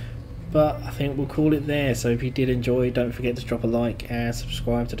 But I think we'll call it there. So if you did enjoy, don't forget to drop a like and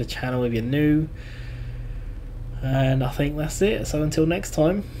subscribe to the channel if you're new. And I think that's it. So until next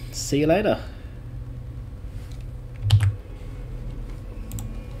time, see you later.